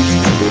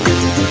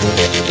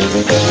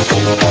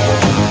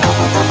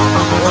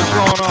 What's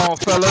going on,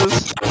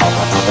 fellas?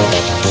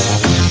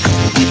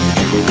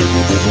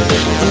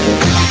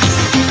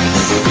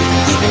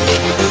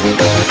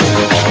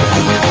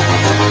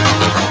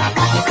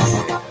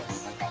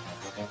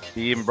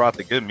 He even brought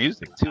the good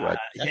music too.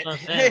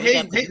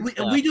 Hey,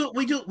 we do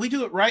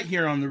it right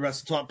here on the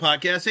Wrestle Talk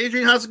podcast.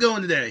 Adrian, how's it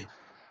going today?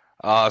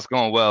 It's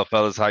going well,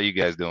 fellas. How you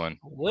guys doing?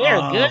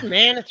 We're good,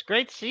 man. It's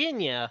great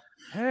seeing you.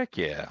 Heck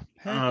yeah.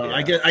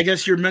 I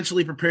guess you're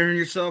mentally preparing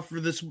yourself for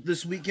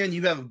this weekend.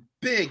 You have a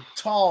big,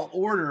 tall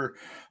order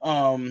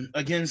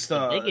against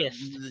and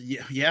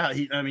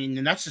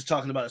that's just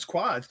talking about his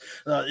quads.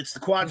 It's the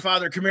quad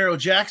father Camaro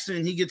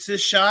Jackson. He gets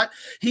his shot.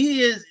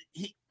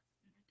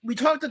 We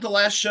talked at the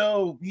last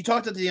show. You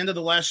talked at the end of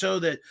the last show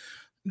that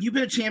you've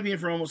been a champion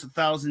for almost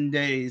 1,000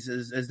 days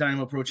as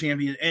Dynamo Pro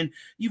champion, and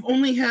you've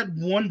only had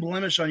one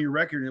blemish on your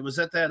record. It was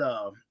at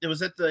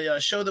the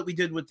show that we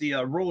did with the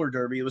roller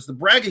derby. It was the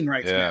bragging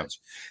rights match.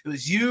 It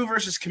was you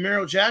versus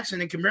Camaro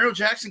Jackson, and Camaro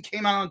Jackson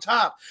came out on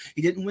top.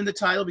 He didn't win the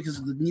title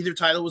because neither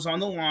title was on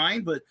the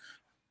line, but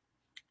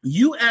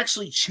you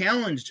actually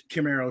challenged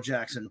Camaro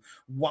Jackson.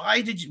 What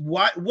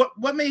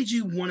made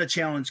you want to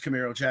challenge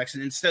Camaro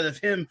Jackson instead of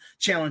him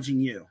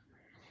challenging you?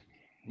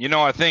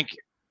 I think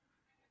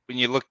when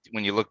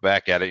you look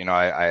back at it,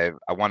 I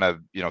want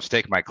to,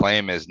 stake my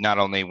claim as not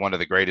only one of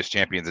the greatest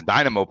champions in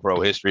Dynamo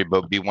Pro history,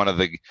 but be one of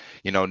the,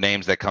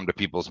 names that come to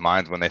people's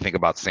minds when they think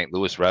about St.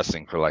 Louis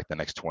wrestling for like the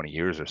next 20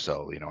 years or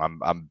so.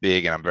 I'm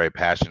big and I'm very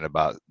passionate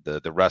about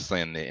the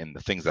wrestling and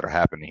the things that are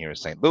happening here in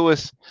St.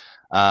 Louis.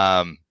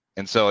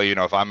 And so,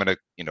 if I'm going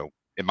to,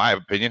 in my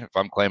opinion, if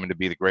I'm claiming to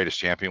be the greatest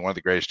champion, one of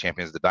the greatest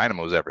champions the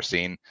Dynamo's ever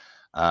seen,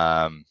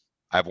 I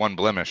have one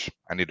blemish.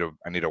 I need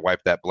to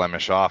wipe that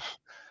blemish off.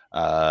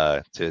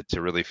 To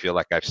really feel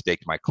like I've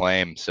staked my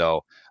claim.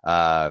 So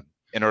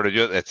in order to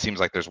do it, it seems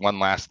like there's one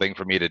last thing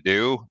for me to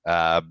do,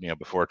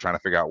 before trying to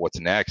figure out what's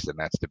next, and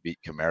that's to beat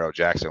Camaro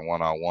Jackson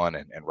one-on-one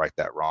and right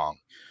that wrong.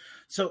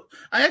 So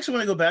I actually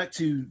want to go back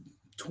to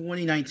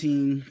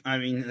 2019. I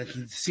mean,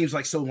 it seems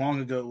like so long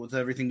ago with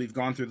everything we've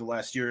gone through the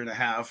last year and a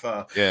half.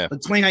 But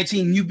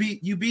 2019,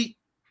 you beat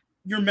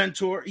your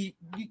mentor.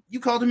 You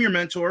called him your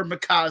mentor,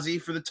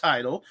 Mikaze, for the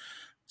title.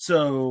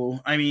 So,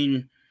 I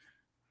mean,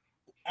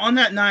 on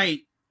that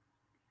night,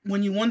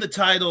 when you won the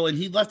title and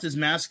he left his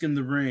mask in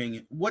the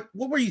ring, what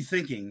were you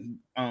thinking?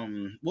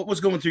 What was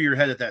going through your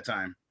head at that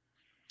time?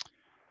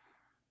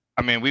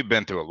 I mean, we've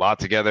been through a lot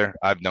together.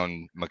 I've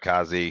known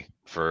Mikaze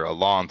for a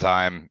long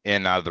time, in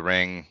and out of the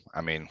ring.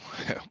 I mean,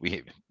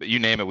 you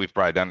name it, we've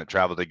probably done it,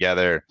 traveled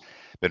together,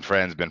 been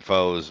friends, been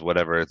foes,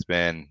 whatever it's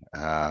been.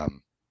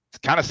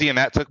 Kind of seeing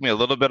that took me a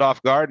little bit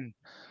off guard.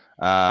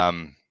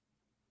 To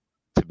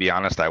be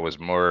honest, I was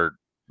more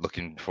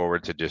looking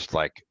forward to just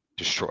like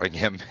destroying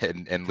him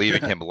and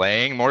leaving him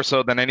laying more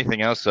so than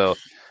anything else. So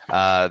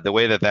the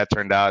way that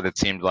turned out, it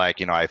seemed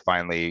like, I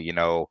finally,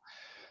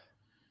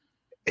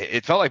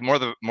 it felt like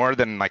more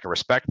than like a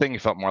respect thing.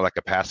 It felt more like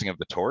a passing of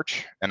the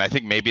torch. And I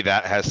think maybe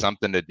that has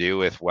something to do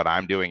with what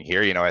I'm doing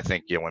here. I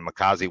think, when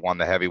Mikaze won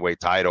the heavyweight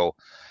title,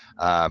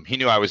 he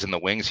knew I was in the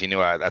wings. He knew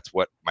that's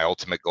what my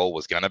ultimate goal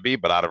was going to be.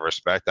 But out of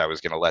respect, I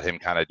was going to let him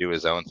kind of do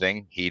his own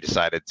thing. He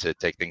decided to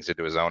take things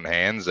into his own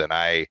hands, and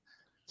I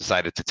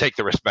decided to take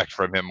the respect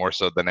from him more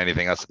so than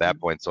anything else at that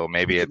point. So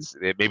maybe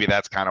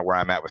that's kind of where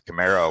I'm at with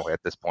Camaro at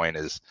this point.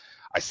 Is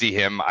I've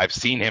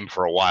seen him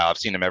for a while. I've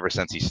seen him ever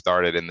since he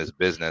started in this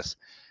business,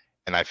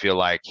 and I feel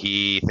like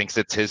he thinks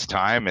it's his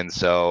time. And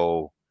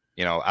so,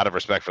 out of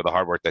respect for the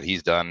hard work that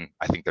he's done,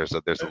 I think there's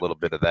a little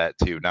bit of that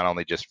too. Not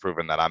only just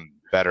proving that I'm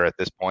better at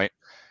this point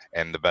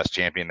and the best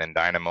champion in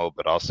Dynamo,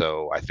 but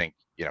also I think,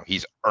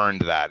 he's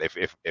earned that.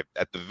 If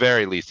at the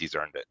very least he's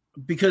earned it.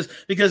 Because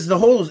the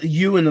whole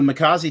you and the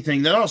Mikaze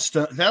thing, that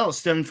all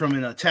stemmed from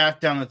an attack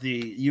down at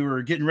you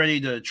were getting ready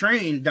to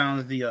train down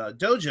at the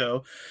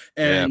dojo,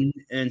 and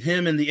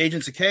him and the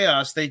Agents of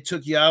Chaos, they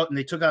took you out and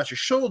they took out your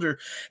shoulder.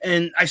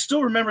 And I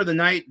still remember the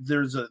night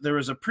there was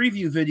a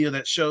preview video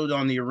that showed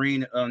on the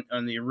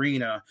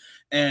arena,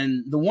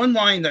 and the one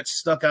line that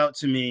stuck out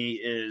to me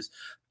is,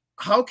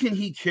 how can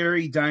he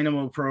carry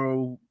Dynamo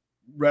Pro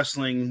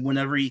wrestling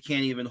whenever he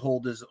can't even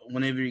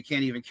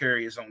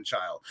carry his own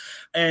child?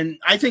 And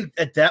I think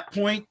at that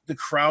point the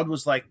crowd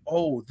was like,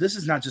 oh, this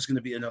is not just going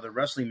to be another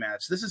wrestling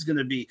match. This is going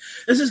to be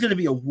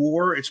a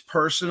war. It's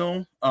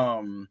personal.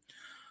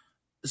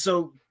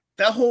 So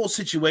that whole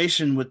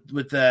situation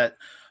with that,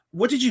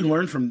 what did you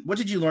learn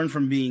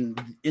from being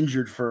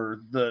injured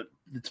for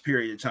this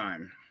period of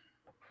time?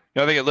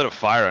 I think it lit a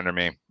fire under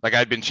me. Like,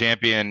 I'd been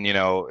champion,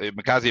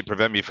 Mikaze had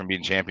prevented me from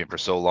being champion for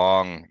so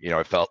long.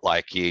 I felt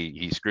like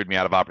he screwed me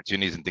out of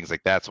opportunities and things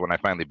like that. So when I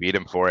finally beat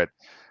him for it,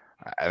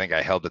 I think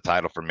I held the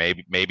title for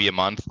maybe a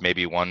month,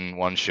 maybe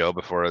one show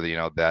before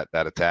that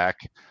attack.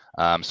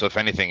 So if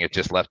anything, it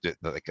just left it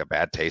like a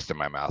bad taste in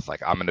my mouth.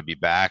 Like, I'm going to be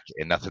back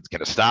and nothing's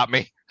going to stop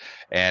me.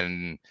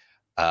 And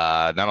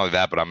not only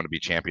that, but I'm going to be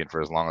champion for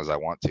as long as I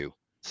want to.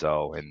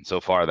 So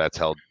far that's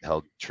held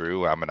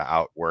true. I'm going to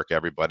outwork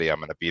everybody. I'm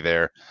going to be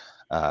there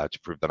to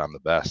prove that I'm the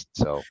best.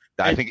 So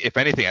I think if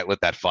anything, it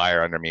lit that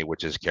fire under me,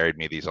 which has carried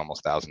me these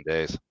almost 1,000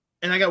 days.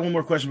 And I got one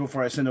more question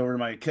before I send over to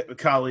my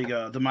colleague,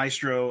 the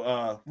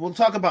Maestro. We'll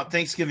talk about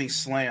Thanksgiving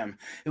Slam.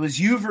 It was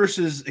you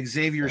versus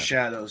Xavier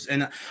Shadows.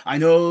 And I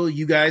know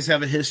you guys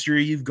have a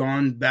history. You've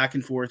gone back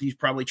and forth. You've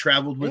probably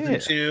traveled with him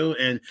too.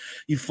 And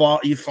you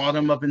fought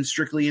him up in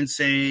Strictly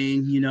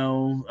Insane,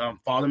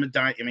 fought him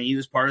at he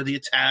was part of the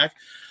attack.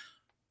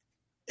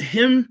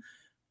 him.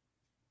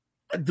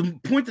 The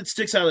point that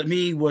sticks out at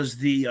me was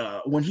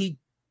the when he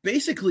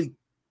basically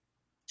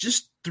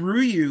just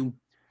threw you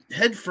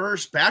head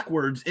first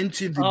backwards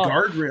into the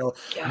guardrail,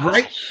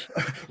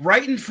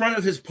 right in front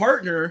of his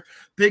partner,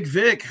 Big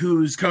Vic,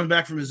 who's coming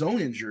back from his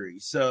own injury.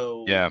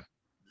 So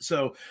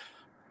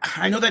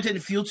I know that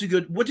didn't feel too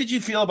good. What did you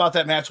feel about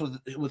that match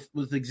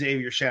with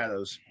Xavier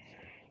Shadows?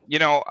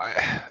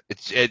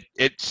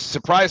 It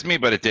surprised me,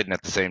 but it didn't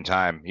at the same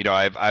time.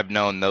 I've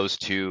known those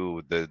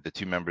two, the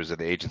two members of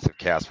the Agents of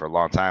Chaos, for a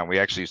long time. We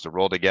actually used to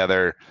roll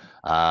together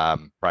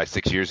probably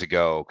 6 years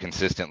ago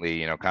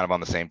consistently, kind of on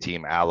the same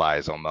team,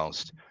 allies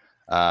almost.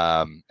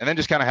 And then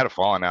just kind of had a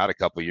falling out a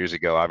couple of years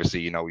ago.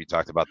 Obviously, we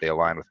talked about they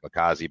aligned with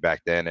Makazi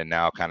back then, and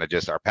now kind of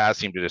just our paths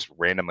seem to just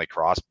randomly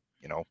cross,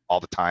 all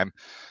the time.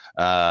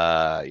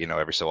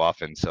 Every so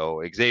often.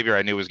 So Xavier,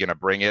 I knew was going to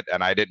bring it,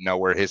 and I didn't know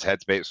where his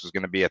headspace was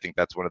going to be. I think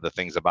that's one of the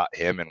things about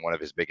him, and one of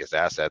his biggest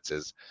assets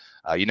is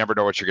you never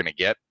know what you're going to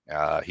get.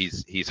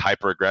 He's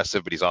hyper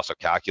aggressive, but he's also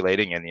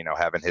calculating, and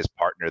having his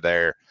partner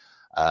there.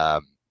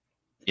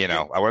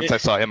 Once I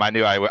saw him, I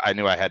knew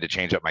I had to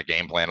change up my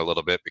game plan a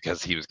little bit,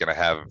 because he was going to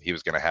have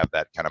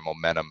that kind of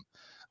momentum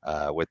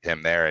with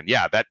him there. And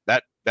yeah, that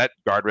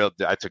guardrail,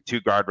 I took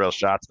 2 guardrail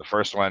shots. The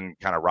first one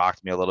kind of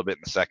rocked me a little bit,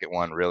 and the second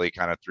one really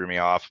kind of threw me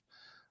off.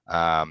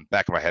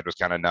 Back of my head was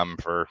kind of numb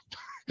for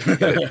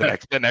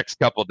the next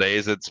couple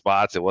days in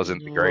spots. It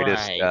wasn't the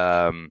greatest.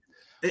 Right.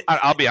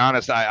 I'll be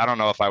honest. I don't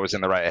know if I was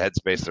in the right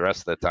headspace the rest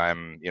of the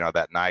time.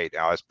 That night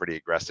I was pretty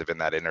aggressive in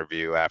that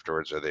interview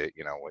afterwards, or the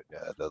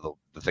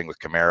thing with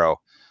Camaro,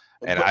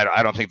 and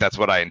I don't think that's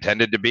what I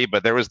intended to be.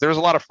 But there was a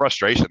lot of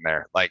frustration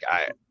there. Like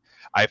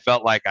I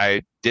felt like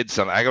I did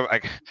something.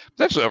 I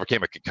essentially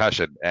overcame a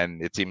concussion,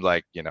 and it seemed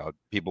like,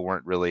 people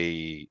weren't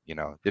really,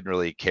 didn't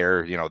really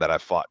care, that I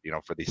fought,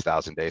 for these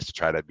 1,000 days to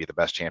try to be the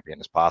best champion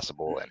as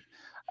possible. And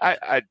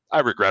I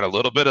regret a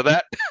little bit of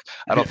that.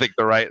 I don't think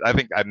I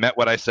think I meant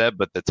what I said,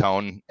 but the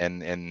tone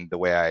and the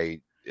way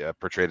I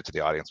portrayed it to the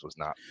audience was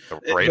not the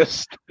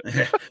greatest.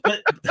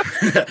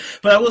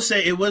 but I will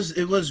say it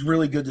was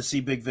really good to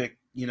see Big Vic.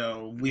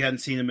 We hadn't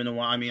seen him in a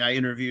while. I mean, I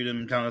interviewed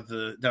him down at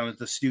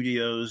the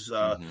studios.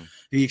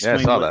 He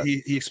explained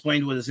he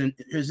explained what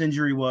his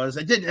injury was.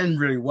 It didn't end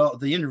very well.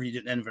 The interview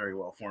didn't end very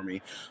well for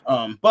me.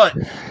 But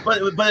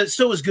it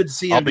still was good to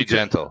see him. I'll be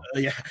gentle.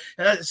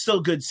 It's still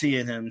good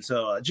seeing him.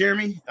 So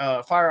Jeremy,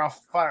 fire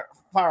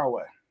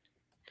away.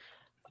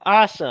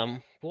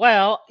 Awesome.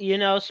 Well,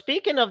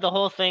 speaking of the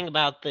whole thing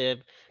about the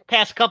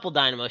past couple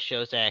Dynamo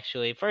shows,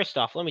 actually, first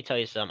off, let me tell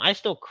you something. I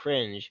still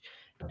cringe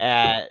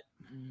at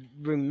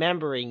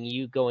remembering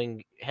you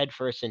going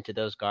headfirst into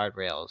those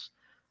guardrails.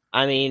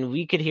 I mean,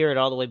 we could hear it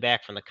all the way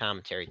back from the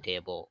commentary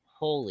table.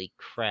 Holy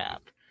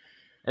crap.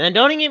 And then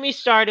don't even get me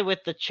started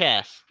with the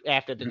chest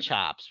after the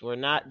chops.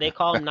 They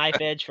call them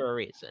knife edge for a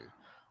reason.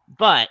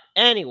 But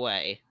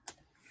anyway,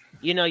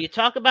 you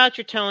talk about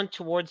your tone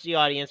towards the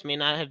audience may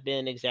not have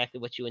been exactly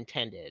what you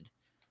intended.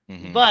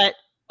 Mm-hmm. But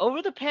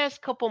over the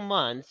past couple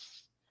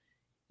months,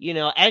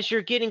 as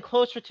you're getting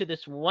closer to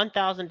this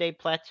 1,000-day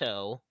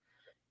plateau,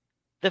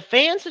 the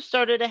fans have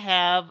started to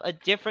have a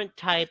different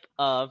type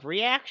of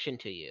reaction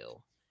to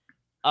you.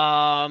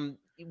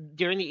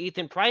 During the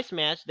Ethan Price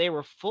match, they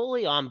were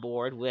fully on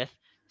board with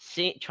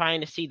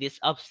trying to see this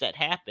upset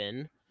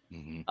happen.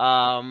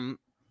 Mm-hmm.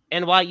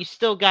 And while you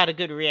still got a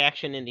good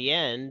reaction in the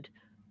end,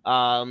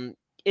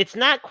 it's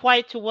not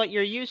quite to what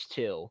you're used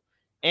to.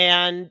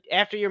 And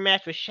after your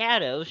match with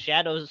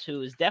Shadows,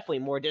 who is definitely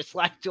more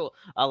disliked to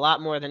a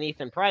lot more than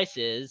Ethan Price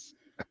is,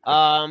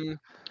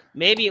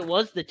 maybe it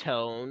was the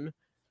tone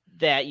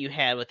that you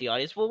had with the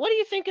audience. Well, what do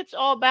you think it's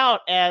all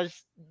about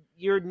as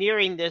you're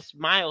nearing this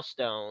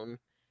milestone,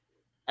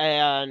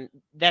 and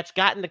that's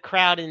gotten the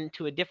crowd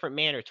into a different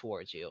manner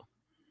towards you?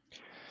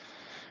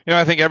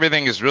 I think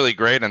everything is really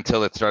great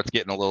until it starts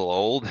getting a little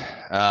old.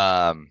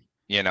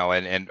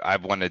 And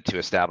I've wanted to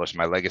establish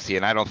my legacy,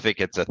 and I don't think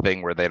it's a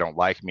thing where they don't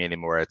like me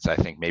anymore. I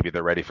think maybe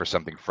they're ready for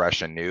something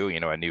fresh and new,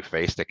 a new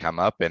face to come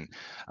up. And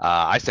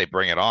I say,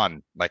 bring it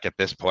on. Like at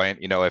this point,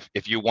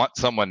 if you want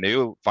someone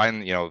new,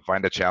 find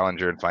a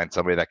challenger and find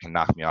somebody that can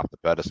knock me off the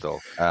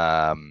pedestal.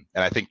 And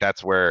I think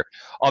that's where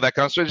all that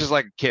comes from. It's just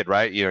like a kid,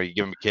 right? You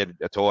give him a kid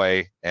a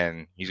toy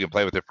and he's going to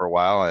play with it for a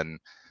while, and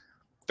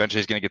eventually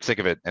he's going to get sick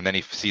of it, and then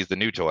he sees the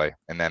new toy,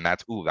 and then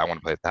that's, I want to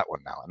play with that one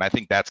now. And I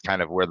think that's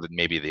kind of where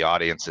maybe the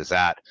audience is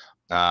at.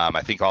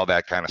 I think all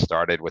that kind of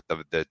started with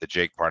the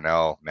Jake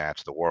Parnell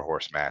match, the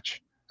Warhorse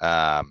match,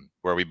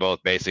 where we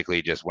both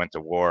basically just went to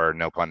war,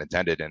 no pun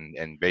intended,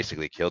 and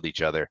basically killed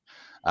each other.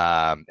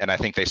 And I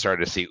think they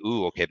started to see,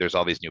 okay, there's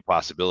all these new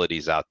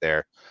possibilities out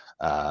there,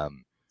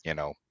 and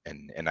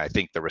I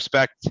think the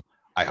respect,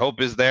 I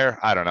hope, is there.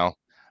 I don't know.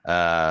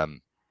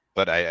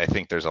 But I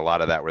think there's a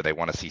lot of that where they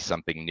want to see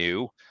something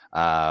new.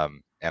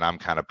 And I'm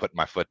kind of putting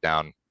my foot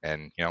down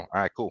and, all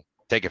right, cool.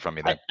 Take it from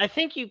me then. I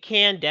think you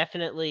can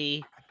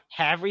definitely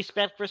have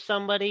respect for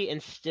somebody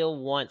and still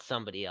want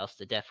somebody else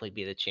to definitely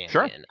be the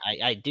champion. Sure.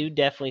 I do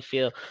definitely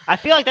feel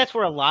like that's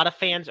where a lot of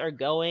fans are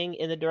going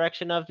in the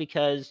direction of,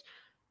 because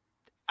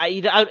I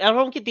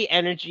don't get the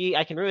energy.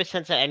 I can really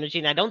sense that energy,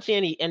 and I don't see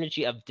any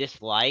energy of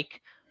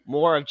dislike.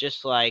 More of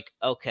just like,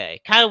 okay,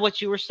 kind of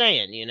what you were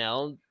saying.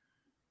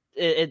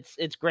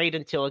 It's great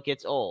until it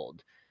gets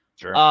old.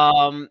 Sure.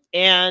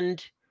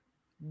 And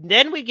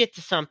then we get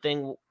to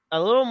something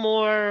a little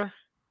more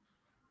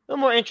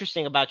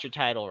interesting about your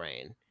title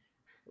reign.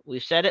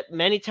 We've said it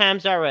many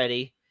times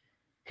already.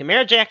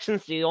 Camaro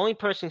Jackson's the only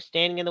person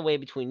standing in the way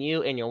between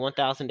you and your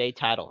 1,000-day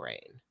title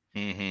reign.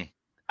 Mm-hmm.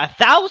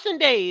 1,000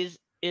 days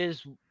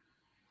is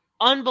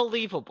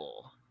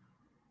unbelievable.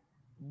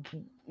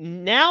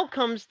 Now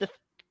comes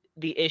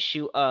the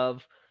issue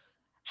of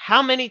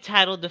how many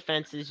title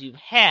defenses you've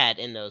had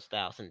in those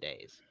 1,000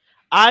 days.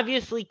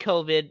 Obviously,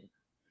 COVID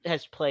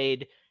has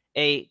played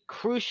a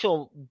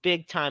crucial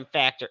big-time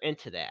factor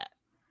into that.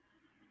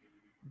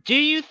 Do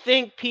you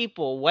think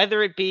people,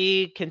 whether it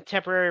be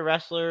contemporary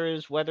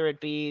wrestlers, whether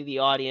it be the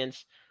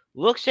audience,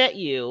 looks at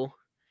you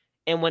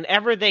and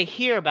whenever they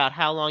hear about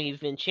how long you've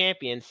been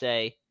champion,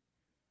 say,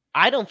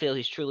 I don't feel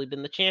he's truly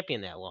been the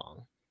champion that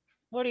long?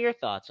 What are your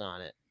thoughts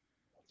on it?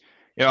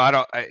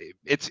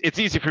 It's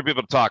easy for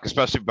people to talk,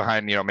 especially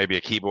behind, maybe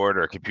a keyboard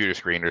or a computer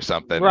screen or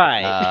something.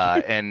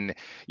 Right.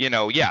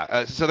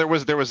 So there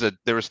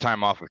was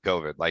time off with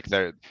COVID. Like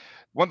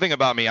one thing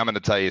about me, I'm going to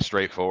tell you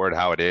straightforward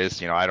how it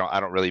is. I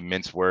don't really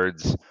mince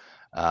words.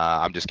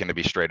 I'm just going to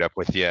be straight up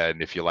with you.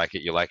 And if you like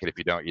it, you like it. If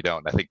you don't, you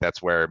don't. I think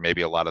that's where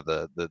maybe a lot of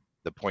the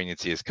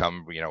poignancy has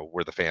come,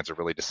 where the fans are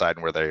really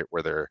deciding where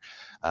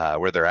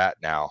they're at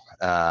now.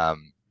 The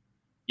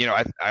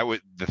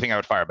thing I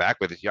would fire back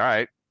with is, all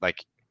right,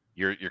 like,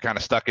 you're kind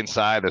of stuck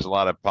inside. There's a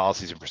lot of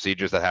policies and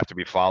procedures that have to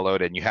be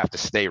followed, and you have to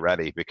stay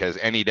ready, because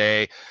any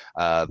day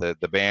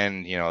the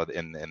ban,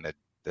 and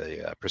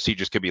the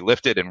procedures could be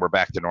lifted and we're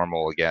back to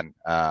normal again.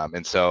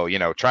 And so,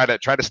 try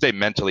to stay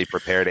mentally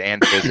prepared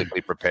and physically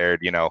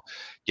prepared,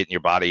 getting your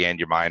body and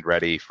your mind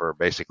ready for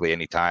basically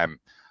any time,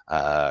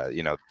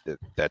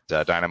 that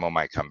Dynamo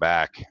might come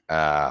back.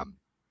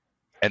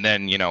 And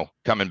then,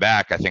 coming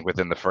back, I think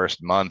within the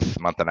first month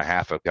and a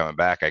half of coming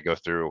back, I go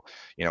through,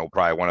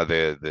 probably one of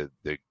the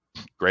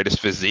greatest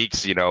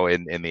physiques,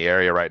 in the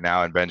area right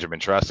now in Benjamin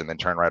Trust, and then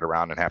turn right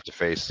around and have to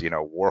face,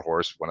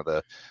 Warhorse, one of the,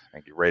 I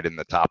think, right in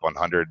the top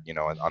 100,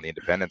 on the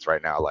independents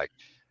right now. Like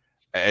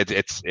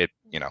it's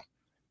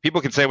people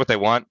can say what they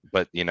want,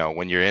 but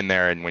when you're in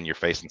there and when you're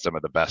facing some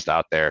of the best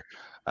out there,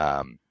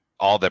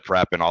 all the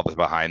prep and all the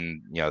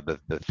behind,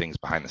 the things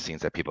behind the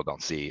scenes that people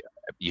don't see,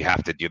 you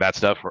have to do that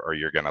stuff, or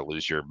you're going to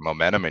lose your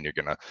momentum and you're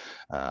going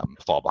to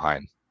fall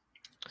behind.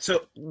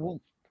 So,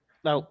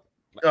 no.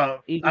 I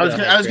was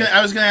going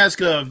to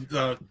ask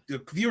a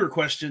viewer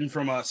question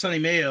from Sonny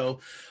Mayo.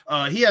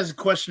 He has a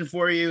question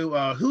for you.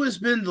 Who has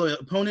been the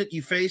opponent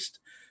you faced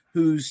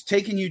who's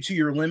taken you to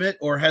your limit,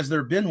 or has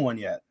there been one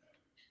yet?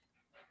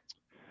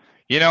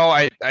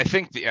 I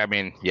think,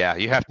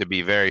 you have to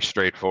be very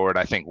straightforward.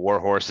 I think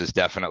Warhorse is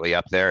definitely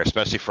up there,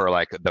 especially for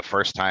like the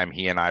first time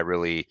he and I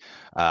really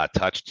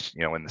touched,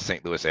 in the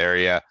St. Louis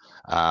area.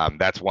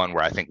 That's one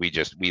where I think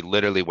we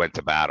literally went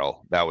to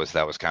battle. That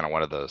was kind of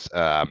one of those.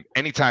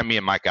 Anytime me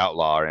and Mike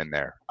Outlaw are in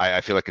there, I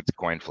feel like it's a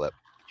coin flip.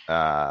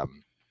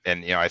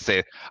 And I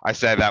say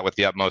that with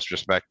the utmost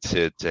respect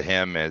to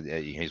him.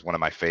 He's one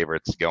of my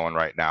favorites going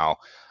right now.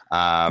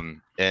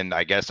 And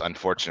I guess,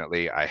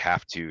 unfortunately, I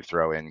have to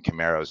throw in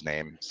Camaro's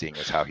name, seeing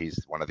as how he's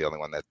one of the only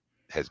one that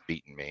has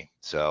beaten me.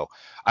 So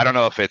I don't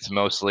know if it's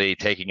mostly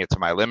taking it to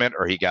my limit,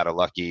 or he got a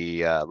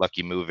lucky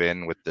move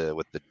in with the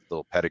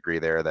little pedigree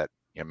there that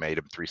made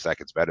him 3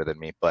 seconds better than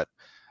me. But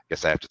I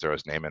guess I have to throw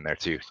his name in there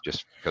too,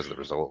 just because of the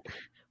result.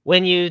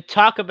 When you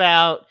talk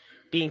about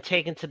being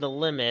taken to the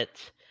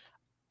limit,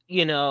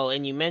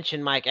 and you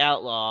mentioned Mike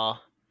Outlaw,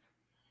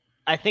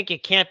 I think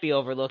it can't be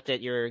overlooked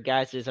at your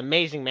guys'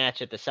 amazing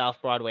match at the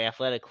South Broadway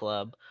Athletic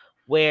Club,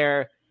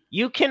 where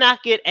you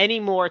cannot get any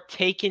more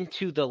taken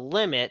to the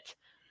limit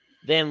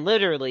than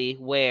literally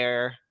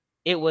where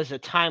it was a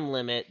time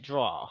limit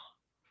draw.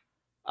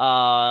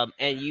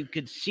 And you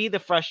could see the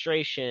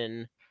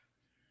frustration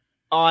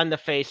on the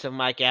face of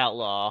Mike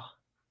Outlaw.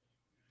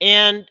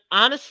 And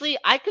honestly,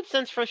 I could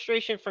sense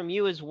frustration from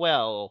you as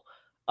well,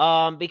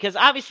 because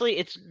obviously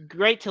it's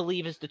great to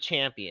leave as the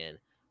champion,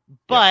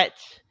 but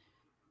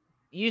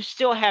you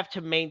still have to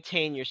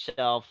maintain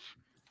yourself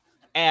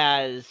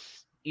as,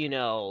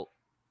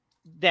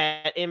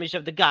 that image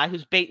of the guy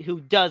who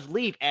does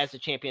leave as the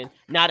champion,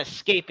 not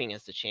escaping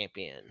as the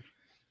champion.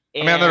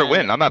 I'm there to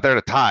win. I'm not there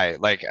to tie.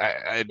 Like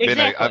I've been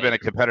a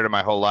competitor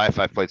my whole life.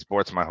 I've played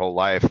sports my whole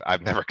life.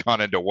 I've never gone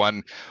into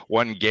one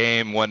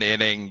game, one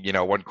inning,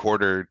 one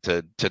quarter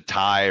to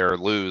tie or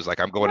lose. Like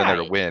I'm going in there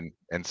to win.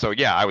 And so,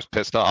 I was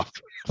pissed off.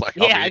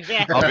 Exactly.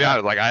 I'll be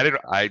honest. Like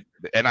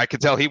I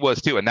could tell he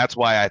was too. And that's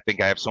why I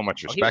think I have so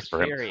much respect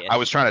for him. Furious. I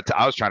was trying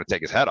to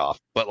take his head off,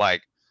 but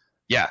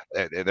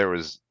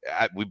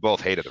we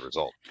both hated the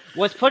result.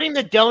 Was putting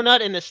the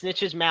donut in the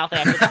snitch's mouth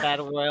after the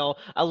battle royal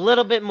a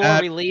little bit more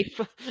relief?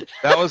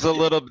 That was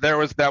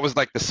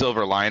like the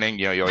silver lining.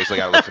 You always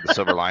got to look for the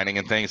silver lining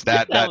and things.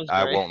 That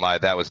I won't lie.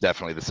 That was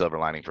definitely the silver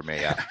lining for me.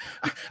 Yeah.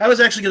 I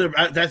was actually going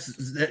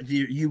to,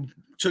 you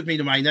took me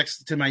to my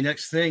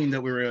next thing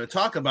that we were going to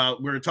talk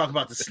about. We're going to talk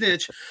about the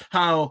snitch.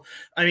 How,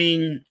 I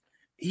mean,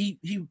 he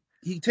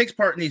takes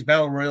part in these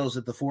battle royals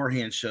at the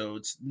Forehand show.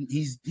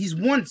 He's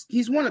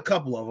won a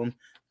couple of them,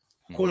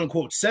 quote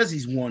unquote. Says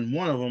he's won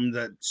one of them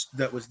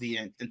that was the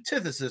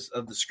antithesis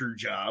of the screw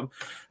job.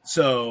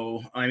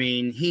 So I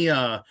mean,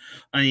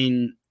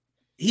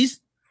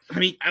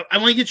 I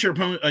want to get your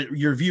opponent,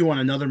 your view on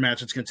another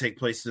match that's going to take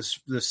place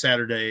this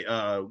Saturday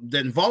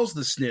that involves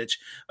the snitch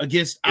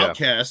against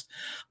Outcast.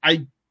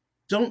 I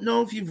don't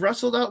know if you've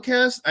wrestled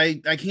Outcast.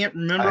 I can't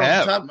remember. I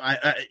have. Off the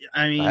top.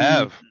 I mean, I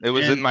have. It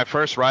was in my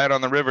first Riot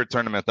on the River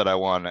tournament that I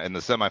won in the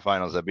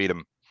semifinals. I beat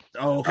him.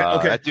 Oh,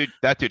 okay.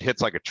 That dude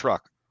hits like a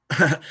truck.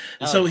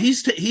 So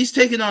he's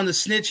taking on the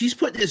snitch. He's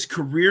putting his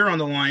career on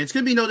the line. It's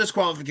going to be no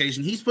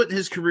disqualification. He's putting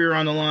his career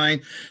on the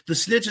line. The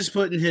snitch is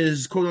putting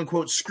his quote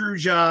unquote screw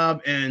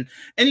job and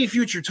any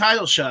future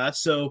title shots.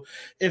 So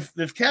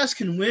if Cass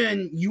can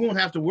win, you won't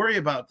have to worry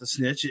about the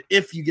snitch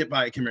if you get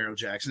by Camaro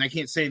Jackson. I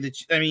can't say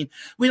that.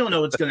 We don't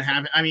know what's going to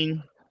happen. I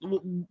mean,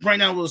 right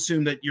now we'll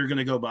assume that you're going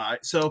to go by.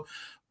 So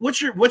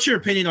what's your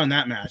opinion on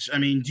that match? I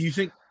mean, do you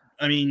think?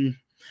 I mean.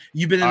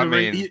 You've been in the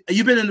ring.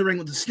 You've been in the ring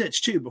with the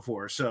snitch too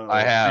before, so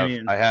I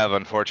have,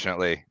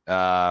 unfortunately,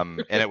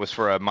 and it was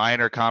for a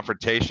minor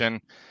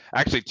confrontation,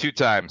 actually 2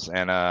 times,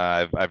 and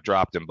I've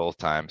dropped him both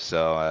times.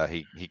 So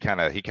he kind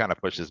of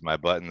pushes my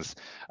buttons.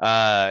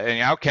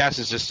 And Outcast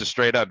is just a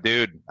straight up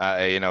dude.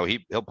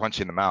 He'll punch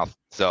you in the mouth.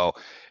 So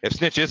if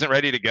Snitch isn't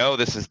ready to go,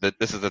 this is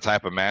the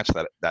type of match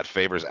that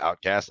favors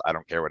Outcast. I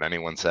don't care what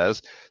anyone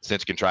says.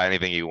 Snitch can try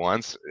anything he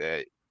wants.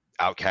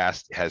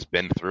 Outcast has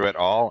been through it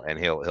all, and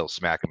he'll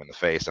smack him in the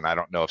face. And I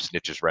don't know if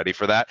Snitch is ready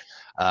for that.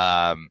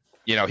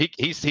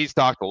 He's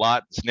talked a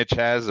lot. Snitch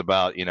has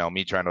about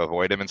me trying to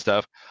avoid him and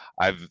stuff.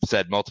 I've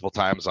said multiple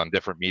times on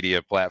different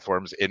media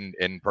platforms,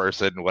 in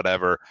person,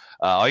 whatever.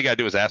 All you gotta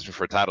do is ask me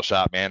for a title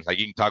shot, man. Like,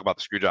 you can talk about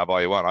the screw job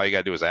all you want. All you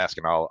gotta do is ask,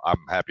 and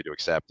I'm happy to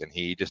accept. And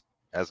he just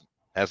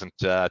hasn't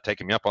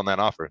taken me up on that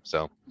offer,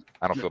 so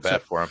I don't feel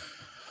bad for him.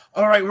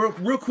 All right,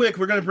 real quick,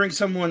 we're going to bring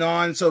someone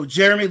on. So,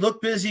 Jeremy,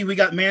 look busy. We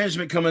got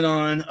management coming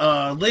on.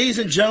 Ladies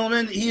and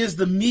gentlemen, he is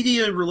the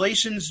media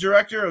relations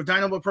director of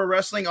Dynamo Pro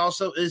Wrestling,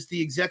 also is the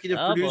executive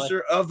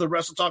producer of the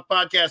Wrestle Talk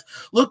podcast.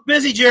 Look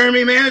busy,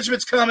 Jeremy.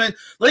 Management's coming.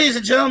 Ladies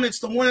and gentlemen, it's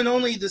the one and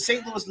only, the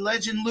St. Louis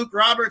legend, Luke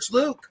Roberts.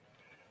 Luke,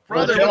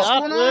 brother, what's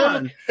going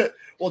on?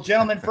 Well,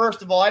 gentlemen,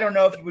 first of all, I don't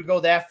know if you would go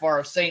that far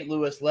of St.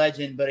 Louis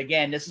legend, but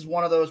again, this is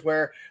one of those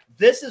where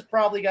this has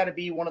probably got to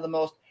be one of the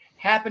most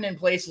happening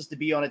places to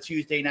be on a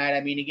Tuesday night.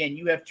 I mean, again,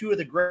 you have 2 of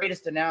the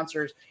greatest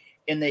announcers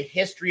in the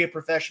history of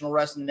professional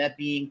wrestling, that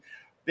being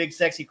Big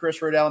Sexy Chris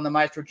Rodell and the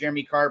Maestro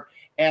Jeremy Karp.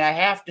 And I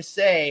have to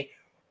say,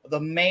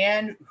 the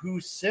man who,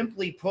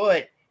 simply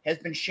put, has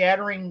been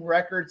shattering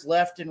records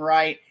left and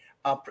right,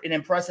 an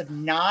impressive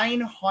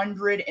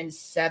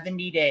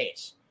 970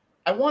 days.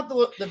 I want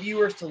the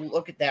viewers to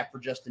look at that for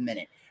just a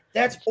minute.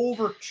 That's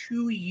over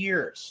 2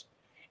 years.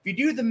 If you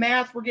do the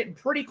math, we're getting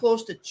pretty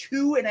close to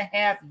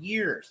 2.5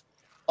 years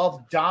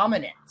of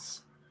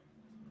dominance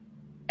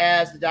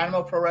as the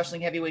Dynamo Pro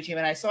Wrestling Heavyweight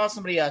Champion. I saw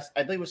somebody else,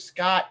 I believe it was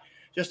Scott,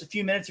 just a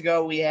few minutes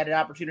ago. We had an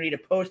opportunity to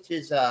post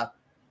his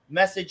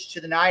message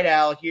to the Night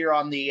Owl here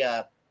on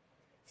the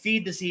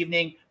feed this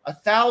evening.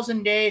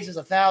 1,000 days is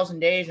 1,000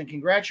 days, and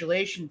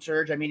congratulations,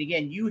 Surge. I mean,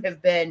 again, you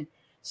have been,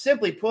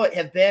 simply put,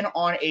 have been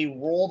on a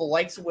roll, the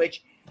likes of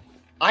which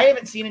I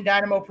haven't seen in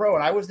Dynamo Pro,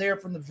 and I was there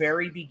from the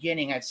very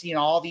beginning. I've seen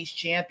all these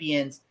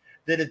champions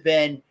that have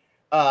been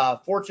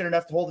fortunate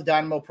enough to hold the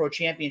Dynamo Pro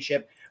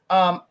Championship.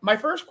 My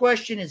first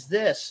question is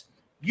this.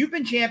 You've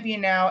been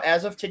champion now,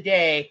 as of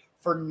today,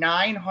 for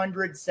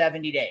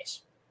 970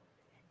 days.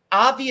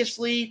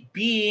 Obviously,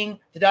 being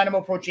the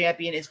Dynamo Pro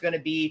Champion is going to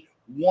be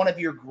one of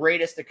your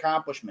greatest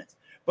accomplishments.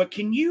 But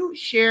can you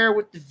share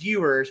with the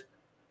viewers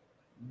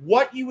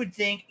what you would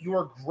think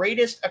your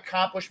greatest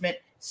accomplishment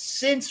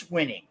since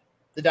winning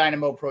the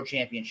Dynamo Pro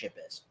Championship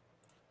is?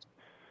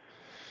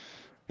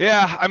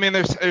 Yeah, I mean,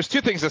 there's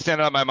 2 things that stand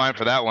out in my mind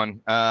for that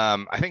one.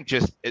 I think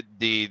just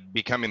the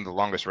becoming the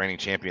longest reigning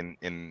champion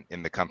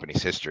in the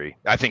company's history.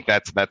 I think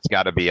that's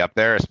got to be up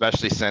there,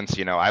 especially since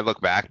I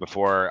look back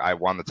before I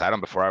won the title,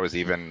 before I was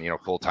even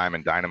full time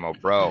in Dynamo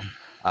Pro.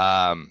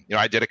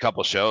 I did a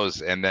couple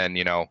shows, and then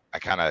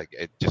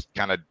it just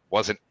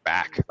wasn't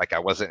back. Like I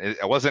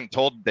wasn't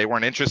told they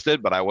weren't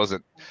interested, but I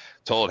wasn't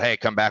told, hey,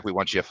 come back, we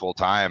want you full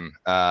time.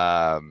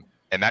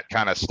 And that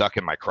kind of stuck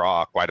in my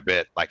craw quite a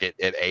bit. Like it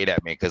ate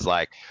at me because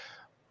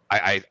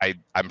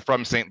I'm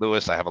from St.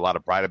 Louis. I have a lot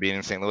of pride of being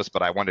in St. Louis,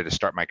 but I wanted to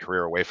start my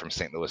career away from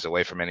St. Louis,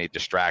 away from any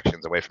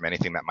distractions, away from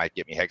anything that might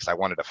get me hit. Because I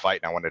wanted to fight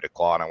and I wanted to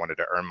claw and I wanted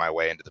to earn my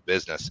way into the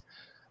business.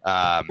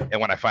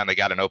 And when I finally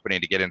got an opening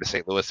to get into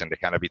St. Louis and to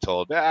kind of be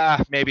told,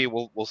 maybe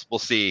we'll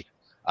see.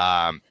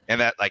 And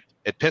that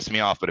it pissed me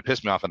off, but it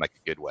pissed me off in a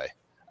good way.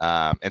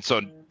 And so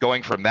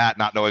going from that,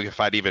 not knowing if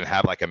I'd even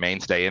have a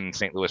mainstay in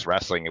St. Louis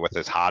wrestling with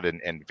as hot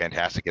and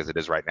fantastic as it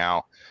is right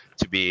now,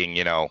 to being,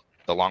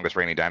 the longest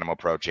reigning Dynamo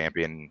Pro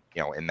champion,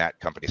 in that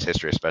company's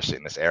history, especially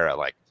in this era,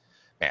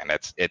 man,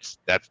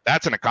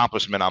 that's an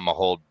accomplishment I'm a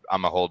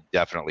hold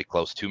definitely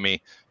close to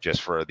me,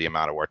 just for the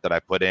amount of work that I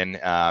put in.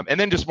 And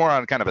then just more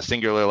on kind of a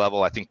singular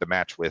level, I think the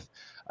match with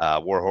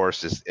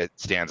Warhorse it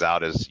stands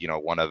out as, you know,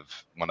 one of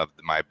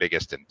my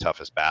biggest and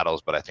toughest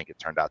battles, but I think it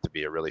turned out to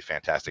be a really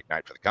fantastic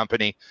night for the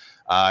company.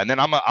 And then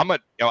I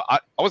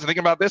wasn't thinking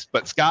about this,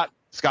 but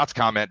Scott's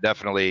comment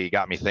definitely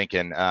got me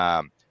thinking.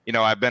 You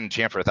know, I've been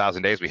champ for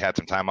 1,000 days. We had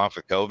some time off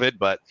with COVID,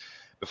 but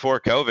before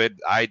COVID,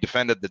 I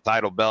defended the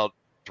title belt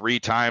 3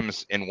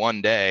 times in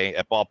one day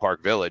at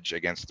Ballpark Village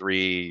against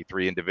three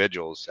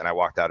individuals, and I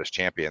walked out as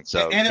champion.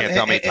 So you can't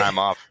tell me time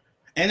off.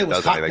 And it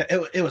was hot.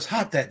 It was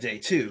hot that day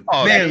too.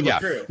 Oh man, yeah,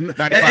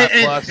 95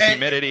 plus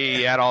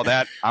humidity, had all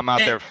that. I'm out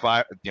there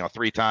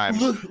 3 times.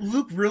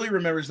 Luke really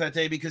remembers that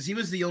day because he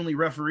was the only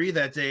referee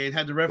that day and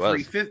had to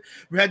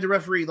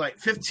referee like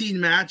 15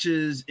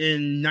 matches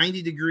in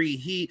 90-degree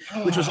heat,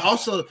 which was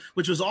also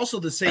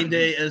the same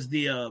day as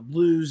the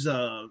Blues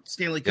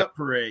Stanley Cup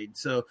parade.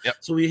 So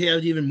we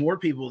had even more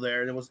people there.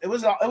 And it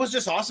was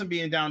just awesome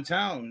being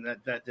downtown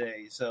that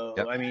day. So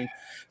I mean,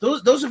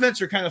 those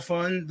events are kind of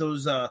fun.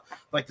 Those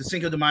like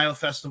the Cinco de Mayo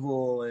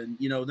festival, and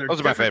you know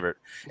those are my favorite,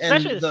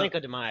 especially the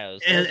Cinco de Mayo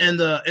and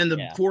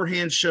the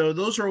forehand show.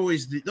 Those are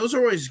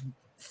always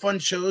fun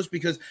shows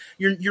because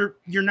you're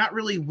not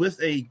really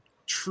with a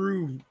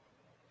true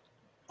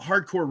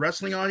hardcore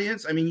wrestling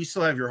audience. I mean, you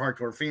still have your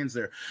hardcore fans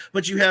there,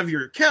 but you have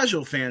your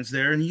casual fans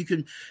there, and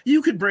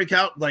you could break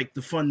out like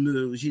the fun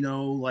moves, you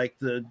know, like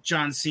the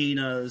John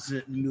Cena's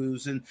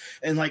moves, and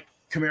like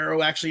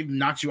Camaro actually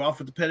knocked you off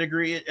with the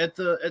pedigree at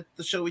the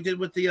show we did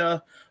with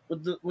the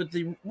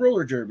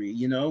roller derby.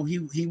 You know,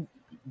 he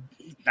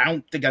I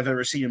don't think I've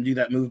ever seen him do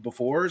that move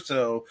before.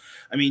 So,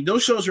 I mean,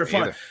 those shows are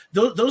fun.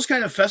 Those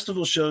kind of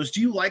festival shows.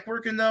 Do you like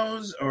working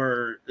those,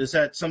 or is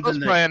that something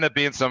that probably end up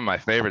being some of my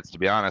favorites, to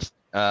be honest?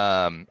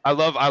 I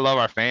love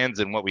our fans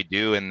and what we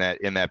do in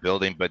that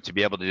building, but to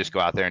be able to just go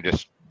out there and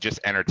just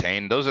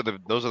entertain, those are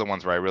the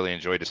ones where I really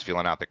enjoy just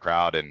feeling out the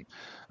crowd and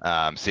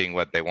seeing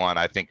what they want.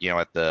 I think, you know,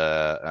 at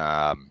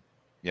the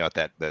at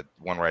that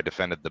one where I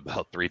defended the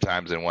belt 3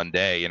 times in one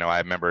day, you know, I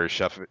remember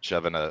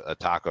shoving a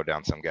taco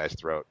down some guy's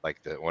throat, like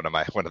one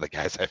of the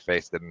guys I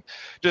faced, and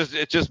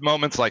it's just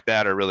moments like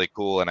that are really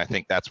cool. And I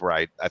think that's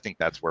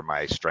where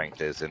my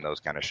strength is in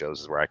those kind of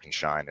shows, is where I can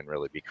shine and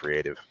really be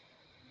creative.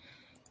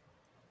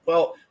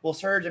 Well,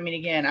 Surge, I mean,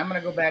 again, I'm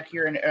going to go back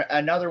here, and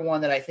another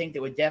one that I think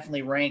that would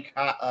definitely rank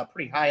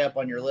pretty high up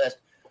on your list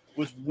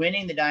was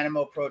winning the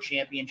Dynamo Pro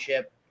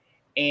Championship.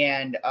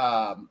 And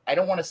I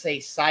don't want to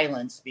say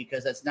silence,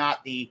 because that's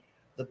not the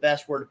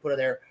best word to put it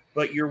there,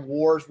 but your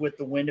wars with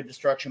the Wind of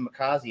Destruction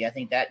Makazi, I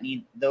think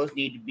those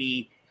need to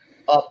be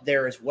up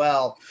there as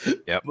well.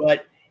 Yep.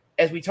 But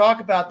as we talk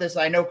about this,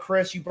 I know,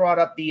 Chris, you brought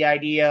up the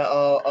idea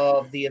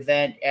of the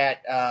event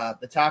at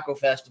the Taco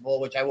Festival,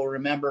 which I will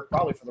remember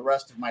probably for the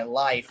rest of my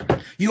life.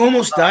 You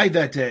almost died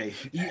that day.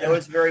 It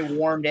was a very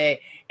warm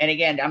day. And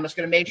again, I'm just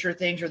going to make sure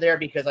things are there,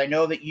 because I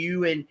know that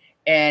you and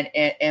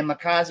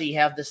Makazi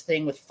have this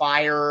thing with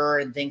fire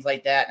and things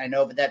like that. And I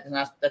know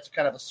that that's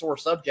kind of a sore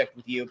subject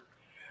with you.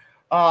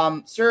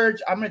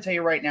 Surge, I'm going to tell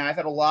you right now, I've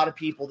had a lot of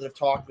people that have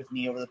talked with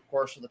me over the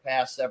course of the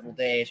past several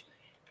days.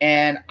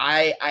 And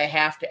I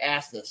have to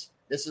ask this.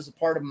 This is a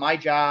part of my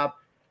job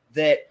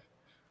that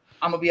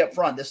I'm going to be up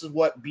front. This is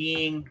what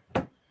being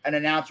an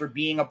announcer,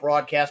 being a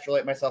broadcaster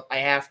like myself, I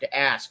have to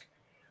ask.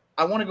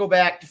 I want to go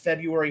back to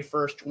February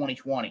 1st,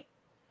 2020.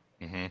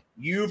 Mm-hmm.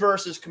 You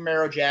versus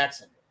Camaro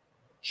Jackson.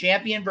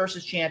 Champion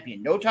versus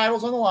champion. No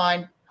titles on the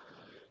line.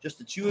 Just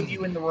the two of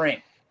you in the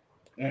ring.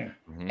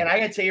 Mm-hmm. And I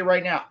got to tell you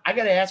right now, I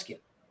got to ask you.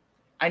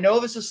 I know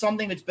this is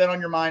something that's been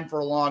on your mind for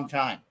a long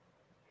time.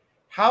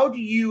 How do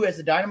you, as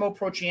the Dynamo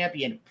Pro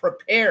champion,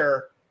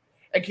 prepare?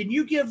 And can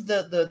you give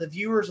the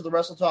viewers of the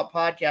Wrestle Talk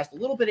podcast a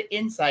little bit of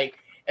insight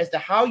as to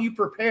how you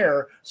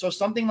prepare so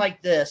something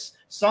like this,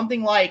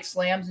 something like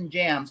Slams and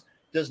Jams,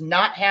 does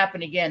not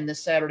happen again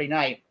this Saturday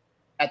night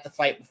at the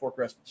Fight Before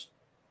Christmas?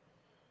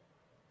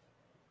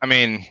 I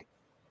mean,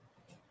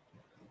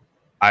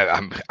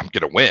 I'm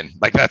gonna win.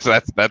 Like that's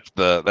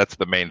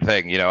the main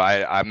thing. You know,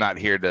 I'm not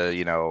here to,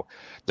 you know,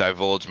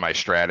 divulge my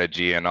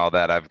strategy and all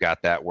that. I've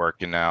got that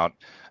working out.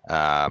 You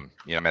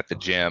know, I'm at the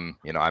gym.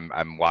 You know,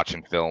 I'm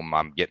watching film.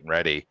 I'm getting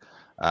ready.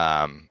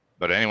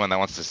 But anyone that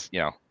wants to, you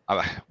know,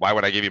 why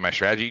would I give you my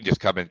strategy? You just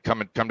come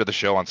to the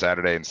show on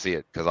Saturday and see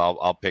it, because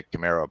I'll pick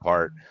Camaro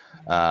apart.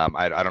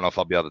 I don't know if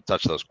I'll be able to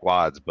touch those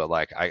quads, but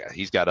like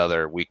he's got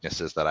other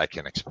weaknesses that I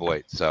can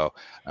exploit. So,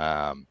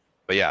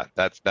 but yeah,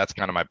 that's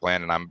kind of my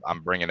plan, and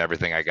I'm bringing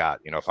everything I got.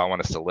 You know, if I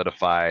want to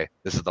solidify,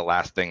 this is the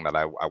last thing that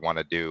I want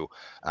to do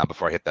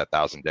before I hit that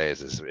 1,000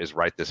 days is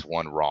right this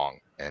one wrong.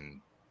 And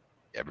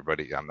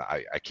everybody,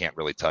 I can't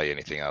really tell you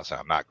anything else.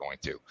 I'm not going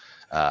to.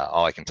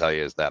 All I can tell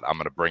you is that I'm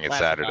going to bring it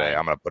Saturday.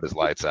 I'm going to put his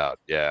lights out.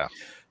 Yeah.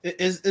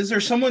 Is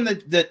there someone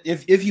that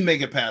if you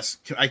make it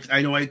past,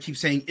 I know I keep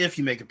saying if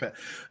you make it past,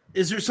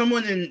 is there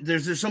someone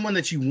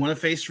that you want to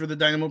face for the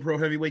Dynamo Pro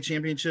Heavyweight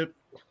Championship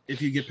if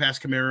you get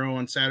past Camaro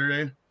on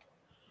Saturday?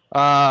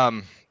 I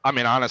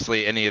mean,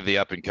 honestly, any of the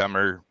up and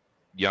comer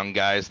young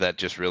guys that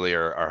just really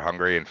are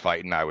hungry and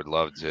fighting, I would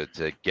love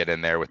to get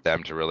in there with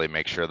them to really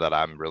make sure that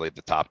I'm really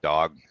the top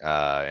dog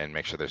and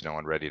make sure there's no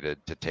one ready to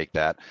take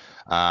that.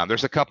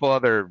 There's a couple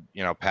other,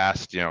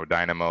 past,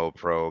 Dynamo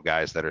Pro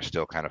guys that are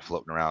still kind of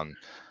floating around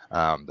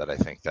that I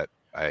think that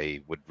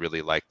I would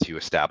really like to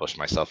establish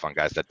myself on,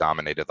 guys that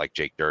dominated like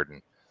Jake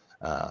Durden.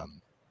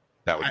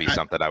 That would be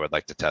something I would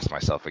like to test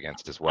myself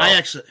against as well.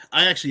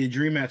 I actually a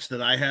dream match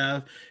that I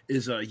have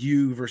is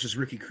you versus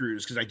Ricky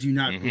Cruz, because I do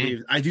not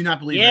believe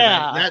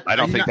that I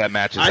don't think that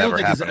match has ever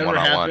happened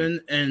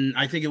one-on-one, and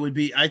I think it would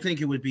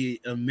be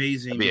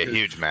amazing. It'd be a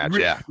huge match.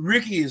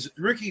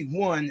 Ricky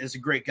one is a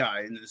great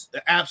guy and is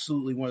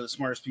absolutely one of the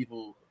smartest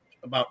people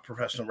about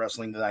professional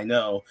wrestling that I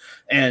know,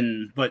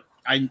 but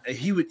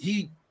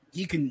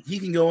he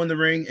can go in the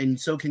ring, and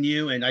so can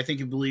you, and I think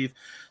you believe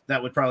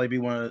that would probably be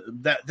one of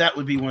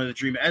the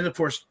dream. And of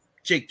course,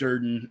 Jake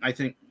Durden, I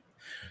think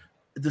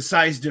the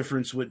size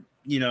difference would,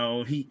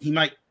 he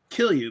might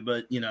kill you,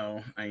 but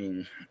I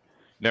mean,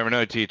 never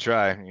know till you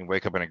try. You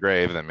wake up in a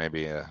grave, then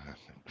maybe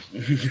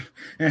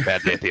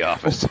bad day at the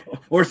office,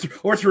 or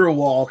through a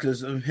wall,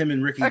 because him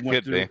and Ricky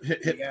went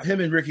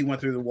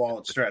through the wall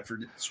at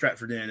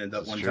Stratford Inn at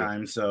that one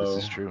time. So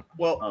this is true.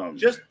 Well,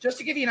 just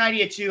to give you an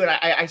idea too, and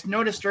I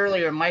noticed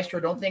earlier, Maestro,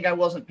 don't think I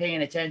wasn't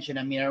paying attention.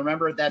 I mean, I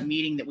remember that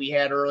meeting that we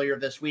had earlier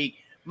this week.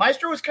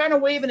 Maestro was kind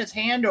of waving his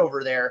hand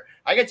over there.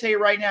 I got to tell you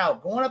right now,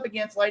 going up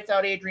against Lights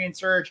Out Adrian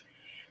Surge,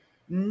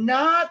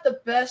 not the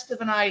best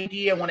of an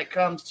idea when it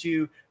comes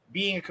to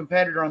being a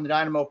competitor on the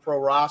Dynamo Pro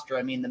roster.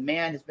 I mean, the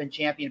man has been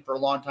champion for a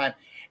long time.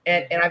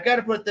 And I've got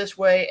to put it this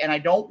way, and I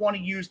don't want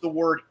to use the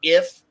word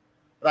if,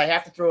 but I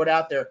have to throw it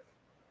out there.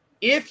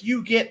 If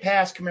you get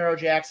past Camaro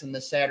Jackson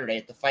this Saturday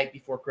at the Fight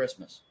Before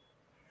Christmas,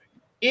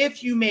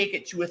 if you make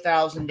it to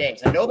 1,000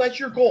 days, I know that's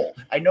your goal.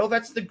 I know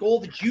that's the goal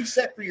that you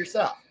set for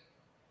yourself.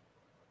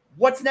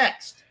 What's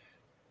next?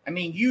 I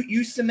mean,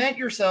 you cement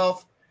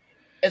yourself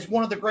as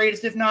one of the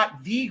greatest, if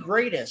not the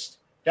greatest,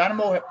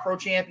 Dynamo Pro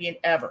champion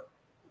ever.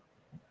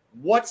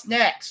 What's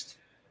next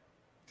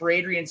for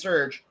Adrian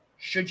Surge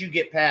should you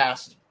get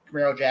past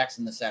Camaro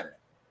Jackson this Saturday?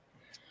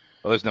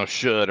 Well, there's no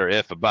should or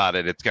if about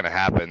it. It's going to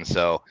happen.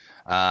 So,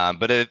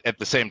 but at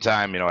the same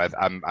time,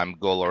 I'm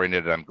goal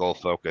oriented and I'm goal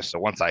focused. So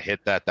once I hit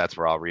that, that's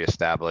where I'll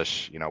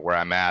reestablish, where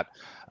I'm at.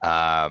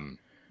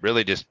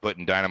 Really just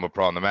putting Dynamo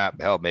Pro on the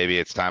map. Hell, maybe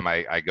it's time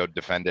I go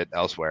defend it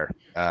elsewhere,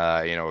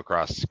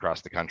 across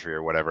the country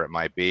or whatever it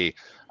might be,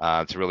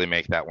 to really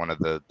make that one of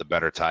the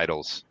better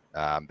titles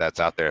that's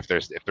out there. If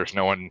there's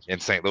no one in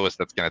St. Louis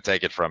that's going to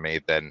take it from me,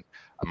 then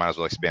I might as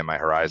well expand my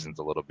horizons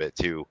a little bit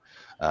too,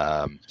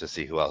 to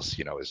see who else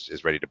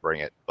is ready to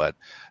bring it. But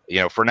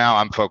for now,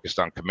 I'm focused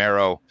on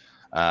Camaro.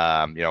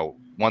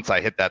 Once I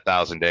hit that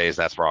 1,000 days,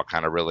 that's where I'll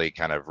kind of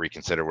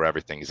reconsider where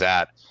everything's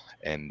at,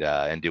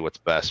 and do what's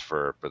best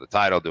for the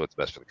title, do what's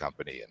best for the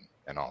company,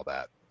 and all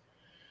that.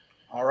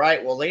 All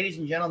right. Well, ladies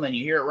and gentlemen,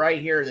 you hear it right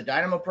here. The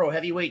Dynamo Pro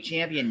Heavyweight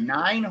Champion,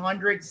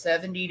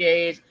 970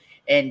 days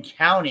and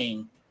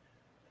counting.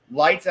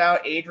 Lights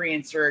Out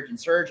Adrian Surge. And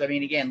Surge, I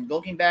mean, again,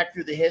 looking back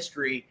through the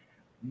history,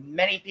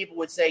 many people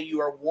would say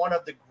you are one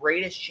of the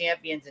greatest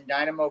champions in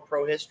Dynamo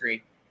Pro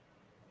history.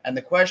 And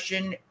the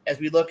question, as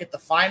we look at the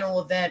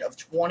final event of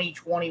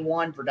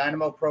 2021 for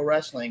Dynamo Pro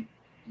Wrestling,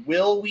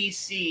 will we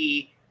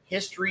see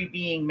history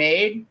being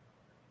made,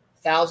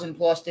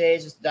 1,000+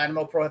 days as the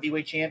Dynamo Pro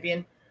Heavyweight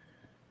Champion,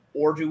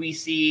 or do we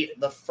see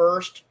the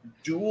first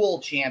dual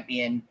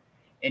champion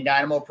in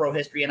Dynamo Pro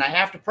history? And I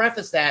have to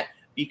preface that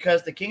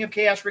because the King of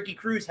Chaos, Ricky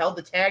Cruz, held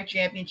the tag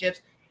championships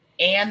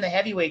and the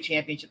heavyweight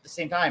championship at the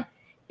same time.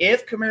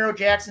 If Camaro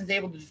Jackson's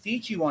able to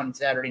defeat you on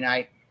Saturday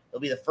night, he'll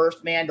be the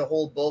first man to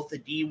hold both the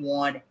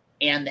D1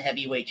 and the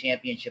heavyweight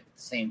championship at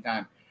the same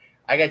time.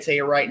 I got to tell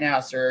you right now,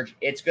 Serge,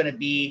 it's going to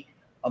be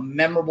a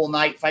memorable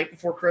night. Fight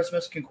Before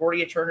Christmas,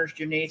 Concordia Turner's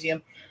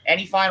Gymnasium.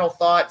 Any final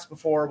thoughts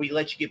before we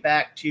let you get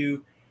back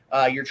to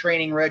your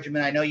training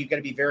regimen? I know you've got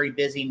to be very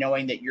busy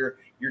knowing that your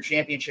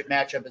championship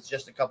matchup is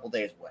just a couple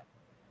days away.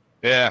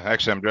 Yeah,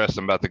 actually, I'm dressed.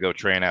 I'm about to go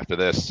train after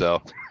this.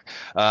 So,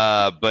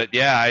 but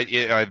yeah,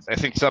 I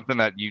think something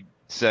that you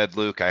said,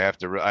 Luke, I have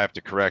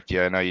to correct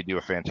you. I know you do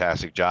a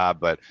fantastic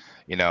job, but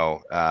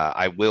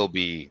I will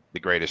be the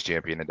greatest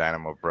champion in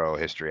Dynamo Pro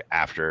history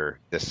after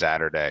this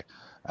Saturday.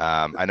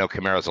 I know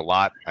Camaro's a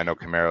lot. I know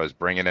Camaro is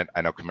bringing it.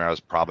 I know Camaro's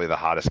probably the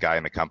hottest guy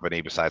in the company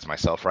besides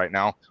myself right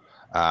now,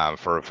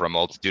 for a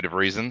multitude of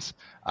reasons.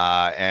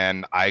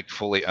 And I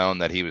fully own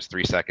that he was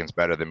 3 seconds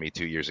better than me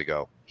 2 years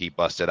ago. He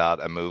busted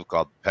out a move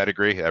called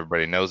pedigree.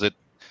 Everybody knows it.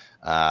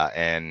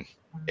 And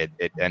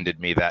it ended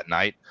me that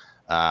night.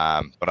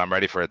 But I'm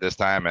ready for it this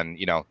time. And,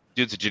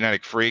 dude's a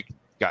genetic freak,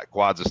 got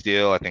quads of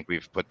steel. I think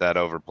we've put that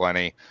over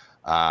plenty.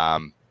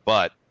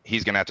 But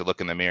he's going to have to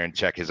look in the mirror and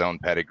check his own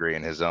pedigree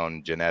and his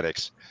own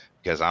genetics,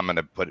 because I'm going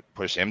to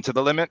push him to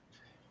the limit.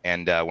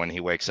 And when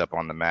he wakes up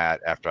on the mat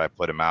after I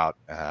put him out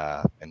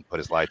and put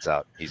his lights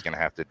out, he's going to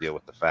have to deal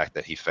with the fact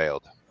that he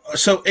failed.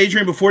 So,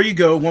 Adrian, before you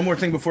go, one more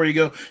thing before you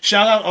go.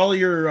 Shout out all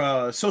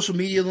your social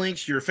media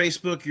links, your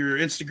Facebook, your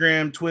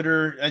Instagram,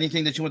 Twitter,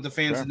 anything that you want the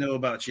fans to know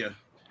about you.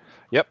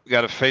 Yep, we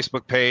got a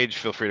Facebook page.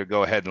 Feel free to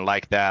go ahead and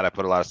like that. I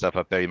put a lot of stuff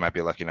up there. You might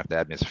be lucky enough to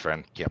add me as a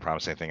friend. Can't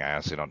promise anything. I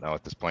honestly don't know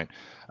at this point.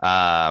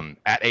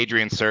 At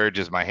Adrian Surge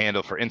is my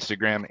handle for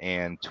Instagram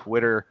and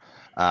Twitter.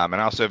 And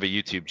I also have a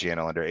YouTube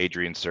channel under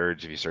Adrian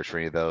Surge. If you search for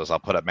any of those, I'll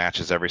put up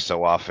matches every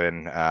so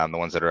often. The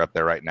ones that are up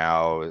there right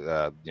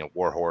now,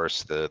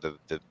 Warhorse,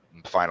 the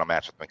final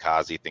match with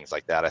Mikazi, things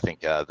like that. I think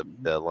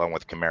the one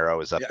with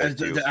Camaro is up there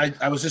too.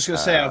 I was just gonna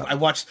say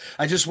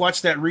I just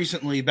watched that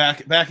recently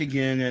back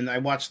again, and I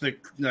watched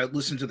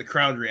listened to the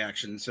crowd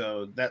reaction.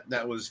 So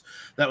that was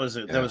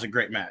a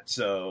great match.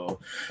 So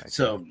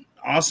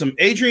awesome.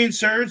 Adrian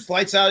Surge,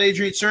 lights out.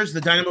 Adrian Surge,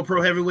 the Dynamo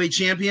Pro Heavyweight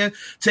Champion,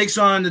 takes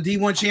on the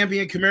D1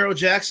 champion Camaro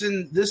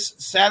Jackson this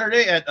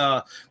Saturday at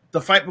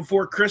the Fight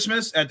Before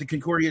Christmas at the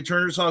Concordia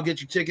Turners Hall.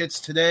 Get your tickets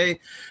today.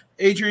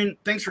 Adrian,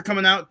 thanks for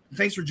coming out.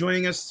 Thanks for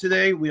joining us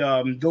today. We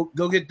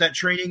go get that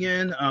training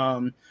in.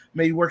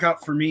 Maybe work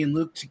out for me and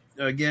Luke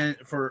again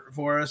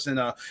for us, and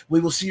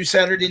we will see you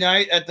Saturday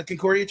night at the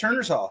Concordia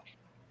Turners Hall.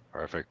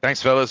 Perfect. Thanks,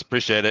 fellas.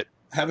 Appreciate it.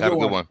 Have a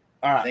good one.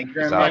 All right. Thank you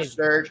very much,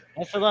 Serge.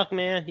 Best of luck,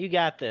 man. You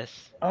got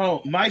this.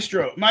 Oh,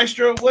 Maestro,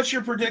 what's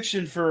your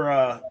prediction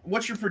for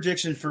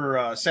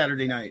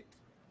Saturday night?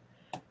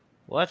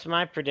 What's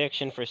my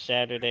prediction for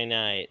Saturday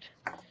night?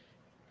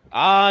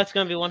 Oh, it's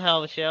going to be one hell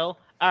of a show.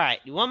 All right,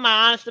 you want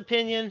my honest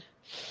opinion?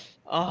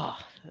 Oh,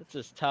 this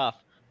is tough.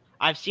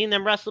 I've seen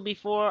them wrestle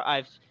before.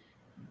 I've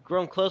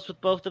grown close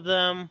with both of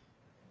them.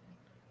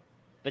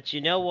 But you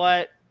know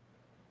what?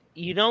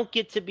 You don't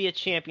get to be a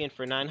champion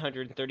for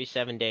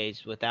 937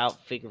 days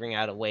without figuring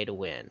out a way to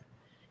win.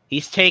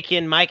 He's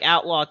taken Mike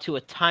Outlaw to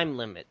a time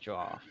limit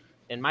draw.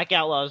 And Mike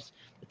Outlaw's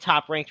the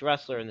top-ranked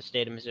wrestler in the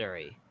state of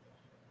Missouri.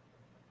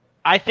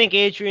 I think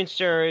Adrian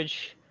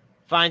Surge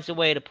finds a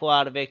way to pull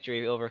out a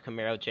victory over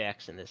Camaro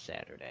Jackson this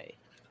Saturday.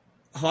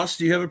 Haas,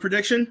 do you have a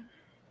prediction?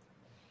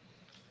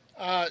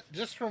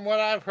 Just from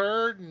what I've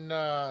heard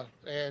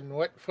and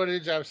what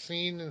footage I've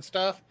seen and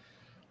stuff,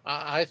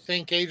 I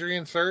think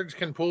Adrian Surge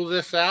can pull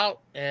this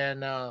out,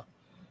 and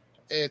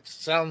it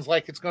sounds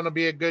like it's going to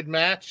be a good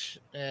match.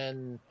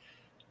 And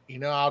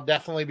I'll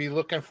definitely be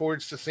looking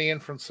forward to seeing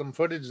from some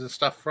footage and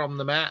stuff from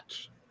the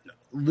match.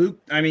 Luke,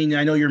 I mean,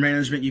 I know your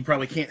management, you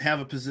probably can't have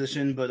a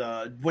position,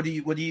 but what do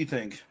you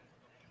think?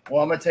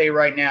 Well, I'm going to tell you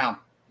right now,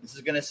 this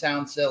is going to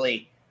sound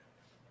silly,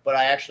 but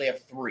I actually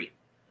have three.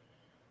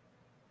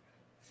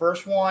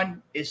 First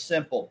one is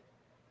simple.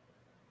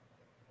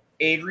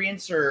 Adrian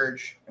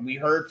Surge, and we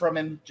heard from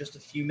him just a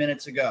few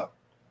minutes ago.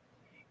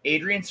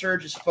 Adrian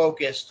Surge is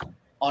focused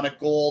on a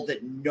goal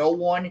that no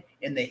one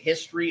in the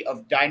history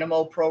of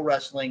Dynamo Pro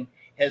Wrestling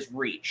has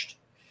reached.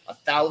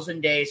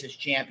 1,000 days as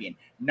champion.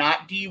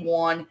 Not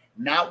D1,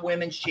 not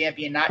women's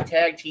champion, not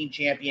tag team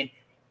champion.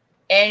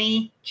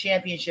 Any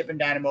championship in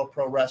Dynamo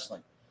Pro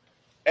Wrestling.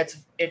 It's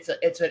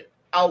an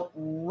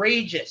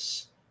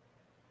outrageous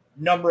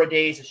number of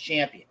days as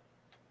champion.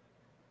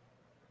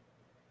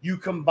 You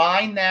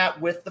combine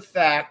that with the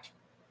fact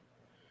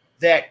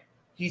that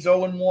he's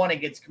 0-1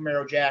 against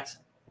Camaro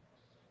Jackson.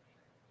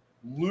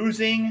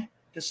 Losing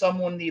to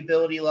someone the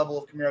ability level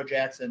of Camaro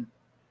Jackson,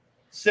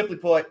 simply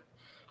put,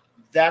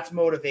 that's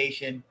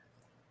motivation.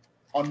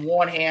 On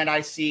one hand, I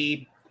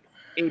see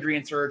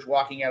Adrian Surge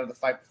walking out of the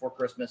Fight Before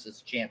Christmas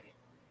as champion.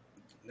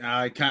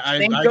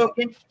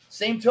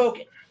 Same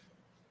token.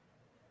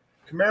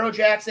 Camaro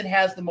Jackson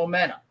has the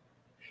momentum.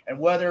 And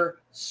whether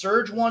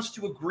Surge wants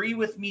to agree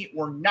with me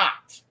or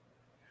not,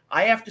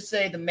 I have to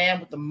say the man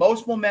with the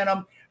most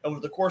momentum over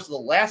the course of the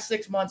last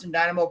 6 months in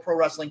Dynamo Pro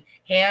Wrestling,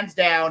 hands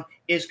down,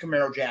 is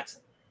Camaro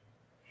Jackson.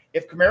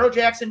 If Camaro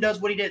Jackson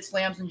does what he did at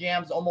Slams and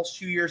Jams almost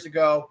 2 years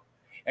ago,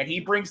 and he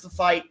brings the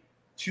fight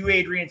to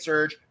Adrian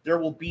Surge, there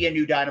will be a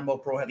new Dynamo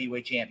Pro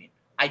Heavyweight Champion.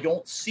 I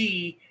don't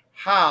see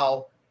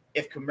how,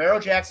 if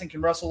Camaro Jackson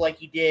can wrestle like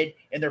he did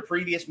in their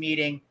previous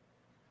meeting,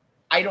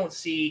 I don't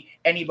see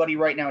anybody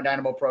right now in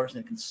Dynamo Pro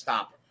Wrestling that can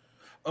stop him.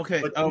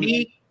 Okay. But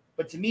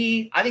to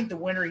me, I think the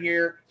winner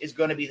here is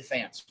going to be the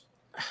fans.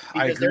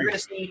 Because they're going to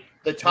see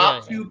the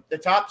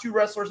top two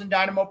wrestlers in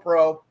Dynamo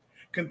Pro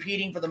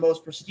competing for the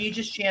most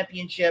prestigious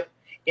championship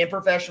in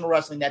professional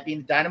wrestling, that being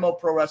the Dynamo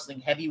Pro Wrestling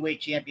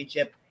Heavyweight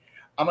Championship.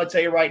 I'm going to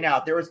tell you right now,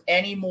 if there was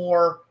any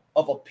more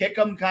of a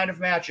pick'em kind of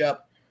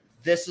matchup,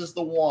 this is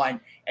the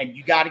one. And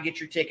you got to get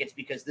your tickets,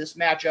 because this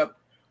matchup,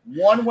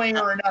 one way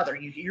or another,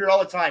 you hear it all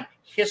the time,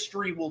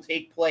 history will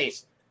take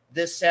place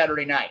this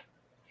Saturday night.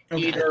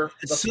 Okay. Either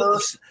the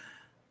first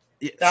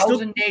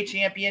 1,000-day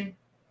champion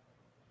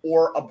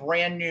or a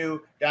brand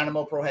new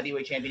Dynamo Pro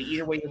Heavyweight Champion.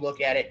 Either way you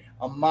look at it,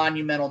 a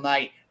monumental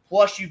night.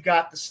 Plus, you've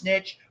got the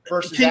Snitch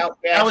versus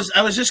Outcast.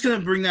 I was just going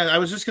to bring that. I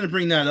was just going to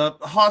bring that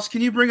up. Haas,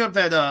 can you bring up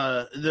that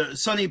the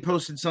Sonny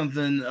posted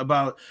something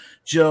about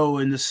Joe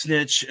and the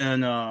Snitch,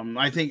 and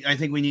I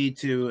think we need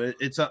to.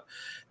 It's up.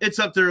 It's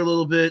up there a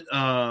little bit.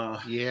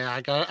 Yeah,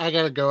 I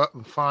gotta go up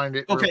and find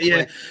it.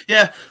 Okay,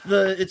 yeah.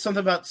 It's something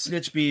about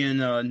Snitch being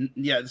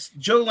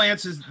Joe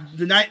Lance is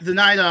the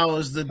night owl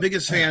is the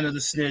biggest fan of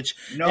the Snitch.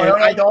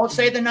 No, don't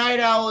say the Night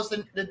Owl is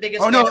the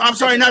biggest. Oh no, I'm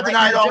sorry, not the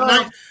Night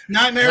Owl.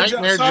 Nightmare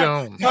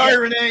Jones. Sorry,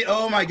 Renee.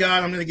 Oh my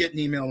God, I'm gonna get an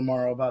email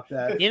tomorrow about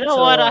that. You know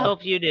what? I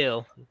hope you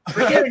do.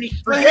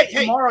 Forget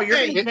tomorrow.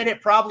 You're gonna get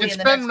it probably. It's in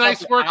the been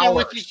next nice working hours.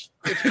 with you.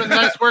 It's been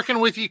nice working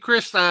with you,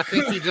 Chris. I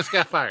think you just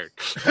got fired.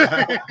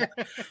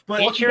 But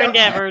Future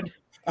endeavored.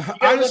 You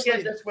gotta look at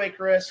it this way,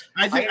 Chris.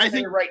 I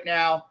think right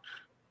now,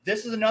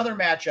 this is another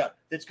matchup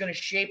that's going to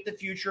shape the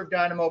future of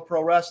Dynamo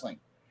Pro Wrestling.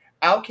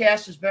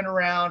 Outcast has been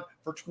around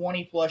for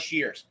 20 plus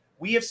years.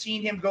 We have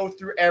seen him go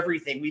through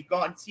everything. We've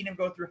seen him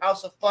go through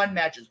House of Fun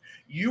matches.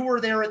 You were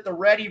there at the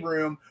Ready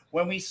Room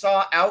when we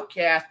saw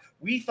Outcast.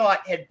 We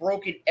thought had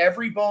broken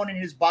every bone in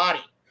his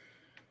body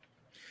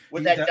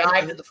with that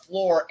dive to the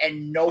floor,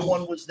 and no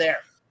one was there.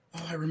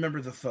 Oh, I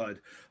remember the thud.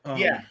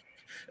 Yeah.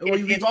 Well,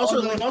 we've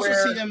also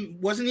seen him.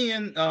 Wasn't he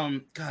in?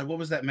 God, what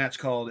was that match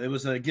called? It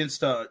was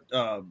against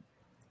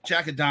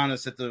Jack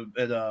Adonis at the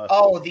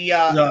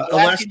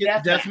Alaskan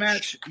Death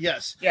Match.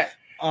 Yes. Yeah.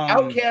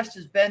 Outcast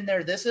has been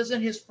there. This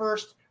isn't his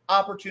first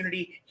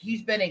opportunity.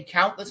 He's been in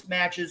countless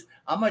matches.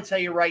 I'm going to tell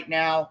you right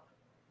now,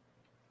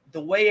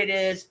 the way it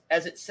is,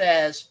 as it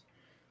says,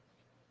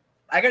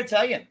 I got to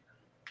tell you,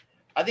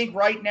 I think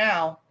right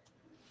now,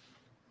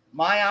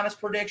 my honest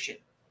prediction,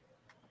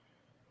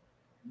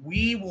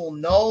 we will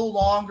no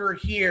longer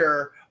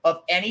hear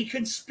of any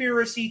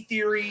conspiracy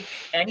theory,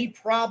 any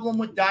problem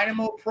with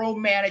Dynamo Pro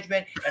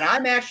management. And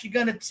I'm actually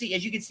going to see,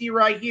 as you can see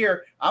right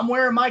here, I'm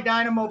wearing my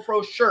Dynamo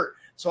Pro shirt.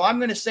 So I'm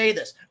going to say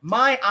this.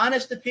 My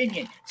honest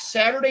opinion,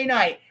 Saturday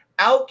night,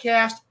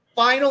 Outcast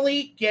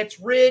finally gets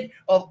rid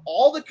of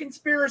all the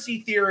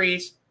conspiracy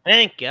theories.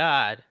 Thank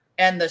God.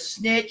 And the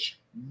Snitch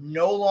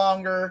no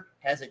longer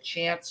has a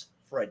chance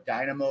for a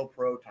Dynamo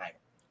Pro title.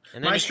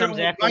 And then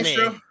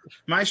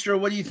Maestro,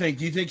 what do you think?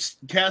 Do you think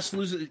Cass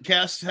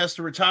has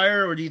to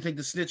retire, or do you think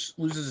the Snitch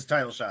loses his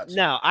title shots?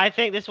 No, I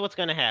think this is what's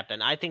going to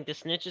happen. I think the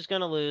Snitch is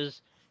going to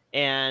lose,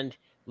 and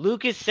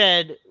Lucas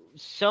said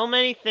so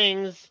many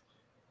things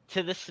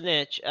to the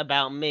Snitch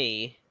about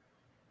me.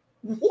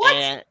 What?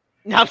 And,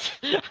 no, I'm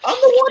the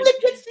one that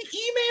gets the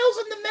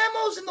emails and the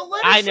memos and the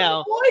letters I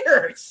know. from the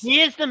lawyers.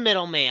 He is the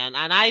middleman,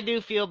 and I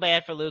do feel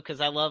bad for Luke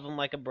because I love him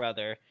like a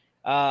brother.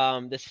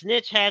 The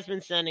Snitch has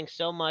been sending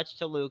so much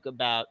to Luke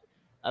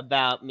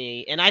about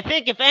me, and I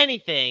think if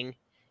anything,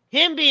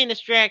 him being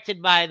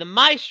distracted by the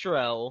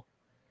Maestro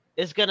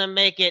is going to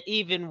make it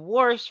even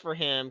worse for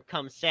him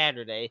come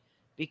Saturday,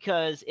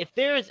 because if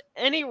there is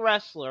any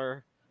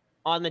wrestler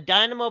on the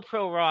Dynamo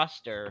Pro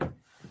roster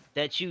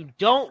that you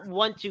don't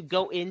want to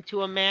go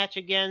into a match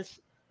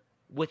against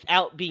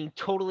without being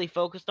totally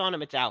focused on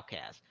him, it's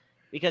Outcast,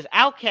 because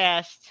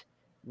Outcast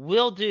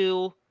will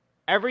do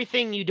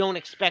everything you don't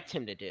expect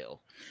him to do,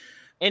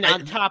 and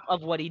on top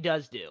of what he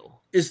does do.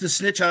 Is the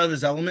Snitch out of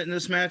his element in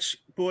this match,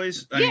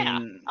 boys? I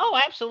mean...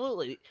 Oh,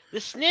 absolutely. The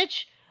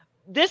Snitch,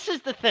 this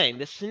is the thing.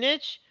 The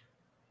Snitch,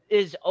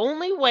 his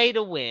only way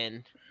to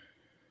win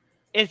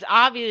is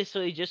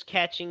obviously just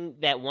catching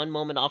that one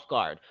moment off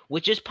guard,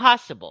 which is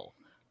possible.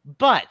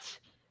 But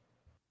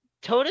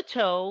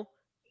toe-to-toe,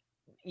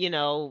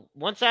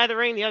 one side of the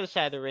ring, the other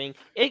side of the ring,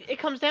 it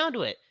comes down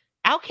to it.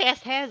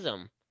 Outcast has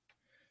him.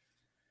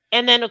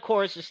 And then, of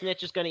course, the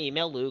Snitch is going to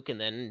email Luke, and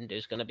then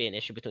there's going to be an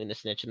issue between the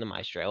Snitch and the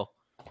Maestro.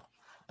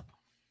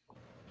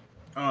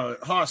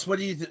 Haas, what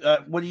do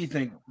you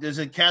think? Is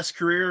it Cass'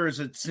 career, or is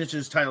it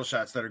Snitch's title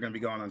shots that are going to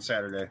be going on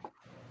Saturday?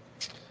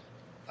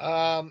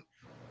 I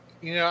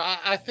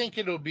think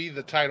it'll be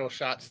the title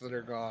shots that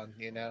are gone.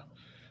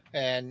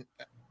 And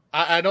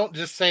I don't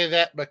just say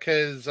that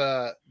because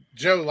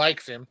Joe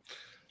likes him.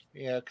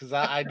 Because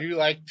I do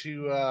like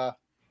to.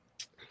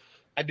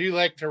 I do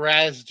like to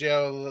razz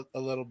Joe a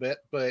little bit,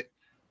 but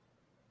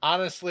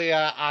honestly,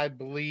 I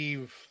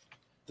believe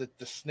that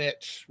the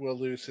Snitch will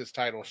lose his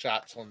title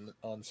shots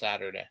on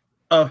Saturday.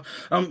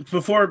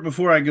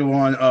 Before I go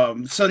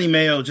on, Sonny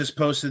Mayo just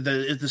posted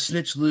that if the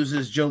Snitch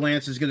loses, Joe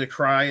Lance is going to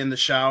cry in the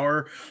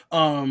shower.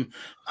 I'm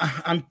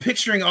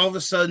picturing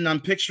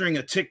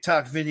a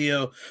TikTok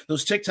video,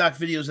 those TikTok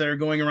videos that are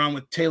going around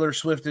with Taylor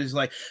Swift is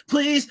like,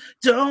 please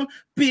don't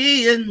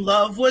be in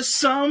love with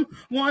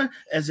someone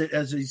as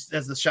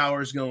the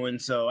shower's going.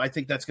 So I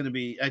think that's going to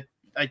be,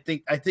 I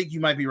think you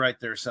might be right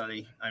there,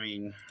 Sonny. I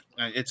mean,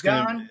 it's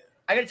going to.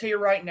 I got to tell you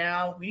right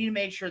now, we need to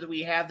make sure that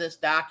we have this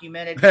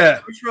documented.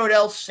 Chris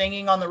Rodell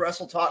singing on the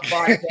Wrestle Talk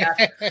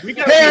podcast.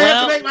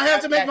 I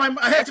have to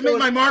make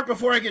my mark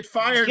before I get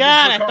fired.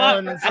 God,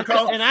 I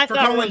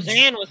thought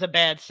Roseanne was a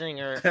bad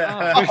singer.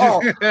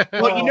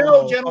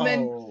 Well,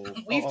 gentlemen,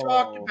 we've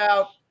talked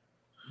about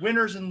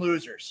winners and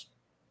losers,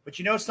 but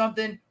you know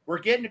something? We're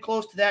getting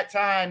close to that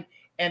time,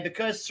 and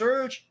because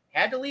Surge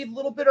had to leave a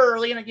little bit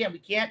early, and again, we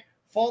can't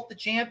fault the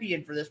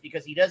champion for this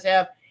because he does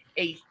have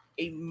a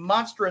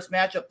monstrous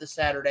matchup this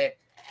Saturday.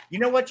 You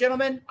know what,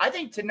 gentlemen? I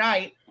think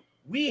tonight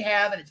we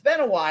have, and it's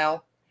been a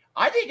while,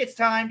 I think it's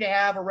time to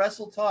have a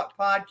Wrestle Talk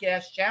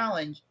Podcast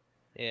challenge.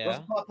 Yeah.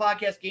 Wrestle Talk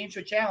Podcast Game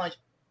Show challenge.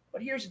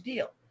 But here's the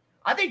deal.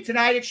 I think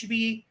tonight it should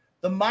be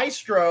the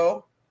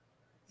Maestro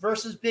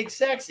versus Big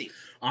Sexy.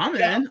 I'm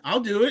in. I'll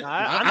do it.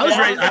 I was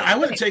ready. I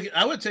would take it.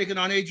 I would take it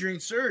on Adrian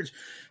Surge.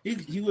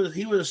 He would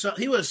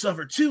have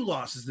suffered 2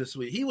 losses this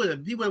week. He would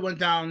have went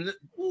down.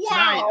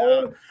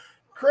 Wow,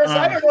 Chris,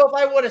 I don't know if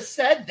I would have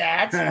said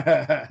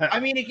that.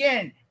 I mean,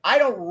 again, I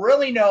don't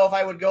really know if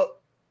I would go.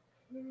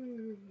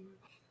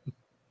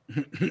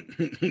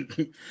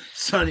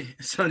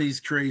 Sonny's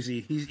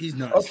crazy. He's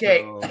nuts.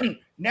 Okay, so.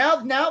 now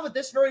that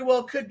this very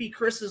well could be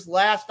Chris's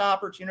last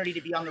opportunity to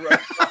be on the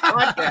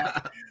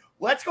podcast.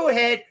 Let's go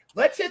ahead.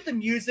 Let's hit the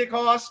music,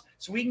 Hoss,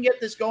 so we can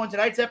get this going.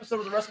 Tonight's episode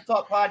of the Wrestle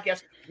Talk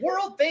Podcast,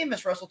 world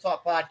famous Wrestle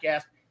Talk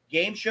Podcast,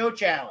 Game Show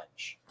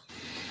Challenge.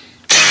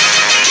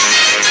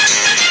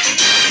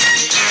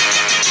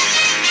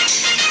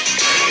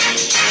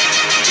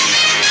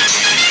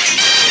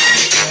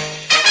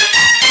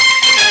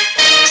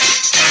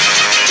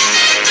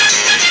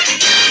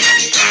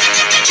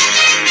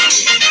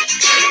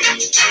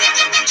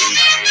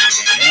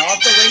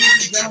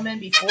 Gentlemen,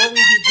 before we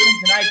begin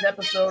tonight's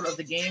episode of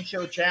the Game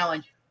Show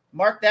Challenge,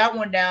 mark that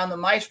one down, the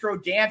Maestro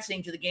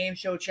dancing to the Game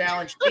Show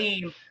Challenge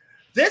theme.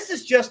 This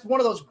is just one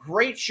of those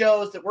great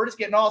shows that we're just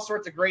getting all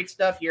sorts of great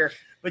stuff here.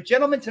 But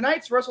gentlemen,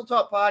 tonight's Wrestle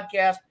Talk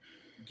Podcast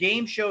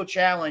Game Show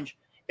Challenge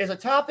is a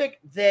topic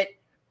that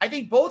I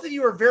think both of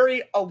you are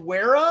very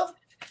aware of,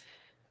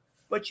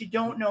 but you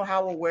don't know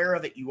how aware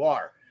of it you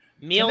are.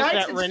 Meals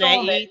that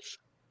Renee eats.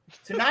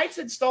 Tonight's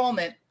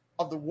installment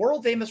of the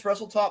world famous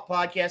Wrestle Talk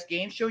Podcast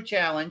Game Show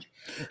Challenge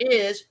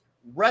is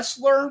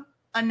wrestler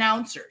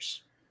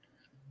announcers.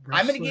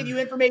 I'm going to give you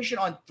information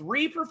on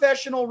 3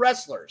 professional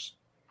wrestlers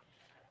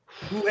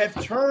who have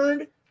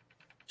turned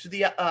to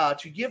the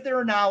to give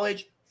their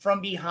knowledge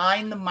from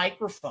behind the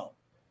microphone.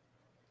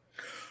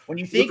 When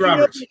you think you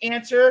know the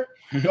answer,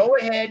 go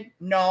ahead.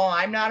 No,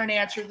 I'm not an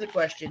answer to the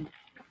question.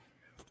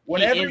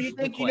 Whenever you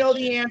think you know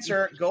the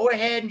answer, go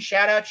ahead and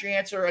shout out your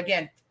answer.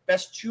 Again,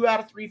 best 2 out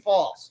of 3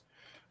 falls.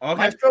 Okay.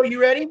 Maestro,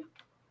 you ready?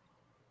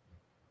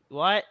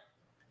 What?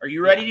 Are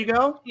you ready to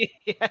go?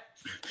 Yes.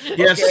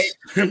 Yes.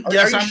 Okay.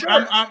 Yes.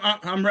 Sure?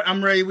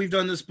 I'm ready. We've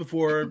done this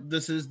before.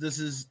 This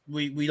is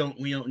we don't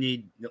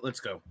need. Let's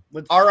go.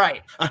 All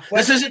right.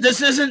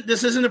 This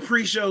isn't a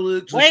pre-show,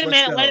 Luke. Wait a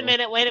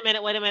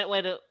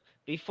minute.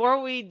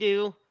 Before we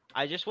do,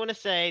 I just want to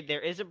say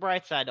there is a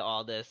bright side to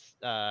all this,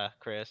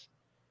 Chris.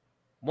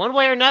 One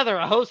way or another,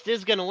 a host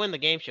is going to win the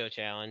Game Show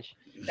Challenge.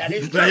 That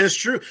is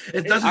true.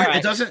 It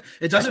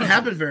doesn't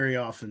happen very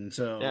often.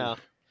 So no.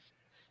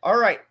 All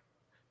right.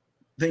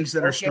 Things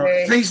that are strong.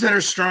 Things that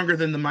are stronger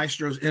than the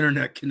Maestro's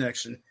internet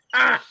connection.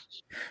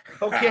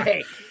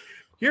 Okay.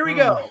 Here we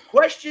go.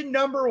 Question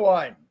number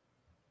 1.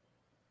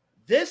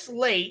 This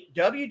late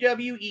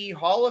WWE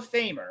Hall of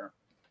Famer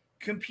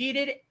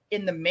competed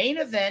in the main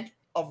event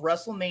of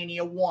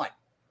WrestleMania 1.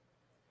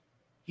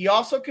 He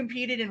also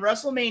competed in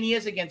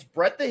WrestleManias against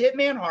Bret the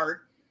Hitman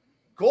Hart,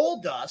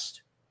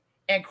 Goldust,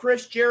 and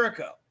Chris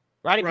Jericho.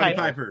 Roddy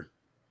Piper.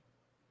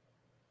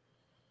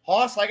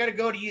 Hoss, I got to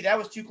go to you. That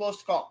was too close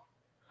to call.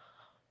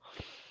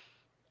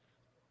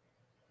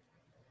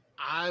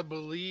 I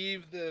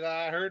believe that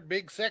I heard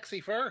Big Sexy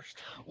first.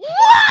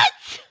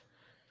 What?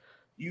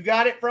 You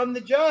got it from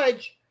the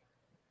judge.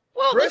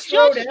 Well, Chris this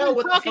judge has Rodell been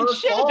with the talking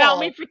first shit fall. about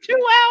me for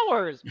 2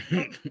 hours.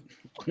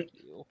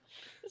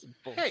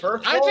 Hey,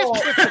 First I ball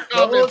just put the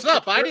comments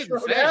up. I Chris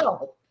didn't say it.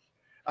 Rodell.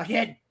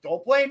 Again,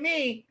 don't blame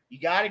me. You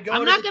got to go.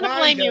 I'm to not the going to time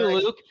blame you,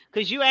 judge. Luke,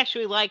 because you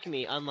actually like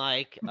me,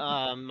 unlike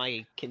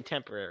my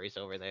contemporaries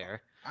over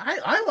there.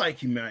 I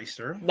like you,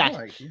 Meister. I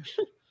like you.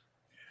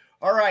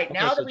 All right, Okay,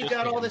 now so that we've just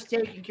got all him. this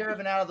taken care of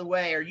and out of the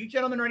way, are you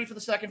gentlemen ready for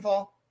the second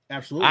fall?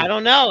 Absolutely. I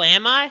don't know.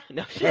 Am I?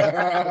 No.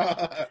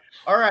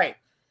 All right.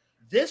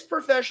 This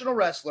professional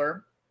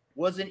wrestler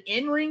was an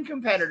in-ring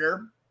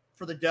competitor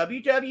for the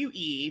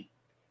WWE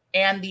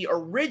and the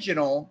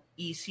original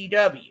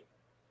ECW.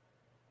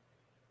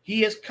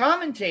 He has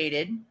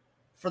commentated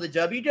for the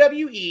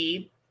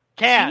WWE,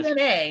 Taz.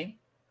 TNA.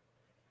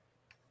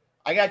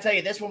 I got to tell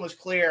you, this one was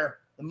clear.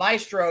 The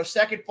Maestro,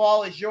 second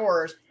fall is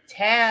yours.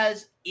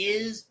 Taz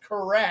is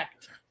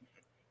correct.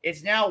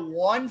 It's now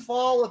 1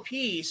 fall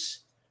apiece.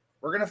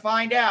 We're going to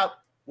find out,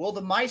 will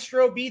the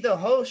Maestro be the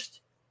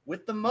host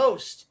with the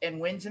most and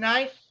win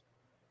tonight?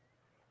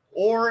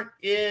 Or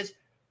is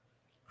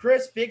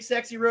Chris Big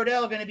Sexy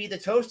Rodell going to be the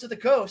toast of the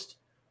coast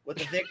with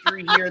the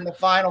victory here in the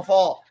final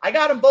fall? I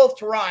got them both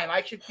to rhyme.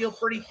 I should feel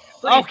pretty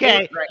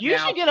Okay, good right you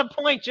now. should get a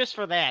point just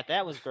for that.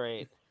 That was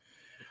great.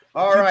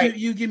 All right.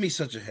 You give me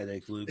such a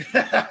headache, Luke.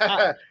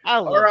 I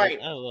love All right.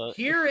 it. I love it.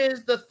 Here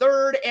is the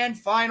third and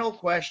final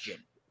question.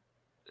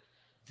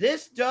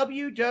 This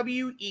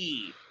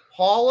WWE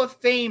Hall of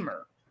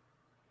Famer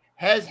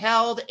has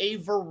held a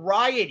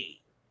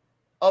variety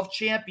of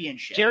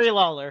championships. Jerry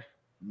Lawler.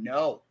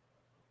 No.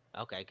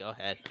 Okay, go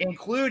ahead.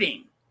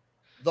 Including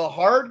the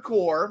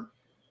Hardcore,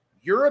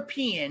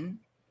 European,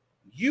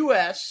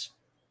 U.S.,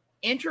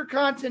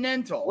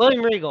 Intercontinental.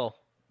 William Regal.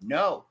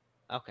 No.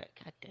 Okay,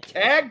 goddamn.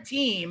 Tag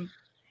team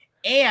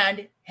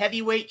and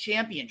heavyweight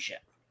championship.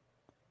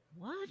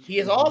 What? He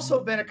has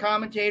also been a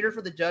commentator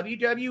for the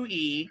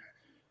WWE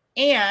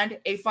and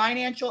a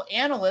financial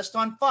analyst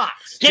on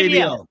Fox.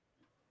 JBL.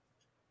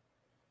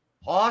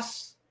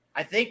 Hoss,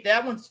 I think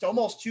that one's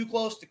almost too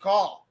close to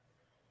call.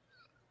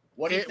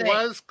 What do you think? It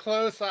was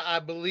close. I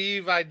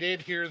believe I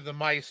did hear the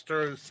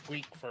Maestro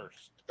squeak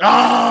first.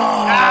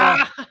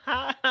 Oh!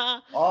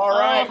 All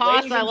right,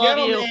 Hoss, ladies I and love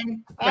gentlemen.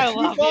 you. I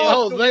love you.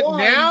 Oh, but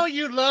now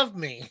you love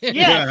me.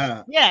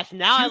 Yes,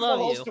 now I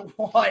love you.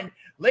 2-1.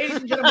 Ladies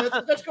and gentlemen,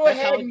 let's go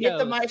ahead and get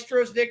the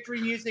Maestro's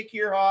victory music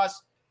here,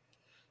 Hoss.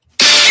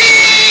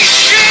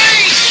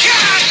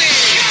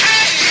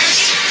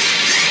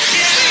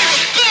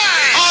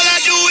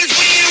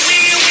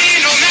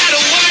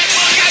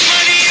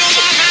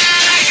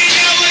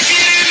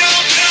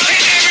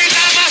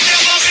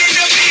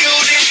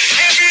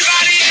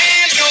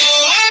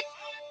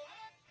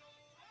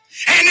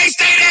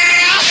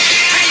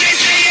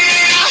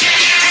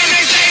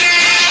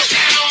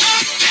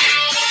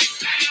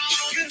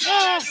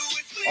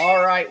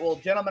 All right, well,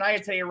 gentlemen, I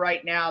can tell you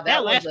right now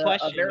that was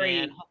a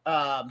very.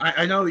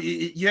 I know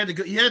you had to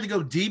go. You had to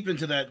go deep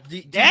into that.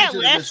 That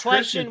last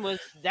question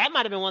that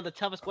might have been one of the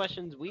toughest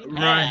questions we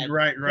had.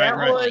 Right. That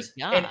was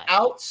an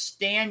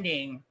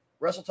outstanding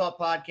Wrestle Talk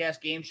Podcast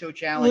Game Show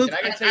Challenge. Luke,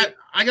 and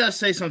I gotta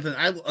say something.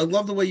 I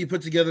love the way you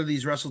put together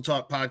these Wrestle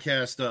Talk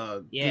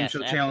Podcast Game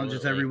Show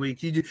challenges every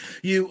week. You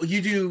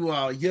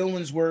do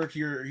yeoman's work.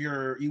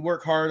 You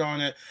work hard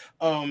on it.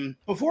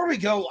 Before we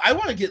go, I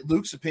want to get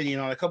Luke's opinion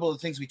on a couple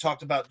of things we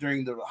talked about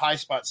during the high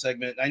spot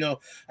segment. I know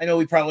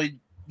we probably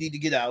need to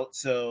get out.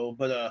 So,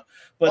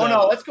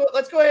 let's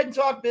go ahead and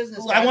talk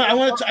business. I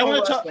want to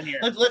talk.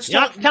 Let's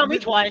talk. Tell me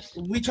twice.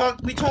 We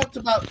talked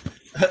about.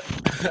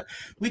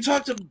 We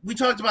talked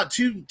about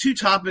two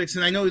topics,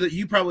 and I know that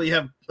you probably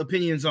have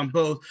opinions on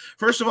both.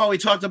 First of all, we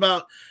talked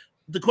about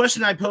the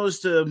question I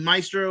posed to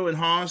Maestro and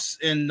Hoss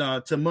and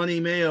to Money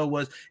Mayo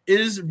was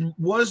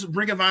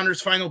Ring of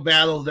Honor's final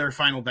battle their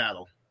final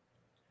battle?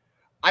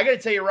 I got to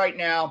tell you right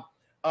now,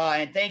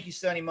 and thank you,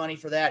 Sonny Money,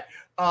 for that.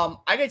 I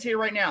got to tell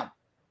you right now,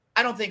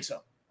 I don't think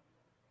so.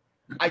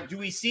 Do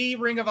we see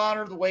Ring of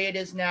Honor the way it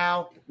is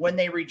now when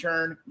they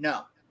return?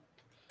 No,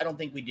 I don't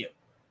think we do.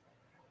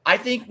 I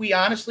think we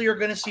honestly are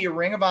going to see a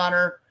Ring of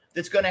Honor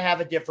that's going to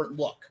have a different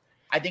look.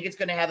 I think it's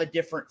going to have a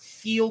different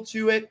feel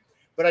to it.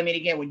 But, I mean,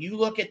 again, when you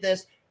look at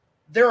this,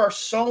 there are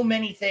so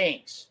many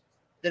things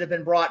that have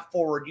been brought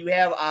forward. You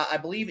have, I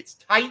believe it's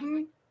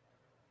Titan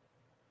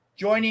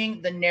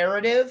joining the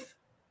narrative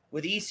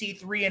with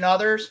EC3 and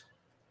others.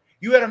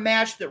 You had a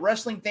match that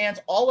wrestling fans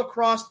all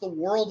across the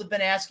world have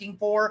been asking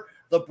for,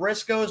 the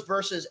Briscoes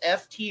versus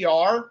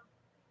FTR.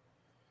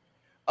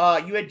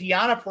 You had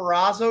Deonna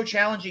Purrazzo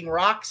challenging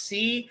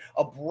Roxy,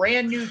 a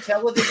brand new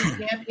television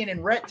champion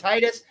in Rhett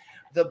Titus,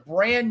 the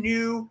brand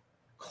new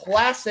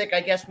classic,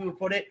 I guess we would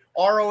put it,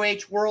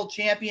 ROH World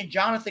Champion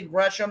Jonathan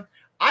Gresham.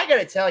 I got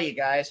to tell you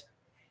guys,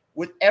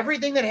 with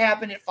everything that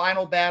happened at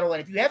Final Battle,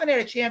 and if you haven't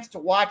had a chance to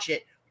watch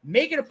it,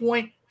 make it a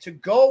point to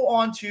go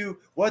on to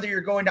whether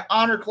you're going to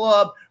Honor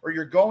Club or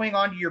you're going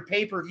on to your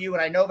pay-per-view,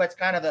 and I know that's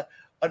kind of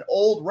an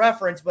old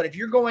reference, but if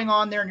you're going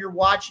on there and you're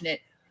watching it,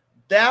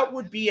 that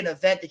would be an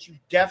event that you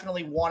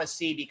definitely want to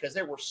see because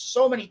there were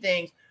so many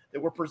things that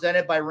were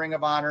presented by Ring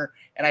of Honor.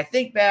 And I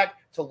think back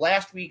to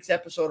last week's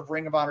episode of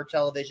Ring of Honor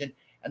Television,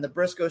 and the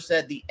Briscoe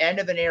said the end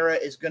of an era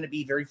is going to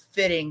be very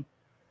fitting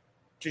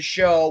to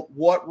show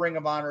what Ring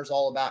of Honor is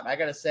all about. And I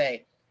got to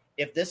say,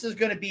 if this is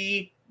going to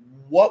be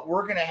what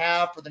we're going to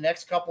have for the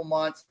next couple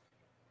months,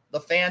 the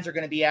fans are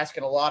going to be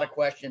asking a lot of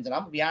questions. And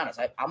I'm going to be honest,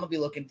 I'm going to be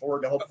looking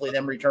forward to hopefully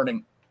them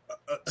returning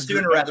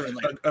sooner rather than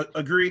later.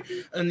 Agree.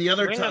 And the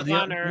other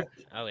Honor.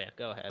 Oh yeah,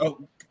 go ahead.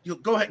 Oh,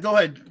 go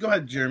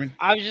ahead, Jeremy.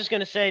 I was just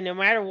gonna say, no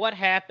matter what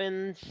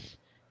happens,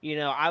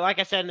 like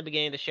I said in the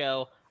beginning of the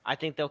show, I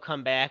think they'll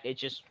come back. It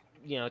just,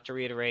 to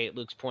reiterate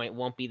Luke's point,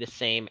 won't be the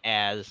same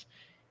as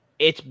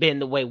it's been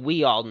the way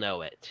we all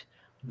know it.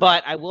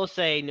 But I will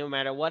say, no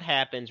matter what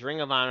happens,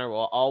 Ring of Honor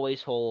will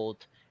always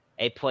hold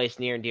a place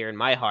near and dear in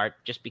my heart,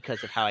 just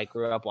because of how I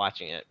grew up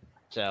watching it.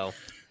 So.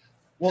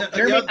 Well,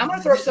 Jeremy, I'm going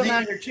to throw something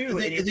out here too,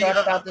 and you talked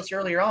about this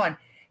earlier on,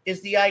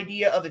 is the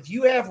idea of if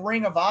you have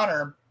Ring of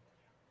Honor,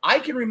 I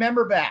can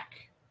remember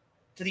back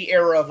to the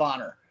era of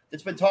Honor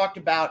that's been talked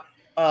about,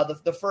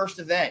 the first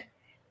event,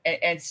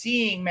 and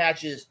seeing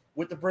matches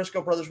with the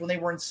Briscoe brothers when they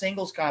were in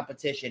singles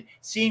competition,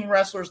 seeing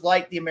wrestlers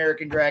like the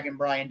American Dragon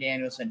Bryan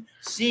Danielson,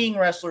 seeing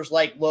wrestlers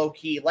like Low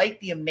Key, like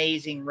the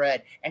Amazing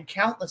Red, and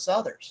countless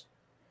others.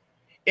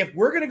 If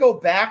we're going to go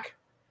back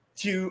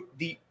to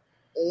the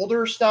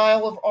older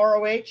style of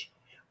ROH,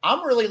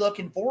 I'm really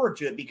looking forward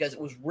to it because it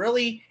was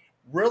really,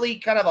 really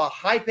kind of a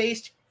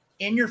high-paced,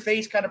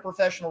 in-your-face kind of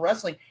professional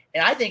wrestling.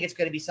 And I think it's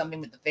going to be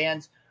something that the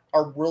fans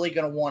are really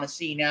going to want to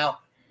see.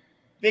 Now,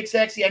 Big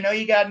Sexy, I know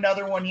you got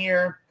another one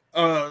here.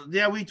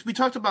 Yeah, we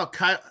talked about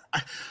Kyle.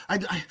 I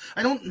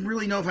don't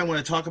really know if I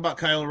want to talk about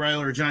Kyle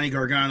O'Reilly or Johnny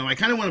Gargano. I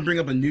kind of want to bring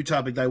up a new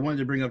topic that I wanted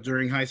to bring up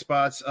during High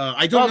Spots.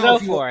 I don't know go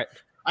if you for it.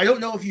 I don't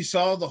know if you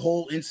saw the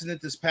whole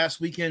incident this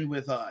past weekend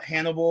with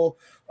Hannibal.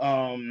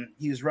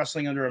 He was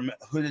wrestling under a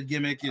hooded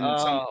gimmick, and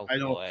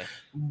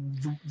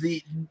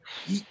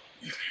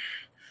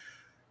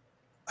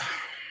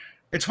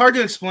it's hard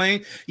to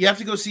explain. You have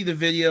to go see the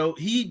video.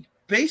 He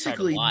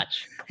basically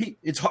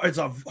it's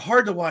a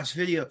hard to watch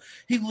video.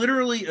 He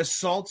literally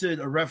assaulted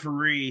a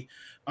referee,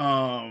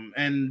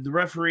 and the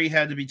referee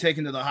had to be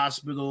taken to the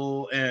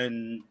hospital,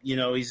 and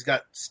he's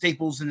got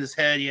staples in his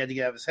head. He had to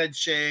have his head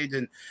shaved,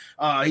 and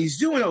he's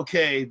doing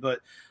okay.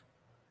 But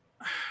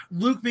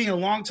Luke, being a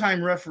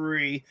longtime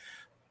referee,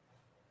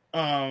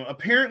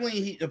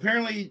 apparently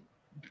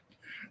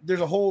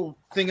there's a whole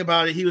thing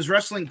about it. He was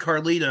wrestling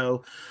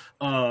Carlito,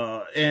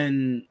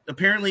 and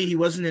apparently he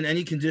wasn't in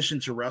any condition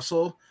to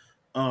wrestle.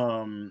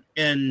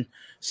 And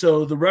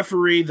so the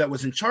referee that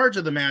was in charge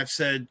of the match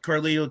said,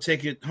 Carlito,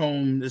 take it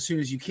home as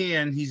soon as you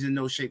can. He's in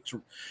no shape.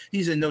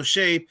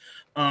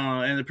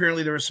 And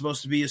apparently there was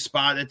supposed to be a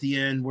spot at the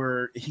end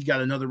where he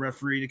got another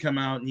referee to come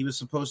out, and he was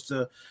supposed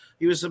to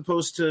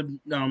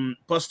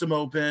bust him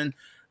open.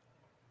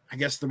 I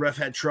guess the ref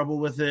had trouble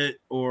with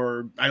it,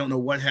 or I don't know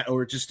what,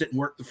 or it just didn't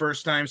work the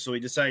first time. So he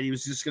decided he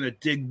was just going to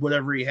dig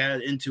whatever he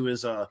had into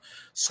his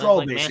skull,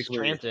 like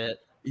basically. Mass transit.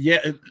 Yeah,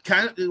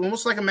 kind of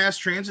almost like a mass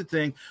transit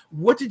thing.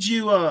 What did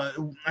you? I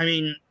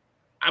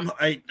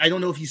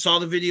don't know if you saw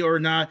the video or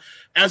not.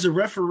 As a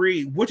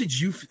referee,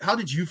 how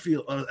did you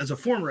feel as a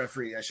former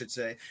referee, I should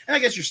say? And I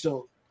guess you're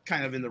still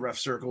kind of in the ref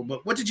circle,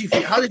 but what did you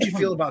feel? How did you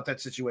feel about that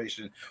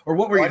situation, or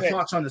what were your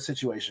thoughts on the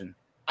situation?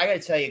 I got to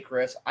tell you,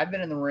 Chris, I've been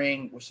in the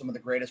ring with some of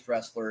the greatest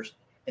wrestlers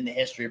in the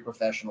history of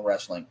professional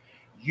wrestling.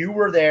 You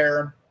were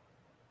there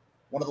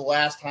one of the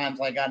last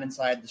times I got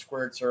inside the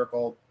squared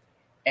circle,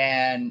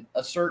 and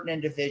a certain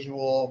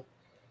individual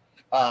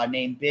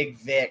named Big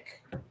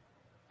Vic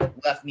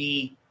left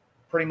me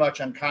pretty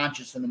much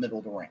unconscious in the middle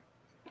of the ring.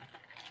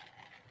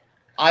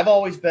 I've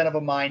always been of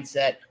a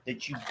mindset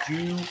that you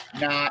do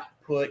not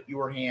put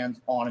your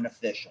hands on an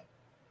official.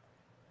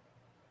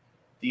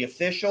 The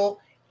official,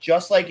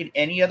 just like in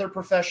any other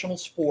professional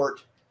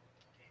sport,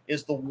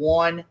 is the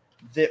one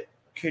that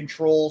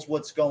controls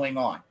what's going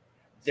on.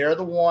 They're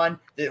the one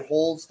that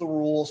holds the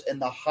rules in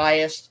the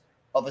highest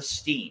of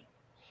esteem.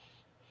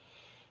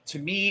 To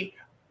me,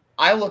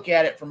 I look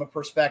at it from a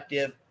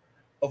perspective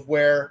of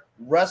where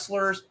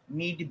wrestlers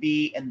need to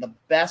be in the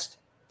best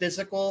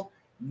physical,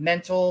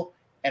 mental,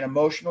 and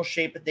emotional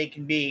shape that they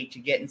can be to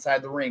get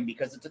inside the ring,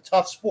 because it's a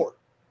tough sport.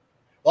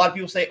 A lot of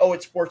people say, oh,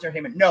 it's sports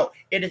entertainment. No,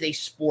 it is a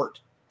sport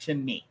to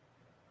me,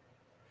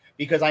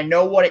 because I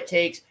know what it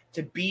takes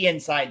to be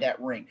inside that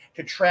ring,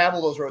 to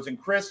travel those roads.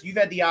 And Chris, you've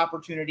had the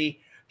opportunity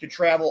to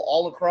travel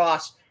all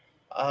across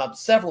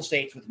several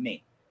states with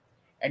me.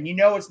 And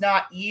it's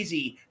not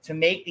easy to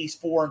make these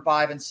 4 and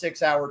 5 and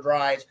 6 hour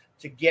drives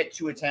to get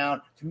to a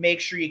town, to make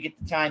sure you get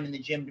the time in the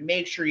gym, to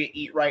make sure you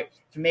eat right,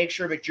 to make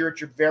sure that you're at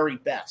your very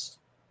best.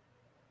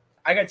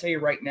 I got to tell you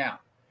right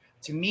now,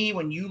 to me,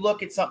 when you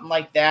look at something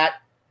like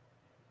that,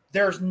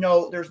 there's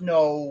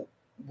no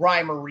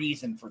rhyme or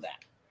reason for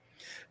that.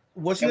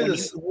 Wasn't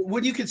it?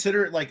 Would you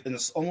consider it like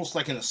almost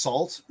like an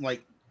assault?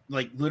 Like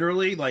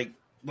literally, like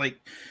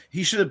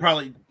he should have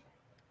probably.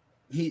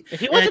 If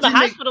he went to the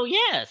hospital,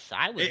 yes,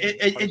 I would.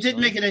 It didn't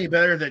make it any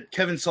better that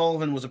Kevin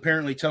Sullivan was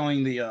apparently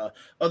telling the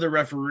other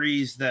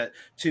referees that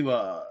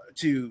to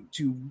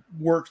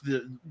work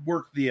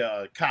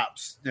the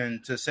cops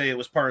and to say it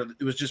was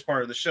just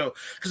part of the show,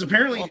 because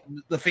apparently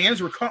the fans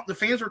were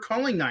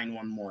calling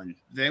 911.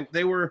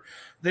 They were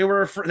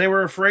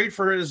afraid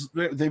for his.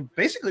 They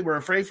basically were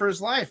afraid for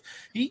his life.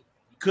 He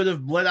could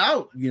have bled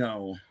out,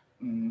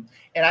 And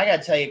I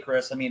got to tell you,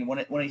 Chris, I mean,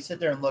 when you sit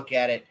there and look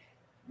at it.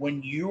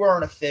 When you are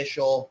an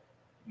official,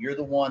 you're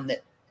the one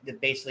that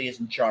basically is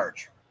in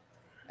charge.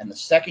 And the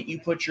second you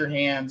put your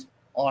hands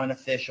on an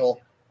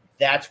official,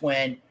 that's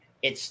when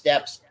it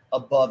steps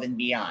above and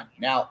beyond.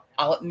 Now,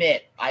 I'll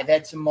admit, I've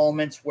had some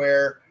moments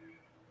where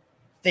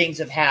things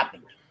have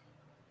happened.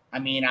 I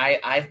mean,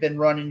 I've been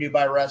run into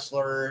by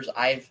wrestlers.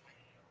 I've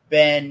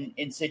been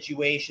in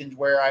situations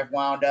where I've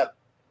wound up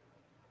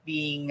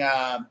being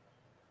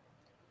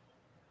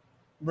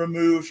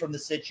removed from the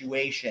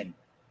situation.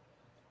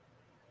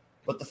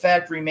 But the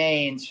fact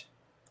remains,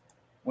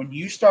 when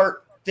you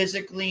start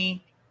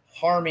physically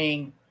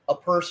harming a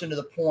person to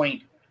the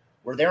point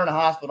where they're in a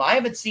hospital, I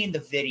haven't seen the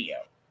video,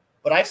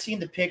 but I've seen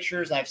the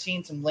pictures, and I've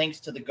seen some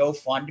links to the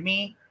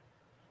GoFundMe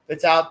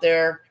that's out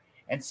there,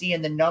 and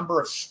seeing the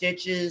number of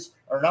stitches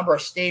or number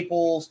of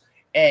staples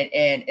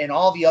and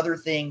all the other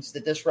things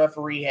that this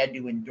referee had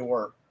to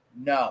endure.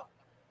 No,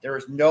 there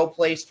is no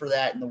place for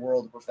that in the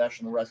world of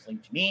professional wrestling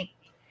to me.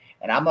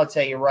 And I'm going to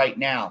tell you right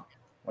now,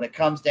 when it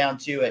comes down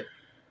to it,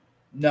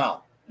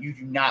 no, you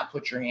do not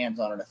put your hands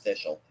on an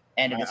official.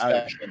 End of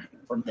discussion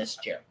from this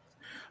chair.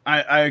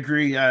 I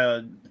agree.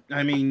 I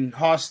mean,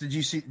 Haas, have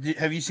you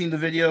seen the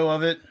video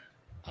of it?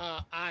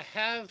 I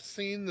have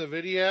seen the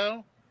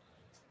video.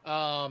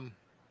 And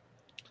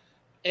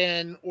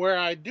where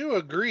I do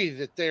agree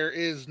that there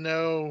is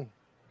no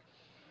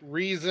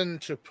reason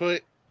to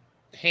put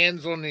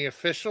hands on the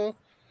official,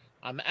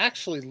 I'm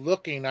actually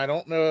looking. I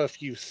don't know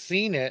if you've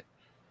seen it.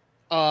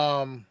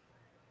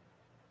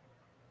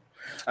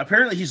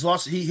 Apparently he's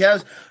lost. He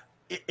has,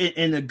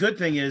 and the good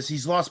thing is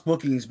he's lost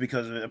bookings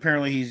because of it.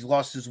 Apparently he's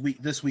lost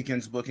this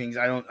weekend's bookings.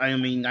 I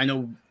mean, I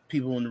know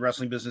people in the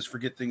wrestling business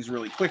forget things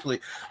really quickly,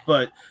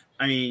 but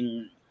I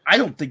mean, I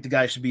don't think the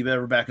guy should be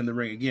ever back in the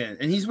ring again.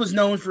 And he was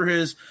known for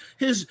his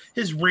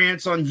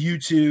rants on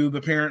YouTube,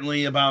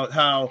 apparently, about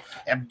how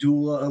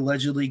Abdullah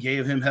allegedly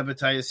gave him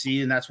hepatitis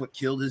C, and that's what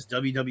killed his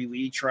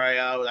WWE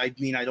tryout. I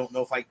mean, I don't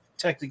know if I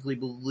technically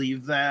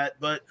believe that,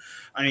 but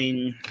I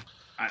mean,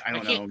 I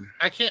don't know.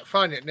 I can't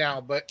find it now,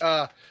 but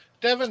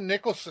Devin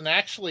Nicholson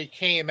actually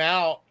came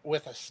out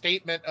with a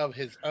statement of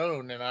his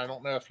own, and I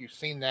don't know if you've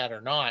seen that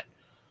or not,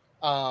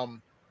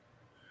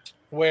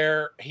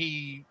 where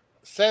he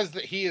says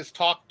that he has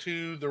talked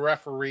to the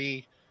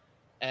referee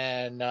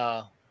and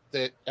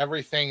that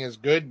everything is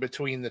good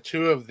between the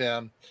two of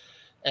them,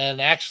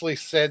 and actually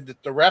said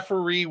that the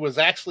referee was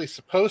actually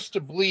supposed to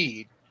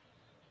bleed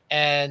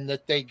and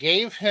that they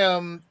gave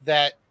him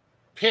that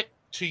pick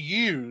to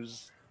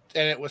use,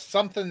 and it was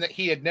something that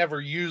he had never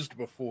used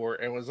before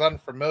and was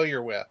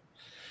unfamiliar with.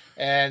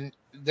 And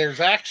there's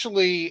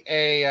actually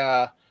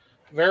a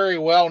very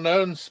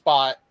well-known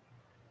spot,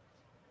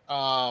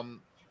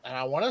 and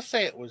I want to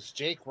say it was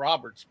Jake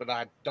Roberts, but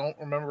I don't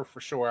remember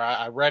for sure.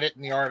 I read it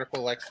in the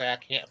article, like I say, I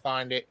can't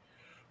find it,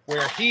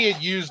 where he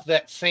had used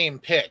that same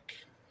pick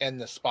in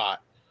the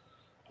spot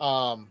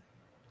to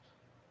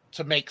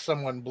make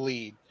someone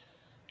bleed.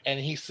 And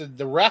he said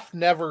the ref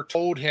never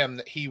told him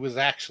that he was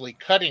actually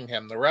cutting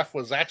him. The ref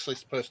was actually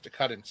supposed to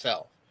cut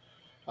himself.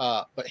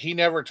 But he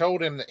never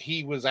told him that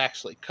he was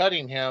actually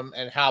cutting him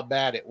and how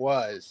bad it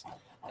was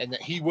and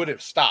that he would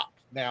have stopped.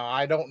 Now,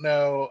 I don't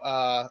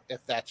know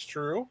if that's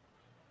true.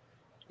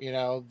 You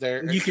know,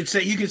 you can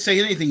say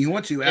anything you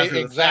want to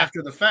after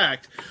the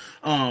fact.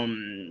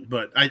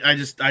 But I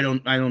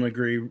don't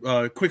agree.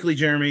 Quickly,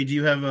 Jeremy, do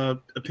you have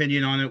an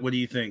opinion on it? What do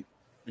you think?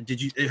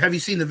 Have you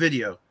seen the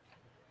video?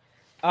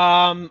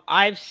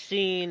 I've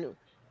seen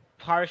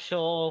I've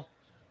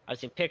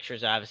seen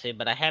pictures, obviously,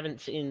 but I didn't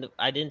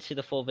see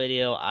the full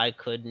video. I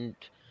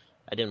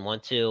didn't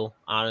want to,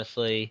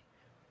 honestly,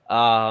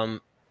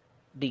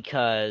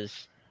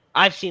 because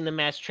I've seen the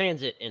mass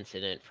transit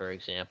incident, for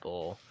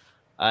example,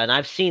 and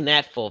I've seen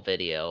that full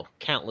video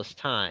countless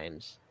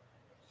times,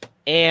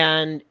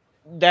 and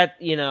that,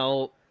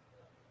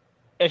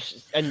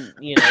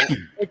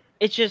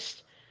 it's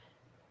just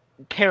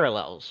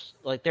parallels.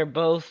 Like, they're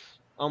both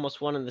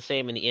almost one and the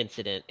same in the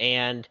incident.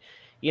 And,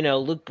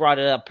 Luke brought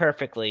it up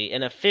perfectly.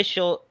 An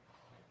official,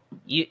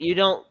 you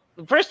don't,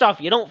 first off,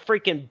 you don't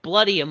freaking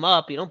bloody him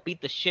up. You don't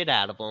beat the shit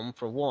out of him,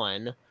 for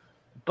one.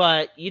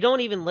 But you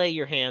don't even lay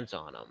your hands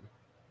on him,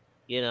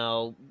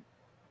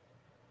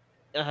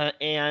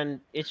 and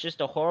it's just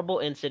a horrible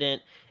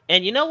incident.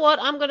 And you know what?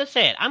 I'm going to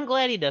say it. I'm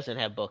glad he doesn't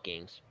have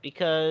bookings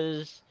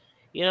because,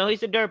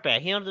 he's a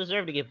dirtbag. He don't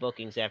deserve to get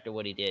bookings after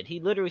what he did. He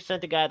literally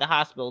sent the guy to the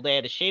hospital. They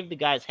had to shave the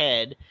guy's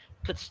head,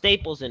 put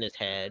staples in his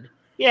head.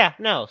 Yeah,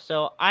 no.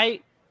 So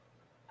I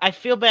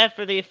feel bad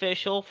for the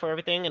official for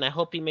everything, and I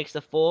hope he makes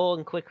a full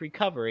and quick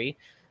recovery.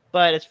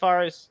 But as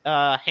far as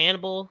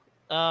Hannibal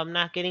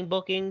not getting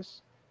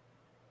bookings,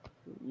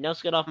 no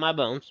skin off my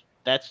bones.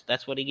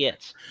 That's what he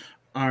gets.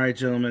 All right,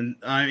 gentlemen.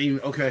 I mean,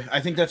 okay.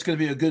 I think that's going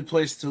to be a good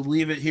place to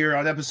leave it here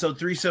on episode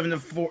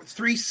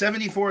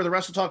 374 of the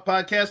Wrestle Talk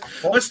podcast.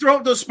 Let's throw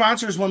up those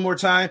sponsors one more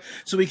time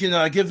so we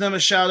can give them a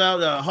shout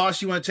out. Hoss,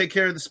 you want to take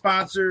care of the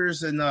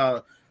sponsors? And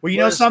well, you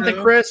know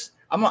something, Chris?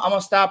 I'm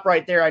gonna stop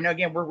right there. I know,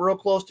 again, we're real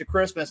close to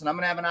Christmas, and I'm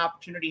gonna have an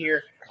opportunity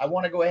here. I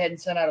want to go ahead and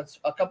send out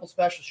a couple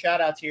special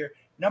shout outs here.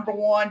 Number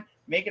one,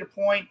 make it a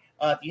point.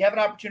 If you have an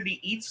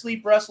opportunity,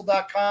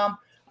 eatsleepwrestle.com.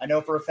 I know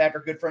for a fact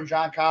our good friend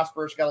John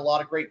Cosper's got a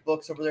lot of great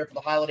books over there for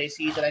the holiday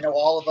season. I know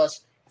all of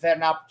us have had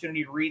an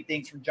opportunity to read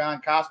things from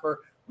John Cosper.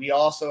 We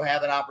also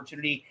have an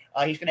opportunity.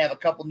 He's going to have a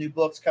couple new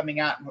books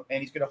coming out,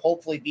 and he's going to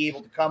hopefully be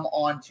able to come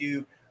on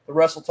to the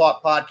Wrestle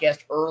Talk podcast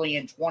early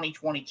in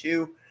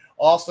 2022.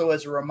 Also,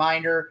 as a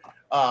reminder,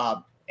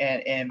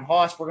 and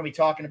Hoss, we're going to be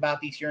talking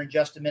about these here in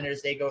just a minute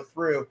as they go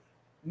through.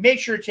 Make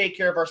sure to take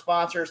care of our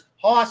sponsors.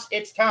 Hoss,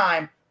 it's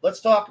time.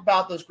 Let's talk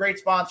about those great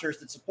sponsors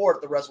that support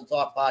the Wrestle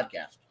Talk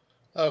podcast.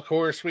 Of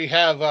course, we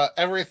have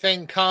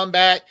Everything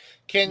Combat,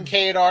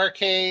 Kincaid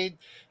Arcade,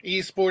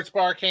 Esports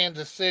Bar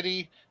Kansas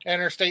City,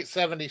 Interstate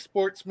 70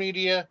 Sports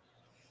Media,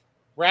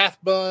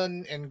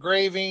 Rathbun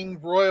Engraving,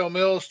 Royal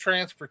Mills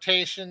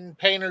Transportation,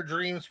 Painter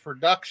Dreams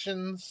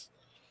Productions,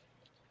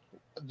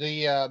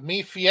 the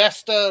Mi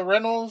Fiesta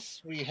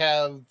Rentals. We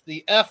have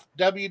the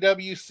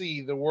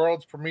FWWC, the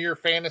world's premier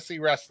fantasy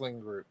wrestling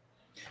group.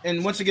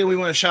 And once again, we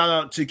want to shout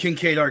out to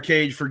Kincaid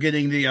Arcade for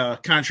getting the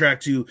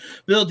contract to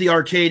build the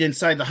arcade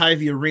inside the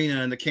Hy-Vee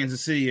Arena in the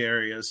Kansas City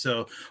area.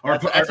 So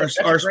that's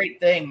a great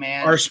thing,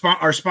 man. Our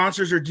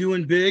sponsors are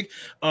doing big.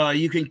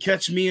 You can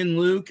catch me and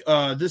Luke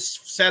this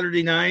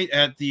Saturday night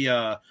at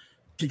the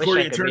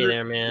Concordia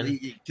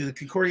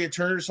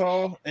Turner's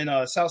Hall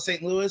in South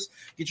St. Louis.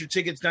 Get your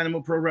tickets,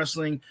 Dynamo Pro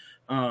Wrestling.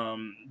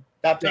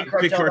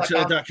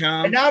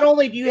 BigCartel.com. And not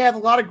only do you have a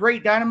lot of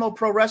great Dynamo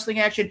Pro Wrestling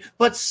action,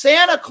 but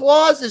Santa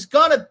Claus is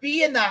going to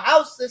be in the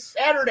house this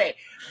Saturday.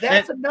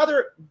 That's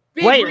another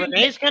big Wait,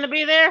 Renee's going to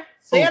be there?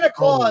 Santa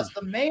Claus,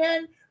 the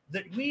man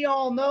that we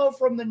all know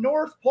from the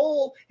North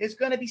Pole, is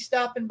going to be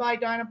stopping by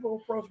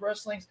Dynamo Pro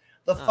Wrestling's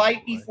The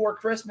Fight Before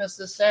Christmas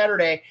this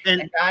Saturday.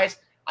 And guys,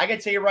 I got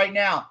to tell you right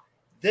now,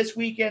 this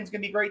weekend's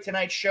going to be great.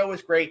 Tonight's show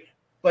is great.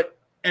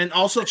 And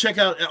also check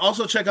out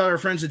our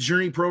friends at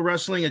Journey Pro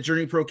Wrestling at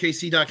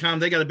journeyprokc.com.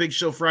 They got a big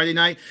show Friday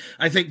night.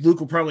 I think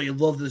Luke will probably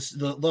love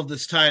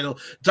this title.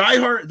 Die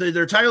Hard.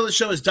 Their title of the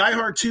show is Die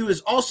Hard 2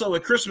 is also a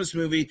Christmas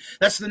movie.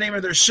 That's the name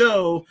of their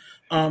show.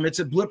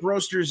 It's at Blip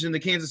Roasters in the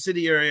Kansas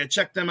City area.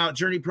 Check them out.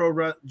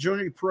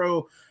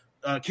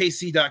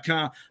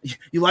 journeyprokc.com.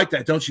 You like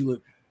that, don't you,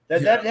 Luke?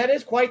 That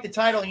is quite the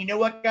title. And you know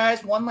what,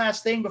 guys? One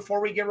last thing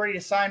before we get ready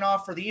to sign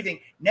off for the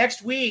evening.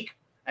 Next week,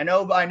 I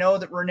know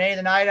that Renee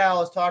the Night Owl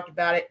has talked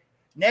about it.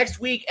 Next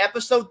week,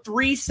 episode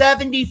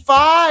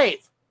 375.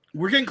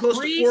 We're getting close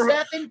to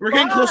 400. We're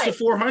getting close to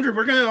 400.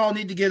 We're gonna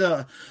need to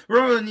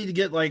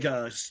get like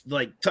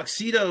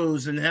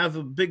tuxedos and have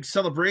a big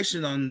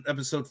celebration on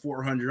episode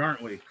 400,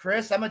 aren't we?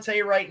 Chris, I'm gonna tell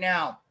you right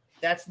now,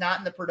 that's not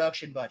in the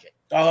production budget.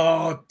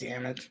 Oh,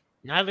 damn it!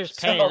 Neither's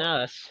paying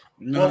us.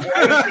 No. Well,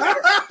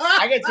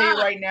 I gotta tell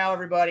you right now,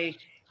 everybody.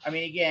 I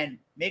mean, again,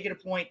 make it a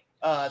point.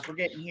 As we're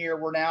getting here,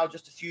 we're now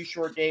just a few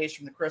short days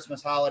from the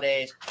Christmas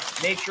holidays.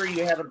 Make sure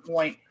you have a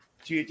point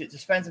to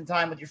spend some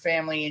time with your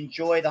family,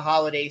 enjoy the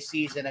holiday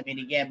season. I mean,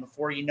 again,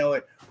 before you know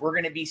it, we're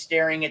going to be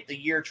staring at the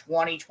year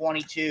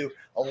 2022.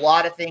 A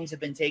lot of things have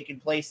been taking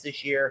place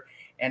this year.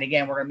 And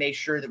again, we're going to make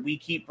sure that we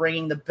keep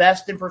bringing the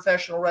best in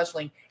professional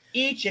wrestling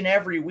each and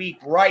every week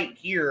right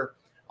here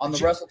on the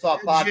Wrestle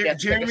Talk podcast.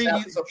 Jeremy,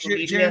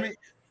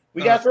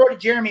 we got to throw it to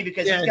Jeremy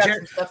because he's got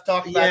some stuff to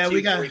talk about. Yeah,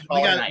 we got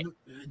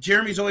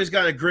Jeremy's always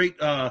got a great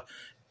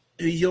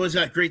he always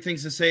got great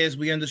things to say as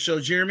we end the show.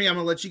 Jeremy, I'm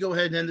going to let you go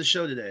ahead and end the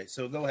show today.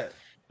 So go ahead.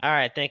 All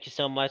right. Thank you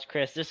so much,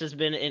 Chris. This has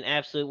been an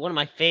absolute one of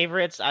my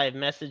favorites. I've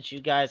messaged you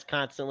guys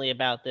constantly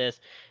about this.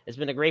 It's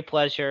been a great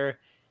pleasure.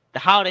 The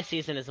holiday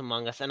season is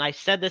among us. And I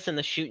said this in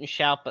the shoot and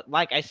shout, but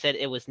like I said,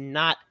 it was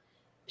not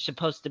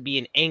supposed to be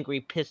an angry,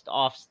 pissed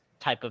off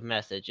type of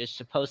message. It's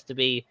supposed to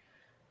be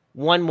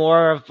one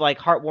more of like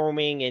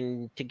heartwarming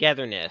and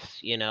togetherness.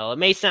 You know, it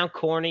may sound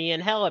corny,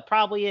 and hell, it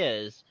probably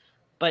is,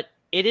 but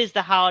it is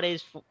the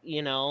holidays,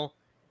 you know,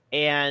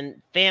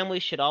 and family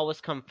should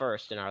always come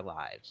first in our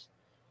lives.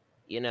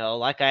 You know,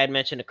 like I had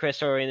mentioned to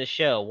Chris earlier in the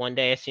show, one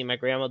day I see my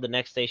grandma, the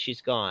next day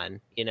she's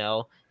gone, you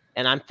know,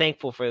 and I'm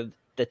thankful for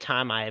the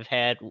time I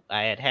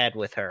had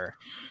with her.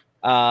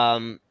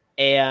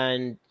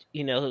 And,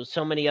 you know,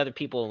 so many other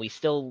people, and we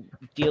still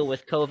deal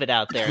with COVID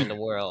out there in the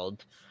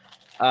world.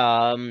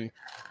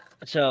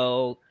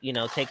 So, you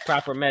know, take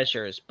proper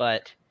measures,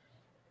 but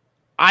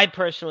I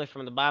personally,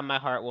 from the bottom of my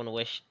heart, want to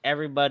wish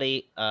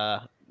everybody,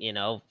 you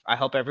know, I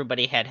hope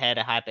everybody had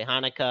a happy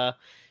Hanukkah.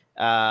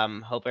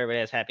 Hope everybody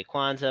has happy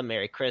Kwanzaa,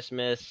 Merry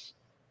Christmas.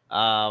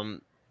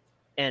 And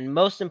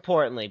most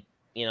importantly,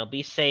 you know,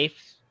 be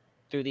safe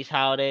through these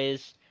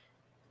holidays.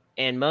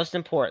 And most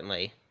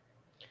importantly,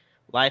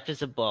 life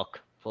is a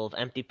book full of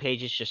empty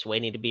pages just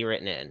waiting to be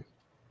written in.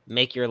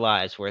 Make your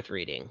lives worth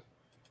reading.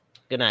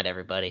 Good night,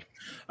 everybody.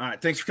 All right.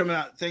 Thanks for coming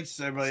out. Thanks,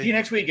 everybody. See you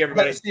next week,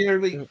 everybody. See you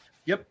every week.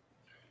 Yep.